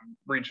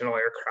regional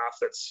aircraft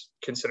that's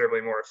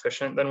considerably more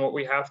efficient than what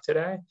we have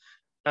today.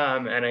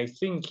 And I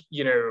think,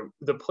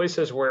 the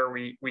places where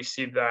we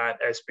see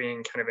that as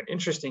being kind of an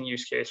interesting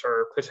use case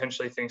are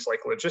potentially things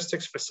like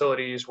logistics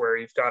facilities where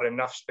you've got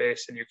enough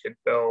space and you could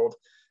build,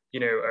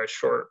 a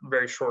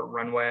very short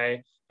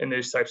runway in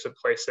those types of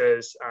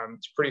places.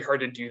 It's pretty hard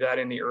to do that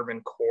in the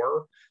urban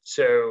core.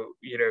 So,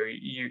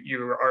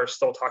 you are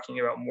still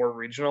talking about more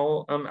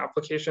regional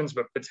applications,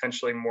 but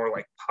potentially more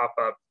like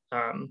pop-up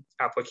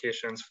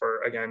applications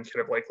for, again,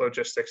 kind of like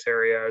logistics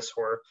areas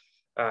or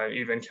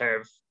even kind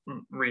of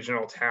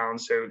regional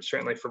towns. So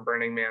certainly for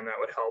Burning Man, that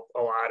would help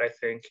a lot, I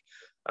think.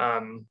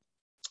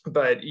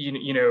 But,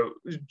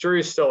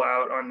 jury's still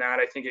out on that.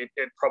 I think it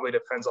probably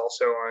depends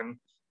also on,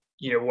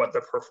 what the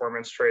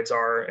performance trades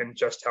are and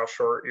just how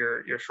short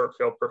your short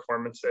field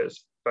performance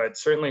is. But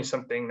certainly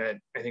something that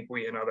I think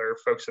we and other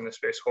folks in the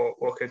space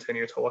will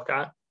continue to look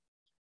at.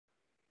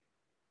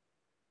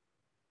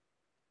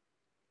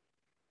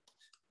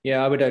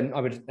 Yeah, I would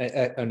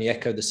only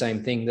echo the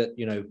same thing that,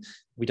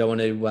 we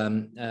don't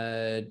want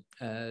to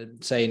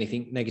say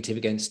anything negative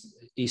against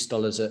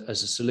eSTOL as a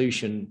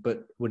solution,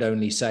 but would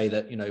only say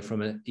that,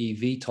 from an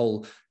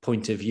eVTOL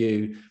point of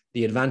view,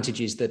 the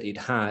advantages that it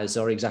has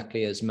are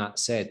exactly as Matt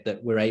said,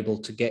 that we're able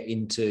to get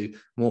into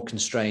more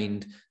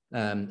constrained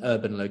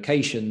urban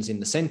locations in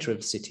the center of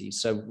the city.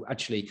 So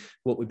actually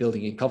what we're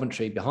building in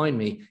Coventry behind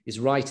me is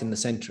right in the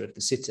center of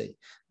the city.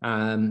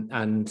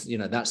 And,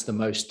 that's the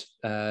most,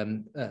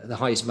 the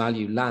highest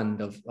value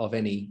land of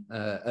any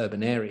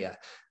urban area.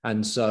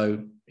 And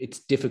so it's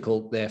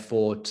difficult,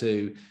 therefore,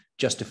 to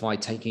justify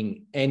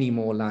taking any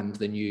more land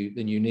than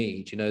you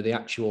need. The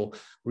actual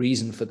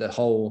reason for the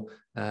whole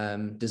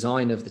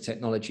design of the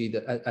technology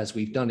that as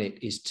we've done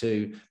it is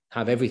to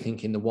have everything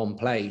in the one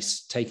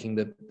place, taking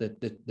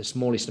the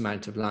smallest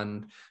amount of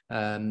land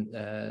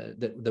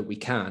that we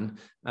can,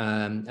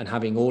 and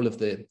having all of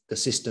the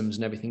systems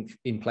and everything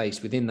in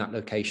place within that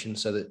location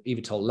so that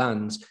eVTOL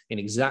lands in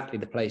exactly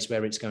the place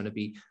where it's going to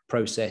be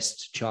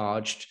processed,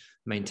 charged,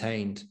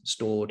 maintained,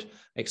 stored,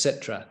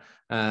 etc.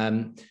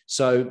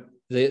 So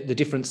the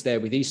difference there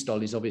with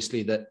eSTOL is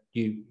obviously that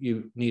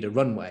you need a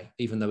runway,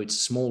 even though it's a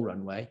small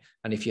runway.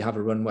 And if you have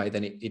a runway,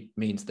 then it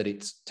means that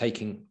it's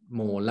taking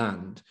more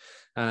land,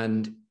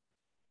 and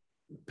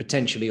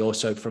potentially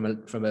also from a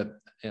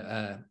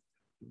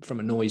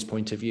noise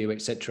point of view,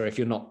 etc. If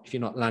you're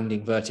not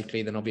landing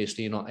vertically, then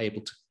obviously you're not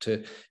able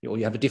to or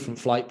you have a different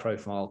flight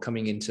profile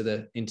coming into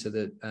the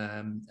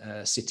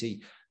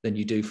city than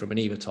you do from an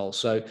eVTOL.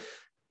 So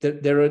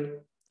there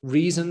are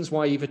reasons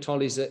why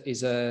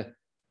eVTOL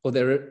or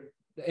there are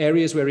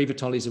areas where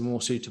eVTOL is a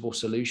more suitable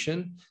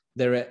solution.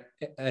 There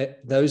are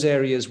those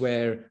areas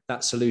where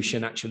that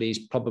solution actually is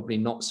probably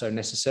not so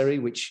necessary,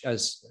 which,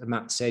 as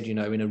Matt said, in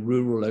a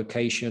rural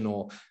location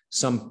or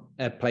some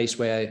place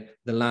where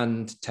the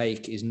land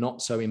take is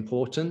not so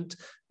important,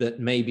 that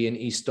maybe an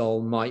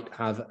eSTOL might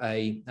have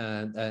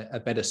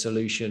a better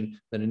solution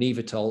than an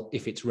eVTOL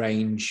if its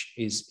range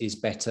is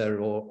better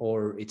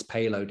or its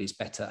payload is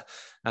better.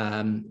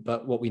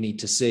 But what we need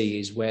to see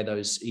is where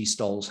those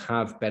eSTOLs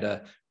have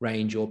better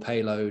range or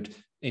payload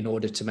in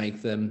order to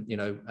make them,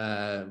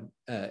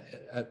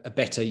 a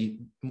better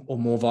or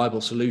more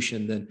viable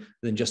solution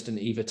than just an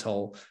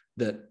eVTOL.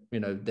 That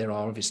there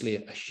are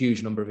obviously a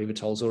huge number of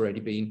eVTOLs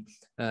already being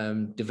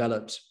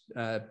developed,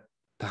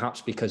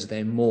 perhaps because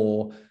they're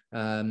more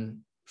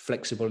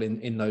flexible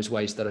in those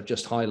ways that I've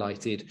just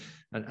highlighted,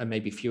 and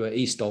maybe fewer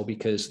eSTOL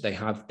because they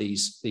have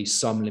these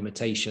some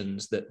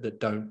limitations that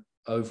don't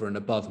over and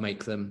above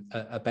make them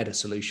a better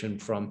solution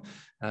from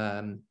what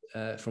an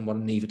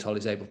eVTOL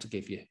is able to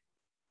give you.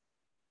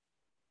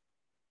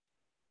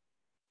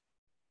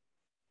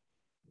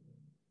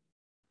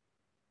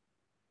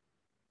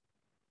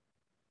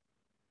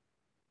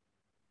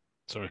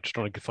 Sorry, just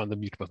trying to find the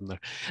mute button there.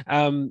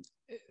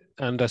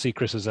 And I see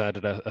Chris has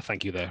added a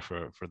thank you there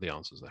for the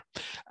answers there.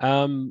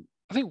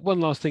 I think one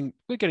last thing,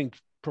 we're getting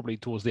probably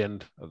towards the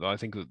end of, I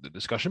think, the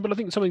discussion, but I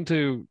think something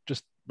to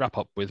just wrap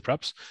up with,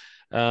 perhaps.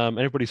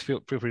 Everybody's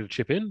feel free to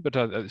chip in, but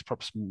it's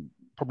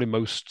probably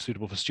most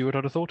suitable for Stuart,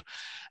 I'd have thought.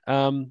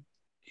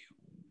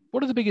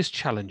 What are the biggest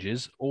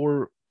challenges,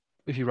 or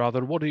if you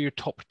rather, what are your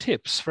top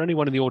tips for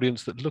anyone in the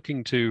audience that's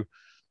looking to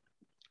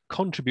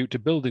contribute to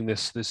building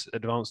this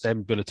advanced air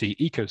mobility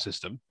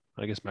ecosystem?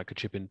 I guess Matt could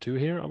chip in too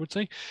here, I would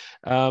say.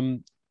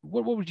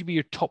 What would be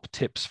your top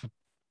tips for,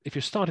 if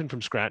you're starting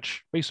from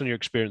scratch, based on your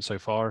experience so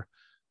far?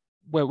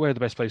 Where are the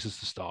best places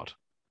to start?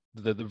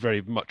 The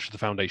very much the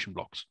foundation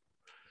blocks.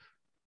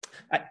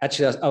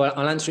 Actually,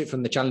 I'll answer it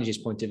from the challenges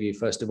point of view.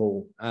 First of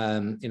all,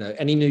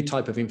 any new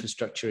type of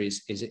infrastructure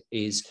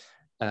is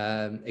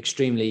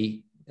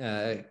extremely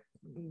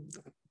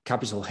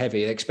capital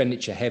heavy,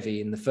 expenditure heavy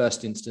in the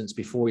first instance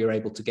before you're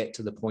able to get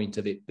to the point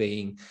of it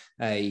being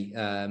a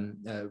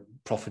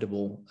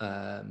profitable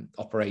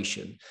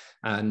operation.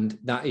 And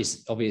that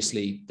is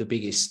obviously the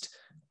biggest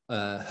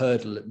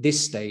hurdle at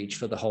this stage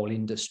for the whole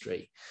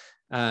industry.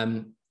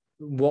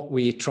 What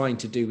we're trying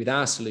to do with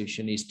our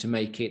solution is to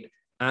make it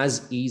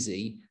as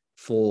easy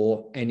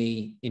for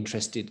any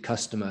interested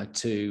customer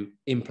to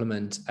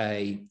implement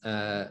an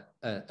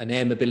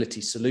air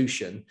mobility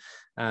solution.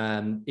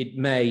 It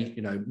may,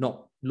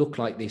 not look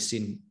like this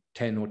in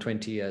 10 or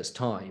 20 years'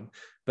 time,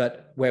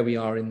 but where we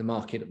are in the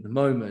market at the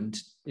moment,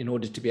 in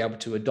order to be able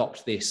to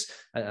adopt this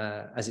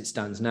as it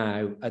stands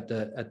now at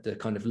the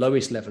kind of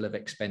lowest level of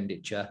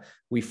expenditure,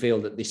 we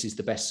feel that this is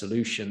the best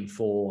solution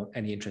for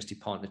any interested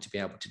partner to be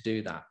able to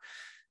do that.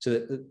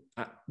 So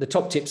the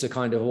top tips are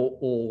kind of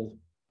all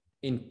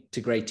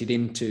integrated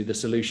into the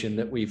solution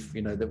that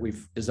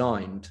we've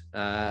designed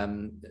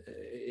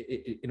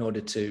in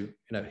order to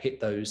hit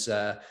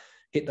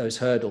those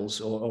hurdles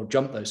or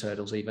jump those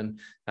hurdles even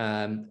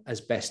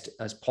as best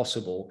as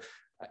possible.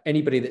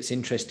 Anybody that's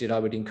interested, I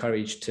would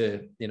encourage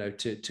to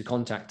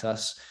contact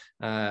us.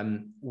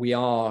 We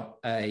are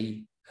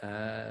a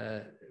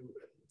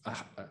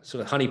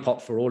sort of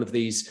honeypot for all of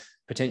these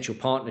potential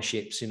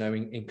partnerships,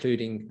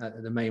 including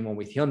the main one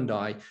with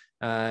Hyundai,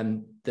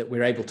 that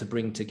we're able to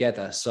bring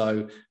together.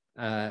 So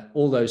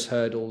all those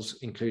hurdles,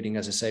 including,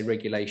 as I say,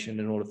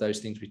 regulation and all of those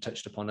things we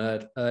touched upon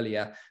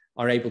earlier,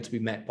 are able to be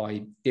met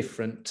by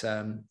different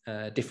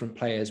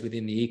players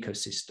within the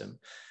ecosystem.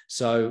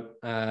 So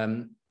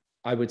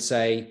I would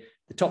say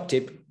the top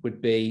tip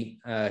would be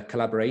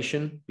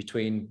collaboration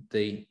between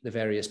the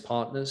various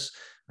partners,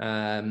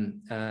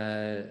 and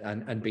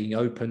being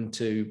open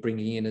to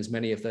bringing in as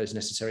many of those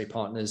necessary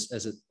partners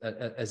as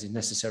is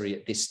necessary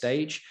at this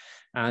stage,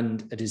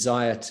 and a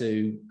desire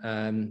to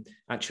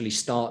actually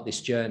start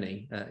this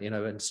journey,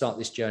 and start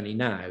this journey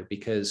now,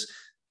 because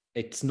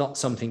it's not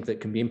something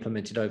that can be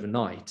implemented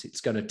overnight.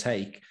 It's going to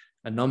take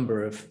a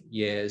number of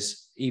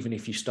years, even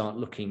if you start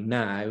looking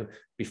now,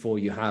 before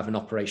you have an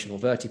operational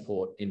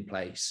vertiport in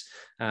place.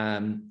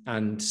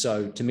 And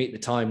so to meet the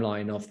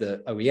timeline of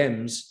the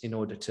OEMs, in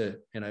order to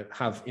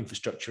have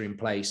infrastructure in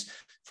place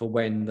for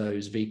when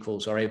those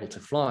vehicles are able to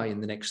fly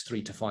in the next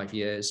 3 to 5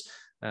 years,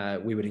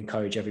 we would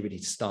encourage everybody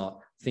to start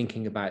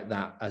thinking about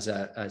that as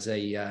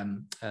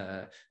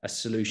a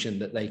solution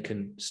that they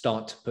can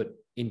start to put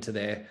into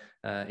their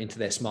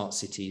smart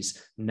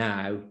cities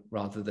now,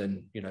 rather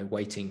than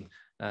waiting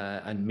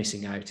and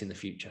missing out in the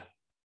future.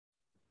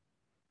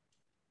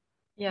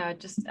 Yeah,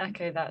 just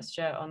echo that,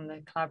 Stuart, on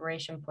the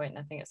collaboration point.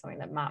 I think it's something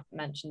that Matt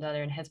mentioned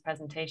earlier in his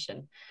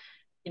presentation.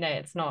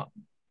 It's not,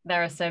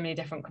 there are so many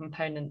different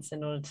components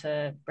in order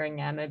to bring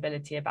air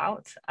mobility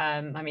about.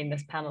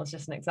 This panel is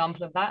just an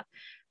example of that.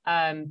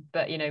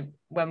 But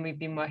when we've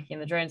been working in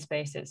the drone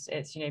space,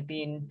 it's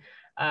been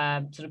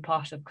sort of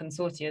part of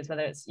consortia,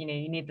 whether it's, you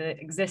need the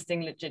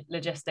existing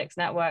logistics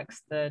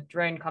networks, the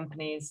drone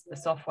companies, the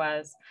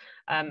softwares,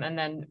 and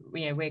then,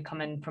 we're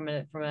coming from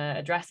a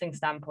addressing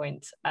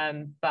standpoint,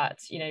 but,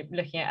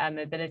 looking at air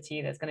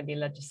mobility, there's going to be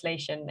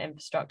legislation,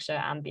 infrastructure,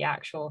 and the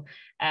actual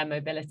air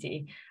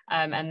mobility,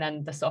 and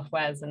then the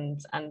softwares and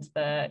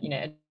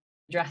the,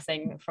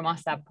 addressing from our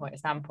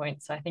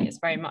standpoint. So I think it's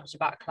very much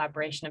about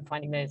collaboration and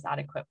finding those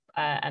adequate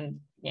and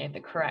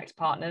the correct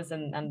partners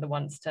and the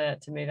ones to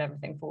move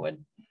everything forward.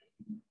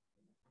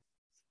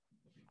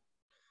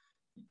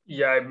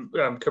 Yeah,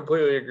 I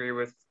completely agree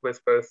with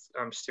both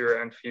Stuart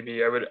and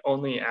Phoebe. I would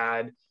only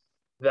add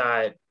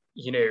that,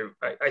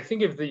 I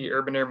think of the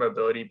urban air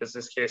mobility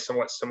business case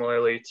somewhat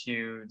similarly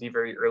to the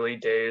very early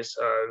days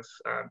of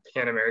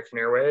Pan American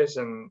Airways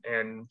and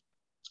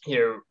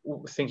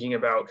thinking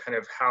about kind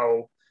of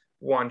how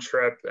One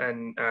Trip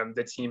and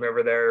the team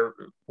over there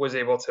was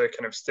able to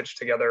kind of stitch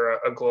together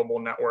a global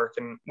network.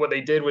 And what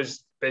they did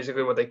was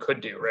basically what they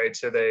could do, right?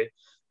 So they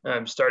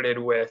started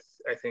with,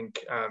 I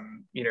think,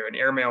 an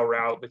airmail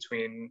route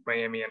between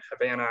Miami and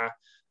Havana,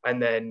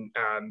 and then,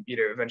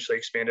 eventually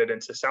expanded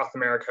into South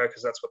America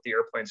because that's what the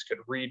airplanes could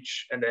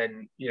reach. And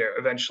then,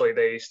 eventually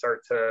they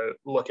start to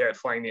look at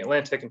flying the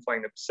Atlantic and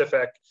flying the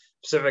Pacific.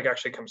 Pacific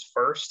actually comes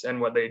first.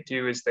 And what they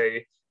do is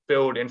they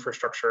build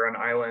infrastructure on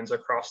islands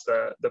across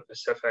the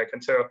Pacific.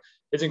 And so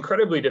it's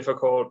incredibly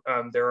difficult.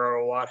 There are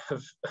a lot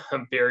of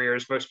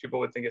barriers. Most people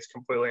would think it's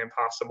completely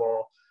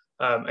impossible.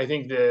 I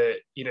think the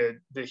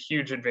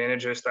huge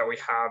advantages that we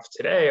have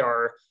today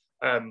are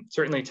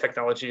certainly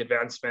technology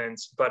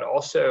advancements, but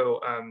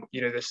also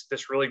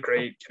this really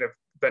great kind of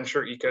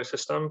venture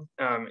ecosystem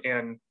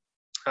and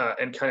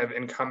kind of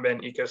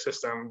incumbent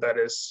ecosystem that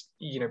is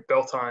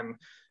built on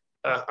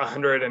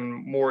 100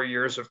 and more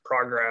years of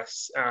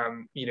progress,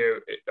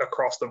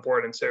 across the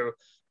board. And so,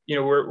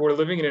 we're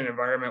living in an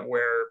environment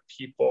where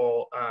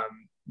people,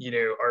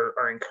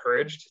 are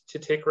encouraged to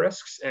take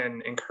risks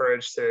and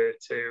encouraged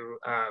to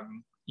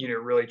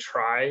really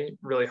try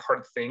really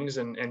hard things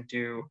and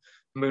do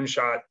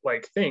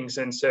moonshot-like things.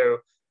 And so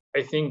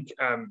I think,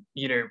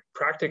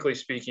 practically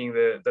speaking,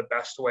 the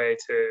best way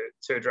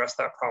to address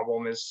that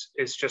problem is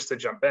just to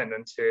jump in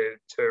and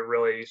to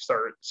really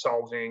start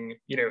solving,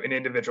 an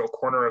individual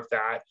corner of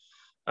that.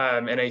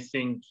 And I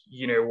think,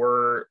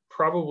 we're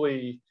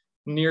probably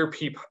near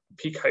peak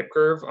hype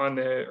curve on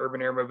the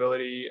urban air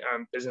mobility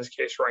business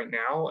case right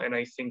now. And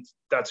I think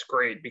that's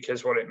great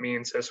because what it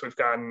means is we've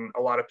gotten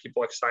a lot of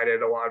people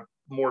excited, a lot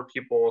more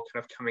people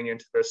kind of coming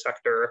into the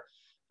sector.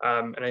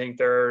 And I think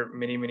there are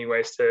many, many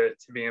ways to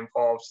be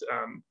involved,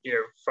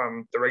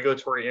 from the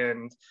regulatory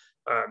end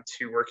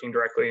to working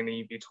directly in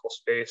the eVTOL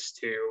space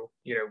to,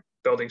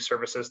 building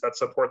services that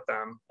support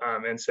them.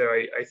 And so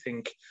I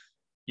think,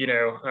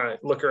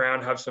 look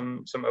around, have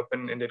some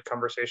open-ended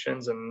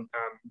conversations, and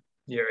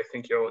I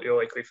think you'll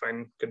likely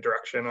find good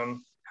direction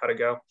on how to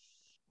go.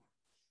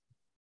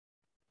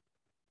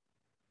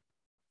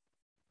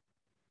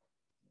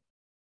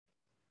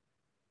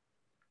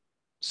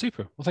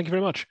 Super. Well, thank you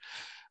very much.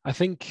 I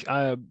think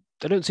there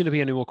don't seem to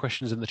be any more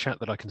questions in the chat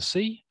that I can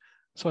see.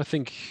 So I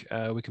think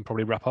we can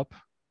probably wrap up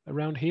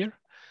around here.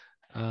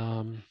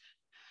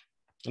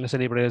 Unless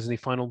anybody has any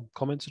final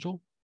comments at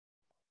all.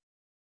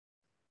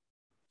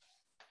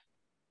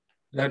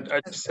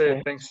 I'd just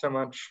say thanks so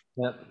much.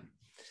 Yeah.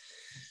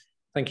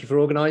 Thank you for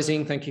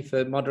organising. Thank you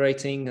for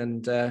moderating,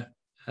 and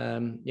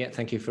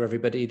thank you for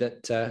everybody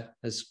that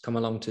has come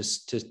along to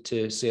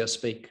see us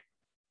speak.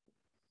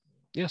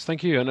 Yes,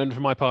 thank you. And for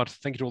my part,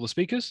 thank you to all the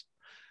speakers,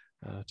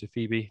 to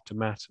Phoebe, to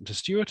Matt, and to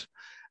Stuart,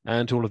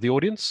 and to all of the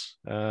audience.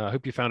 I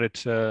hope you found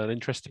it an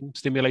interesting,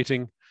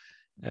 stimulating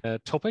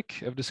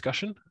topic of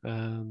discussion.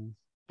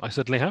 I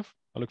certainly have.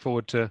 I look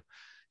forward to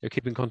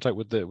keeping contact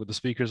with the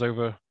speakers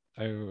over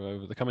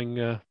the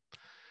coming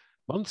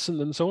months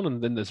and so on,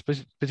 and then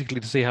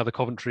particularly to see how the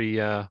Coventry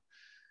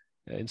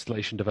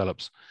installation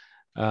develops.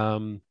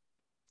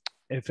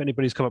 If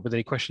anybody's come up with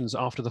any questions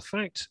after the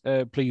fact,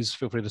 please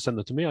feel free to send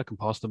them to me. I can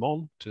pass them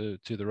on to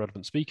the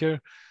relevant speaker.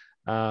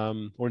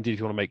 Or indeed, if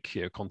you want to make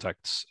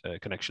contacts,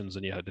 connections,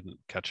 and I didn't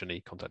catch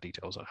any contact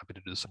details, I'm happy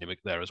to do the same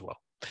there as well.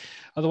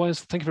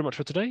 Otherwise, thank you very much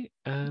for today,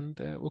 and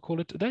we'll call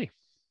it a day.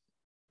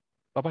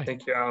 Bye-bye.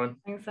 Thank you, Alan.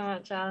 Thanks so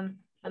much, Alan.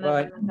 And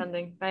Bye. everyone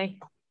attending. Bye.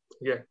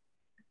 Yeah.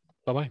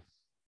 Bye-bye.